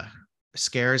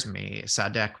scares me.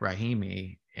 Sadek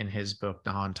Rahimi, in his book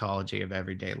The Hauntology of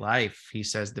Everyday Life, he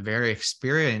says the very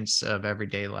experience of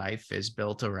everyday life is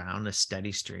built around a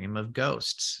steady stream of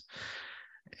ghosts.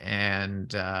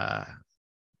 And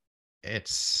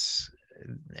it's,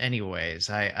 anyways,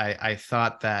 I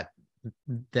thought that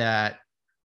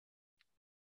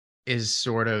is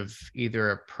sort of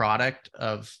either a product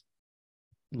of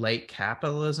late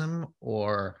capitalism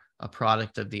or a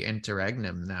product of the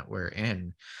interregnum that we're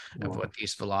in, of what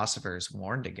these philosophers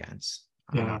warned against.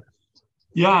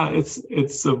 Yeah,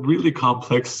 it's a really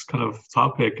complex kind of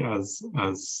topic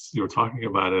as you're talking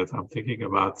about it. I'm thinking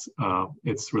about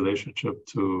its relationship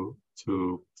to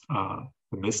the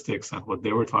mystics and what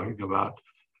they were talking about.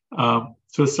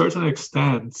 To a certain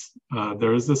extent,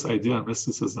 there is this idea in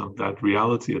mysticism that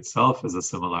reality itself is a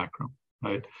simulacrum,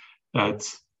 right? That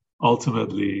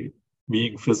ultimately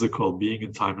being physical, being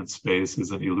in time and space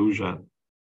is an illusion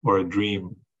or a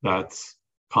dream that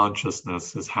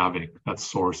consciousness is having, that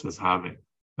source is having,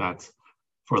 that,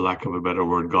 for lack of a better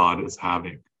word, God is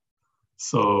having.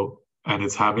 So, and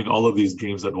it's having all of these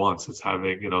dreams at once. It's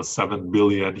having, 7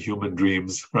 billion human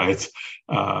dreams, right?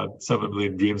 7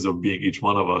 billion dreams of being each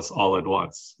one of us all at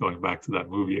once, going back to that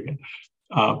movie again.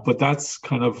 But that's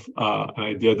kind of an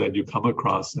idea that you come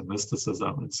across in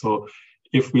mysticism. And so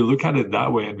if we look at it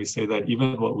that way and we say that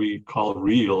even what we call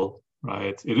real,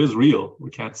 right, it is real. We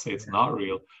can't say it's not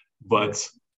real, but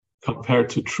compared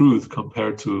to truth,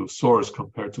 compared to source,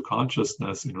 compared to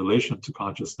consciousness, in relation to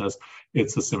consciousness,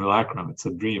 it's a simulacrum, it's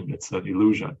a dream, it's an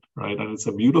illusion, right? And it's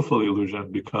a beautiful illusion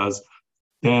because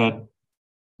then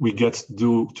we get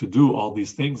to do all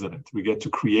these things in it. We get to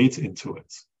create into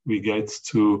it. We get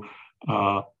to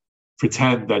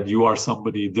pretend that you are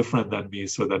somebody different than me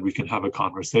so that we can have a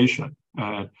conversation.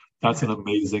 And that's an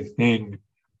amazing thing,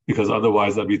 because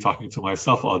otherwise I'd be talking to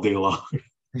myself all day long.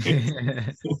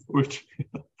 Which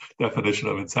definition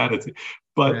of insanity.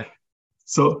 But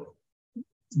so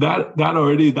that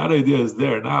idea is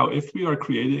there. Now, if we are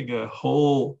creating a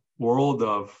whole world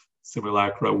of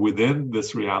simulacra within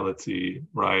this reality,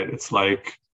 right, it's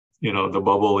like, the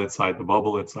bubble inside the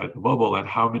bubble inside the bubble, and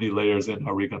how many layers in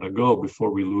are we going to go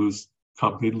before we lose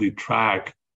completely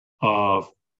track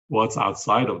of what's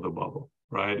outside of the bubble,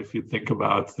 right? If you think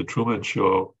about the Truman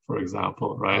Show, for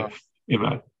example, right?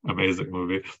 Amazing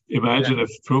movie. Imagine if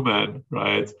Truman,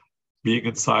 right, being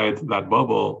inside that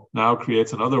bubble now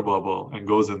creates another bubble and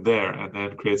goes in there, and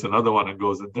then creates another one and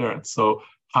goes in there. And so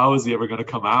how is he ever going to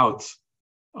come out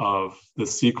of the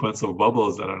sequence of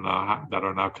bubbles that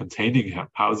are now containing him?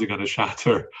 How is he going to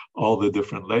shatter all the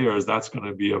different layers? That's going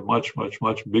to be a much, much,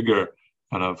 much bigger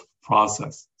kind of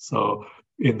process. So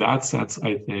in that sense,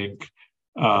 I think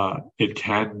it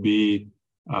can be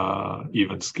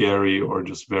even scary or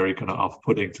just very kind of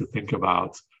off-putting to think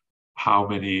about how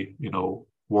many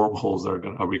wormholes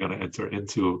are we going to enter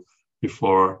into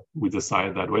before we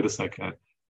decide that, wait a second,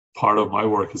 part of my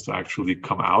work is to actually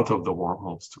come out of the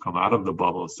wormholes, to come out of the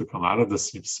bubbles, to come out of the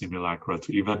simulacra,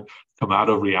 to even come out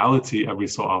of reality every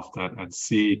so often and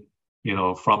see,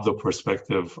 from the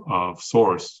perspective of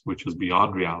source, which is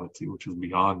beyond reality, which is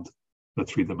beyond the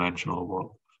three-dimensional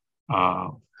world.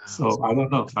 So I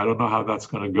don't know how that's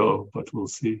going to go, but we'll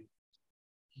see.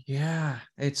 Yeah,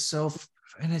 it's so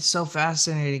And it's so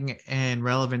fascinating and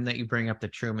relevant that you bring up the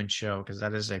Truman Show, because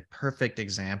that is a perfect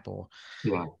example.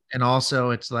 Yeah. And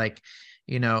also it's like,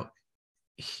 you know,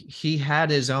 he had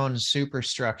his own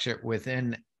superstructure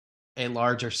within a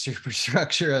larger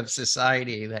superstructure of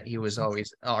society that he was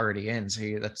always already in. So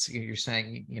that's, you're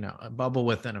saying, you know, a bubble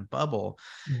within a bubble.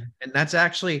 Yeah. And that's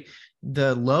actually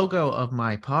the logo of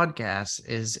my podcast,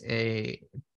 is a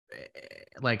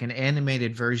like an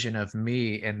animated version of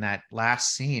me in that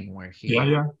last scene where Yeah,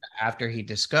 he, yeah, after he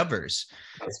discovers,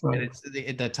 that's and right. it's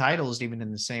the title is even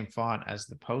in the same font as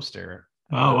the poster.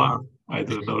 Oh, wow. I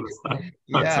didn't notice that. That's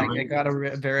Yeah, I amazing. got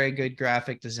a very good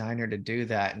graphic designer to do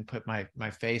that and put my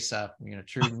face up, you know,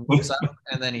 Truman looks up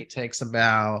and then he takes a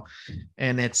bow,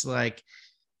 and it's like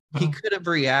he could have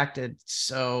reacted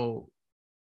so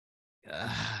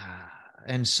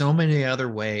in so many other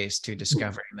ways to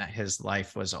discovering that his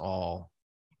life was all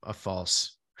a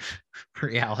false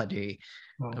reality.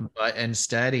 But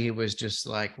instead he was just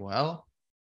like, well,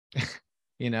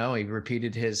 you know, he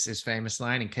repeated his famous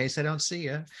line, in case I don't see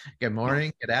you, good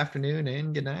morning, good afternoon,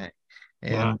 and good night.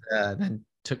 Yeah. And then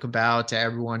took a bow to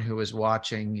everyone who was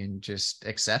watching and just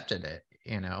accepted it,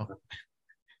 you know.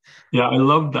 Yeah, I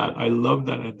love that. I love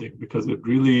that ending because it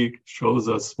really shows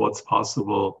us what's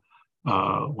possible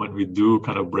when we do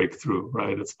kind of break through,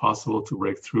 right? It's possible to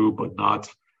break through, but not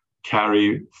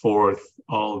carry forth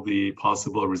all the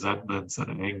possible resentments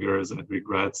and angers and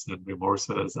regrets and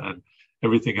remorses and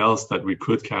everything else that we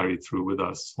could carry through with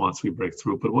us once we break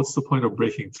through. But what's the point of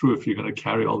breaking through if you're going to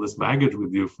carry all this baggage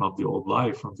with you from the old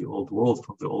life, from the old world,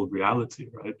 from the old reality,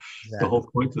 right? The Exactly. whole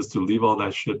point is to leave all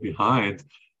that shit behind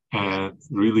Yeah. and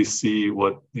really see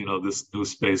what this new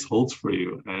space holds for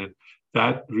you. And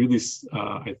that really,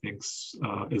 I think,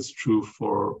 is true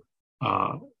for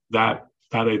that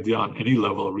idea on any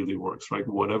level. Really works, right?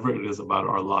 Whatever it is about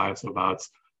our lives, about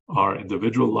our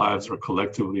individual lives, or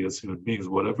collectively as human beings,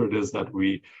 whatever it is that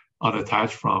we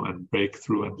unattach from and break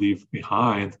through and leave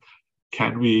behind,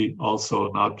 can we also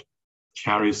not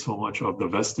carry so much of the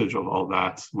vestige of all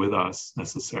that with us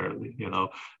necessarily,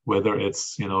 whether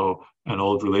it's, an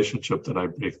old relationship that I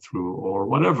break through or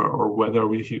whatever, or whether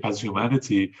we as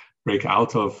humanity break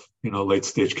out of, late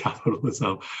stage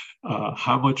capitalism,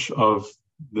 how much of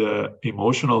the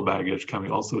emotional baggage can we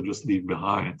also just leave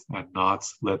behind and not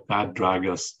let that drag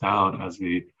us down as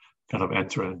we kind of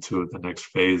enter into the next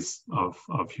phase of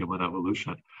human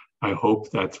evolution. I hope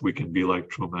that we can be like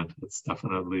Truman. It's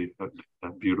definitely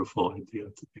a beautiful idea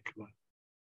to think about.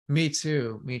 Me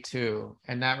too. Me too.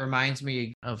 And that reminds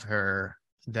me of her,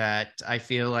 that I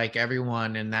feel like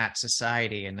everyone in that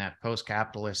society, in that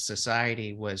post-capitalist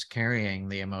society, was carrying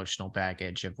the emotional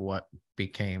baggage of what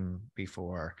became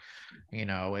before. You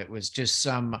know, it was just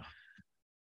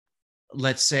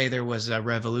let's say there was a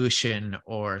revolution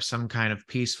or some kind of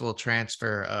peaceful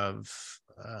transfer of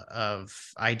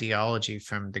ideology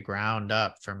from the ground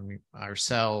up, from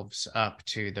ourselves up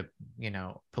to the,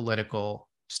 political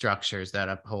structures that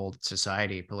uphold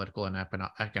society, political and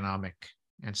economic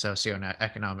and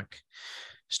socioeconomic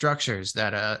structures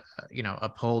that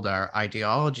uphold our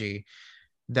ideology.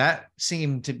 That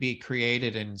seemed to be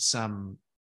created in some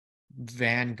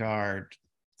vanguard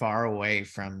far away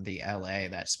from the LA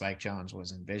that Spike Jonze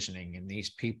was envisioning, and these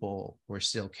people were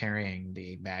still carrying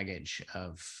the baggage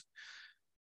of,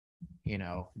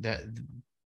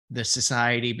 the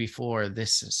society before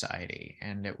this society.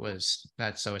 And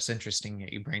it's interesting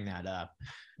that you bring that up.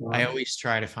 Wow. I always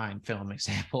try to find film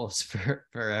examples for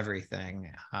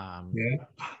everything. Yeah,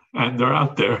 and they're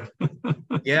out there.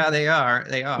 Yeah, they are.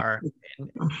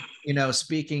 And,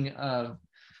 speaking of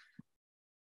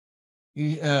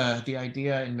the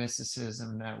idea in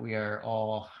mysticism that we are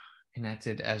all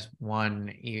connected as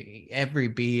one, every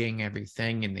being,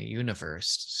 everything in the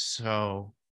universe.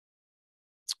 So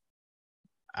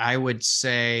I would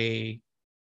say,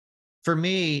 for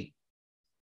me,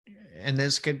 and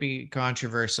this could be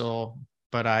controversial,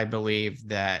 but I believe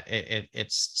that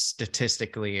it's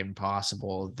statistically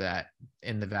impossible that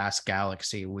in the vast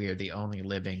galaxy we are the only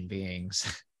living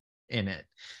beings in it.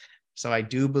 So I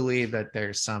do believe that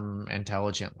there's some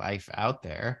intelligent life out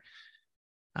there.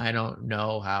 I don't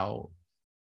know how,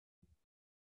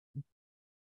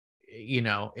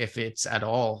 if it's at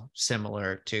all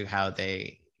similar to how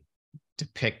they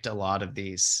depict a lot of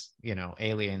these,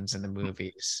 aliens in the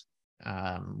movies,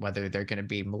 whether they're going to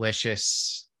be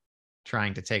malicious,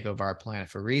 trying to take over our planet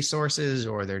for resources,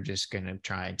 or they're just going to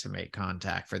try to make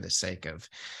contact for the sake of,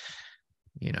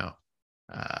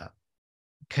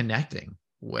 connecting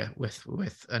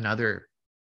with another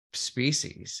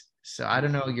species. So I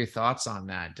don't know your thoughts on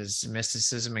that. Does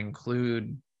mysticism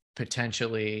include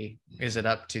potentially, is it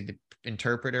up to the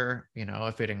interpreter,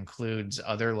 if it includes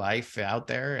other life out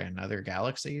there and other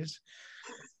galaxies?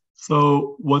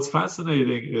 So what's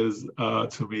fascinating is,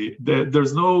 to me,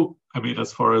 there's no, I mean,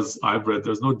 as far as I've read,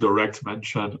 there's no direct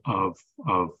mention of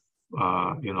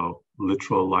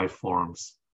literal life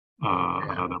forms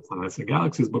on other planets and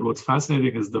galaxies. But what's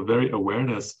fascinating is the very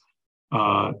awareness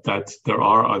that there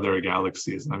are other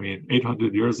galaxies. I mean,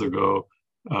 800 years ago,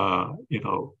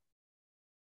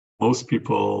 most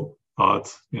people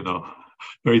thought,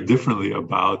 very differently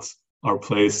about our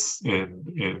place in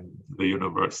the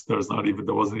universe. There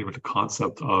wasn't even a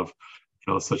concept of,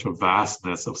 such a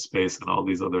vastness of space and all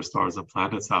these other stars and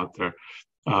planets out there.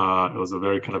 It was a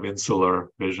very kind of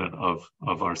insular vision of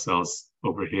ourselves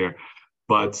over here.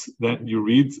 But then you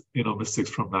read, mystics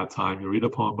from that time. You read a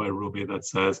poem by Rumi that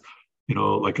says,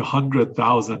 like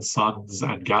 100,000 suns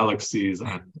and galaxies,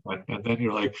 and then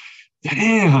you're like,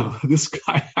 damn, this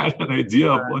guy had an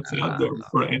idea of what's out there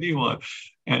for anyone,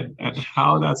 and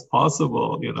how that's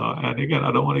possible, And again,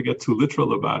 I don't want to get too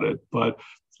literal about it, but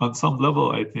on some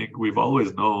level, I think we've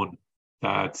always known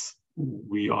that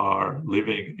we are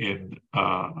living in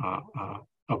a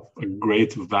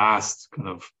great, vast kind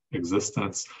of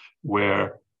existence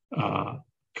where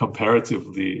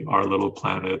comparatively our little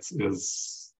planet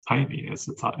is tiny. It's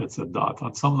a dot.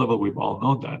 On some level, we've all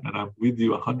known that, and I'm with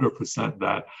you 100%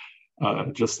 that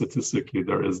just statistically,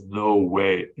 there is no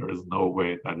way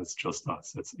that it's just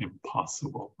us. It's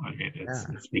impossible. I mean,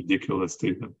 it's ridiculous to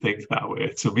even think that way,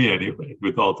 to me anyway,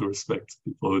 with all due respect to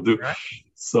people who do. Right.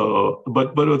 So,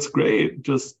 but what's great,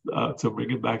 just to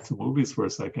bring it back to movies for a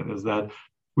second, is that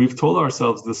we've told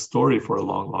ourselves this story for a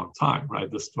long, long time, right?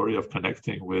 The story of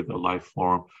connecting with a life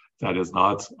form that is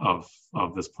not of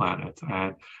this planet.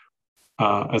 And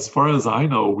as far as I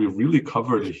know, we've really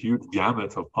covered a huge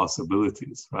gamut of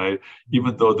possibilities, right?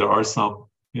 Even though there are some,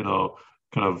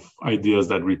 kind of ideas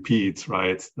that repeat,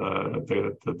 right?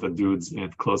 The dudes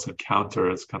in Close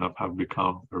Encounters kind of have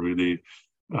become a really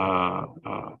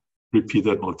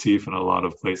repeated motif in a lot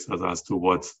of places as to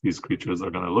what these creatures are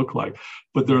going to look like.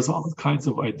 But there's all kinds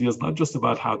of ideas, not just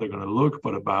about how they're going to look,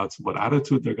 but about what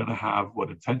attitude they're going to have,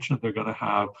 what intention they're going to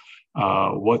have,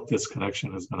 what this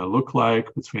connection is going to look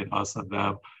like between us and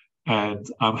them. And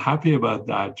I'm happy about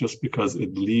that just because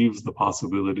it leaves the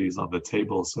possibilities on the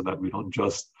table so that we don't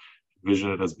just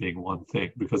envision it as being one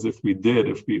thing. Because if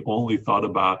we only thought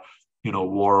about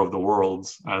War of the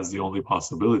Worlds as the only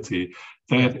possibility,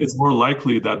 then it's more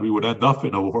likely that we would end up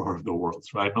in a War of the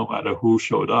Worlds, right? No matter who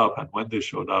showed up and when they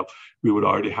showed up, we would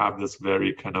already have this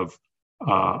very kind of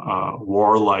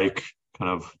warlike kind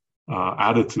of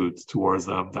attitude towards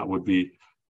them that would be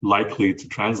likely to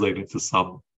translate into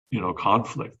some,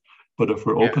 conflict. But if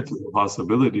we're open to the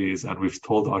possibilities and we've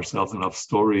told ourselves enough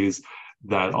stories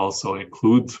that also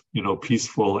include,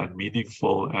 peaceful and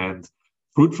meaningful and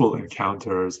fruitful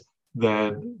encounters,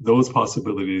 then those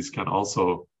possibilities can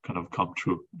also kind of come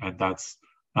true. And that's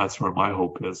where my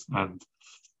hope is. And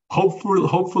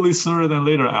hopefully sooner than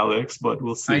later, Alex, but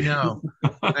we'll see.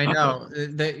 I know.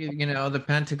 The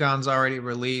Pentagon's already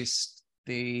released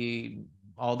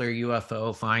all their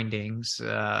UFO findings.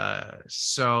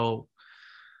 So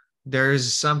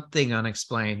there's something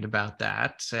unexplained about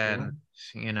that. And,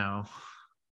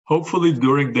 hopefully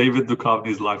during David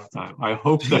Duchovny's lifetime. I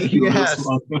hope that he lives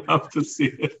long enough to see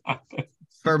it happen.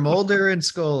 For Mulder and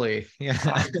Scully. Yeah.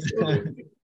 Absolutely.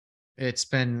 It's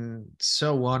been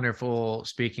so wonderful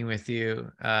speaking with you.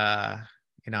 I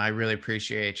really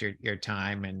appreciate your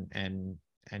time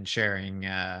and sharing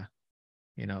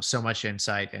so much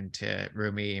insight into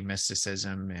Rumi,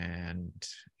 mysticism, and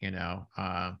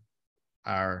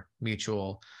our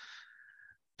mutual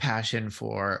passion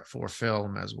for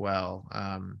film as well.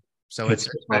 So it's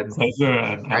my pleasure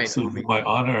and absolutely my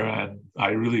honor, and I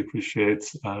really appreciate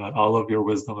all of your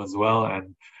wisdom as well,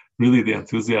 and really the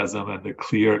enthusiasm and the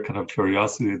clear kind of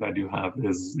curiosity that you have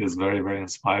is very, very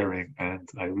inspiring, and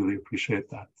I really appreciate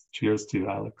that. Cheers to you,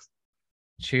 Alex.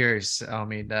 Cheers,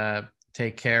 Omid.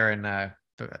 Take care and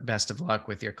best of luck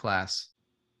with your class.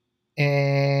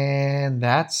 And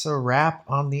that's a wrap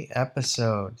on the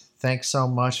episode. Thanks so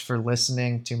much for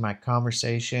listening to my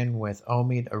conversation with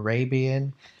Omid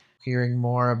Arabian, hearing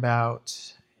more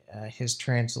about his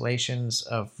translations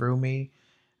of Rumi,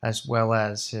 as well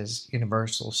as his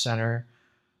YOUniversal Center,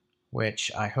 which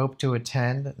I hope to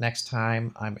attend next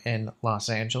time I'm in Los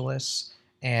Angeles.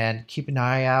 And keep an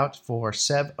eye out for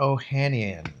Sev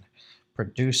Ohanian,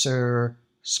 producer,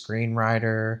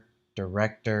 screenwriter,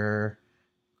 director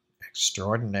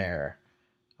extraordinaire,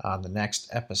 on the next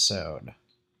episode.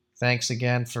 Thanks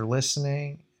again for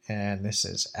listening, and this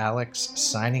is Alex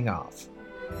signing off.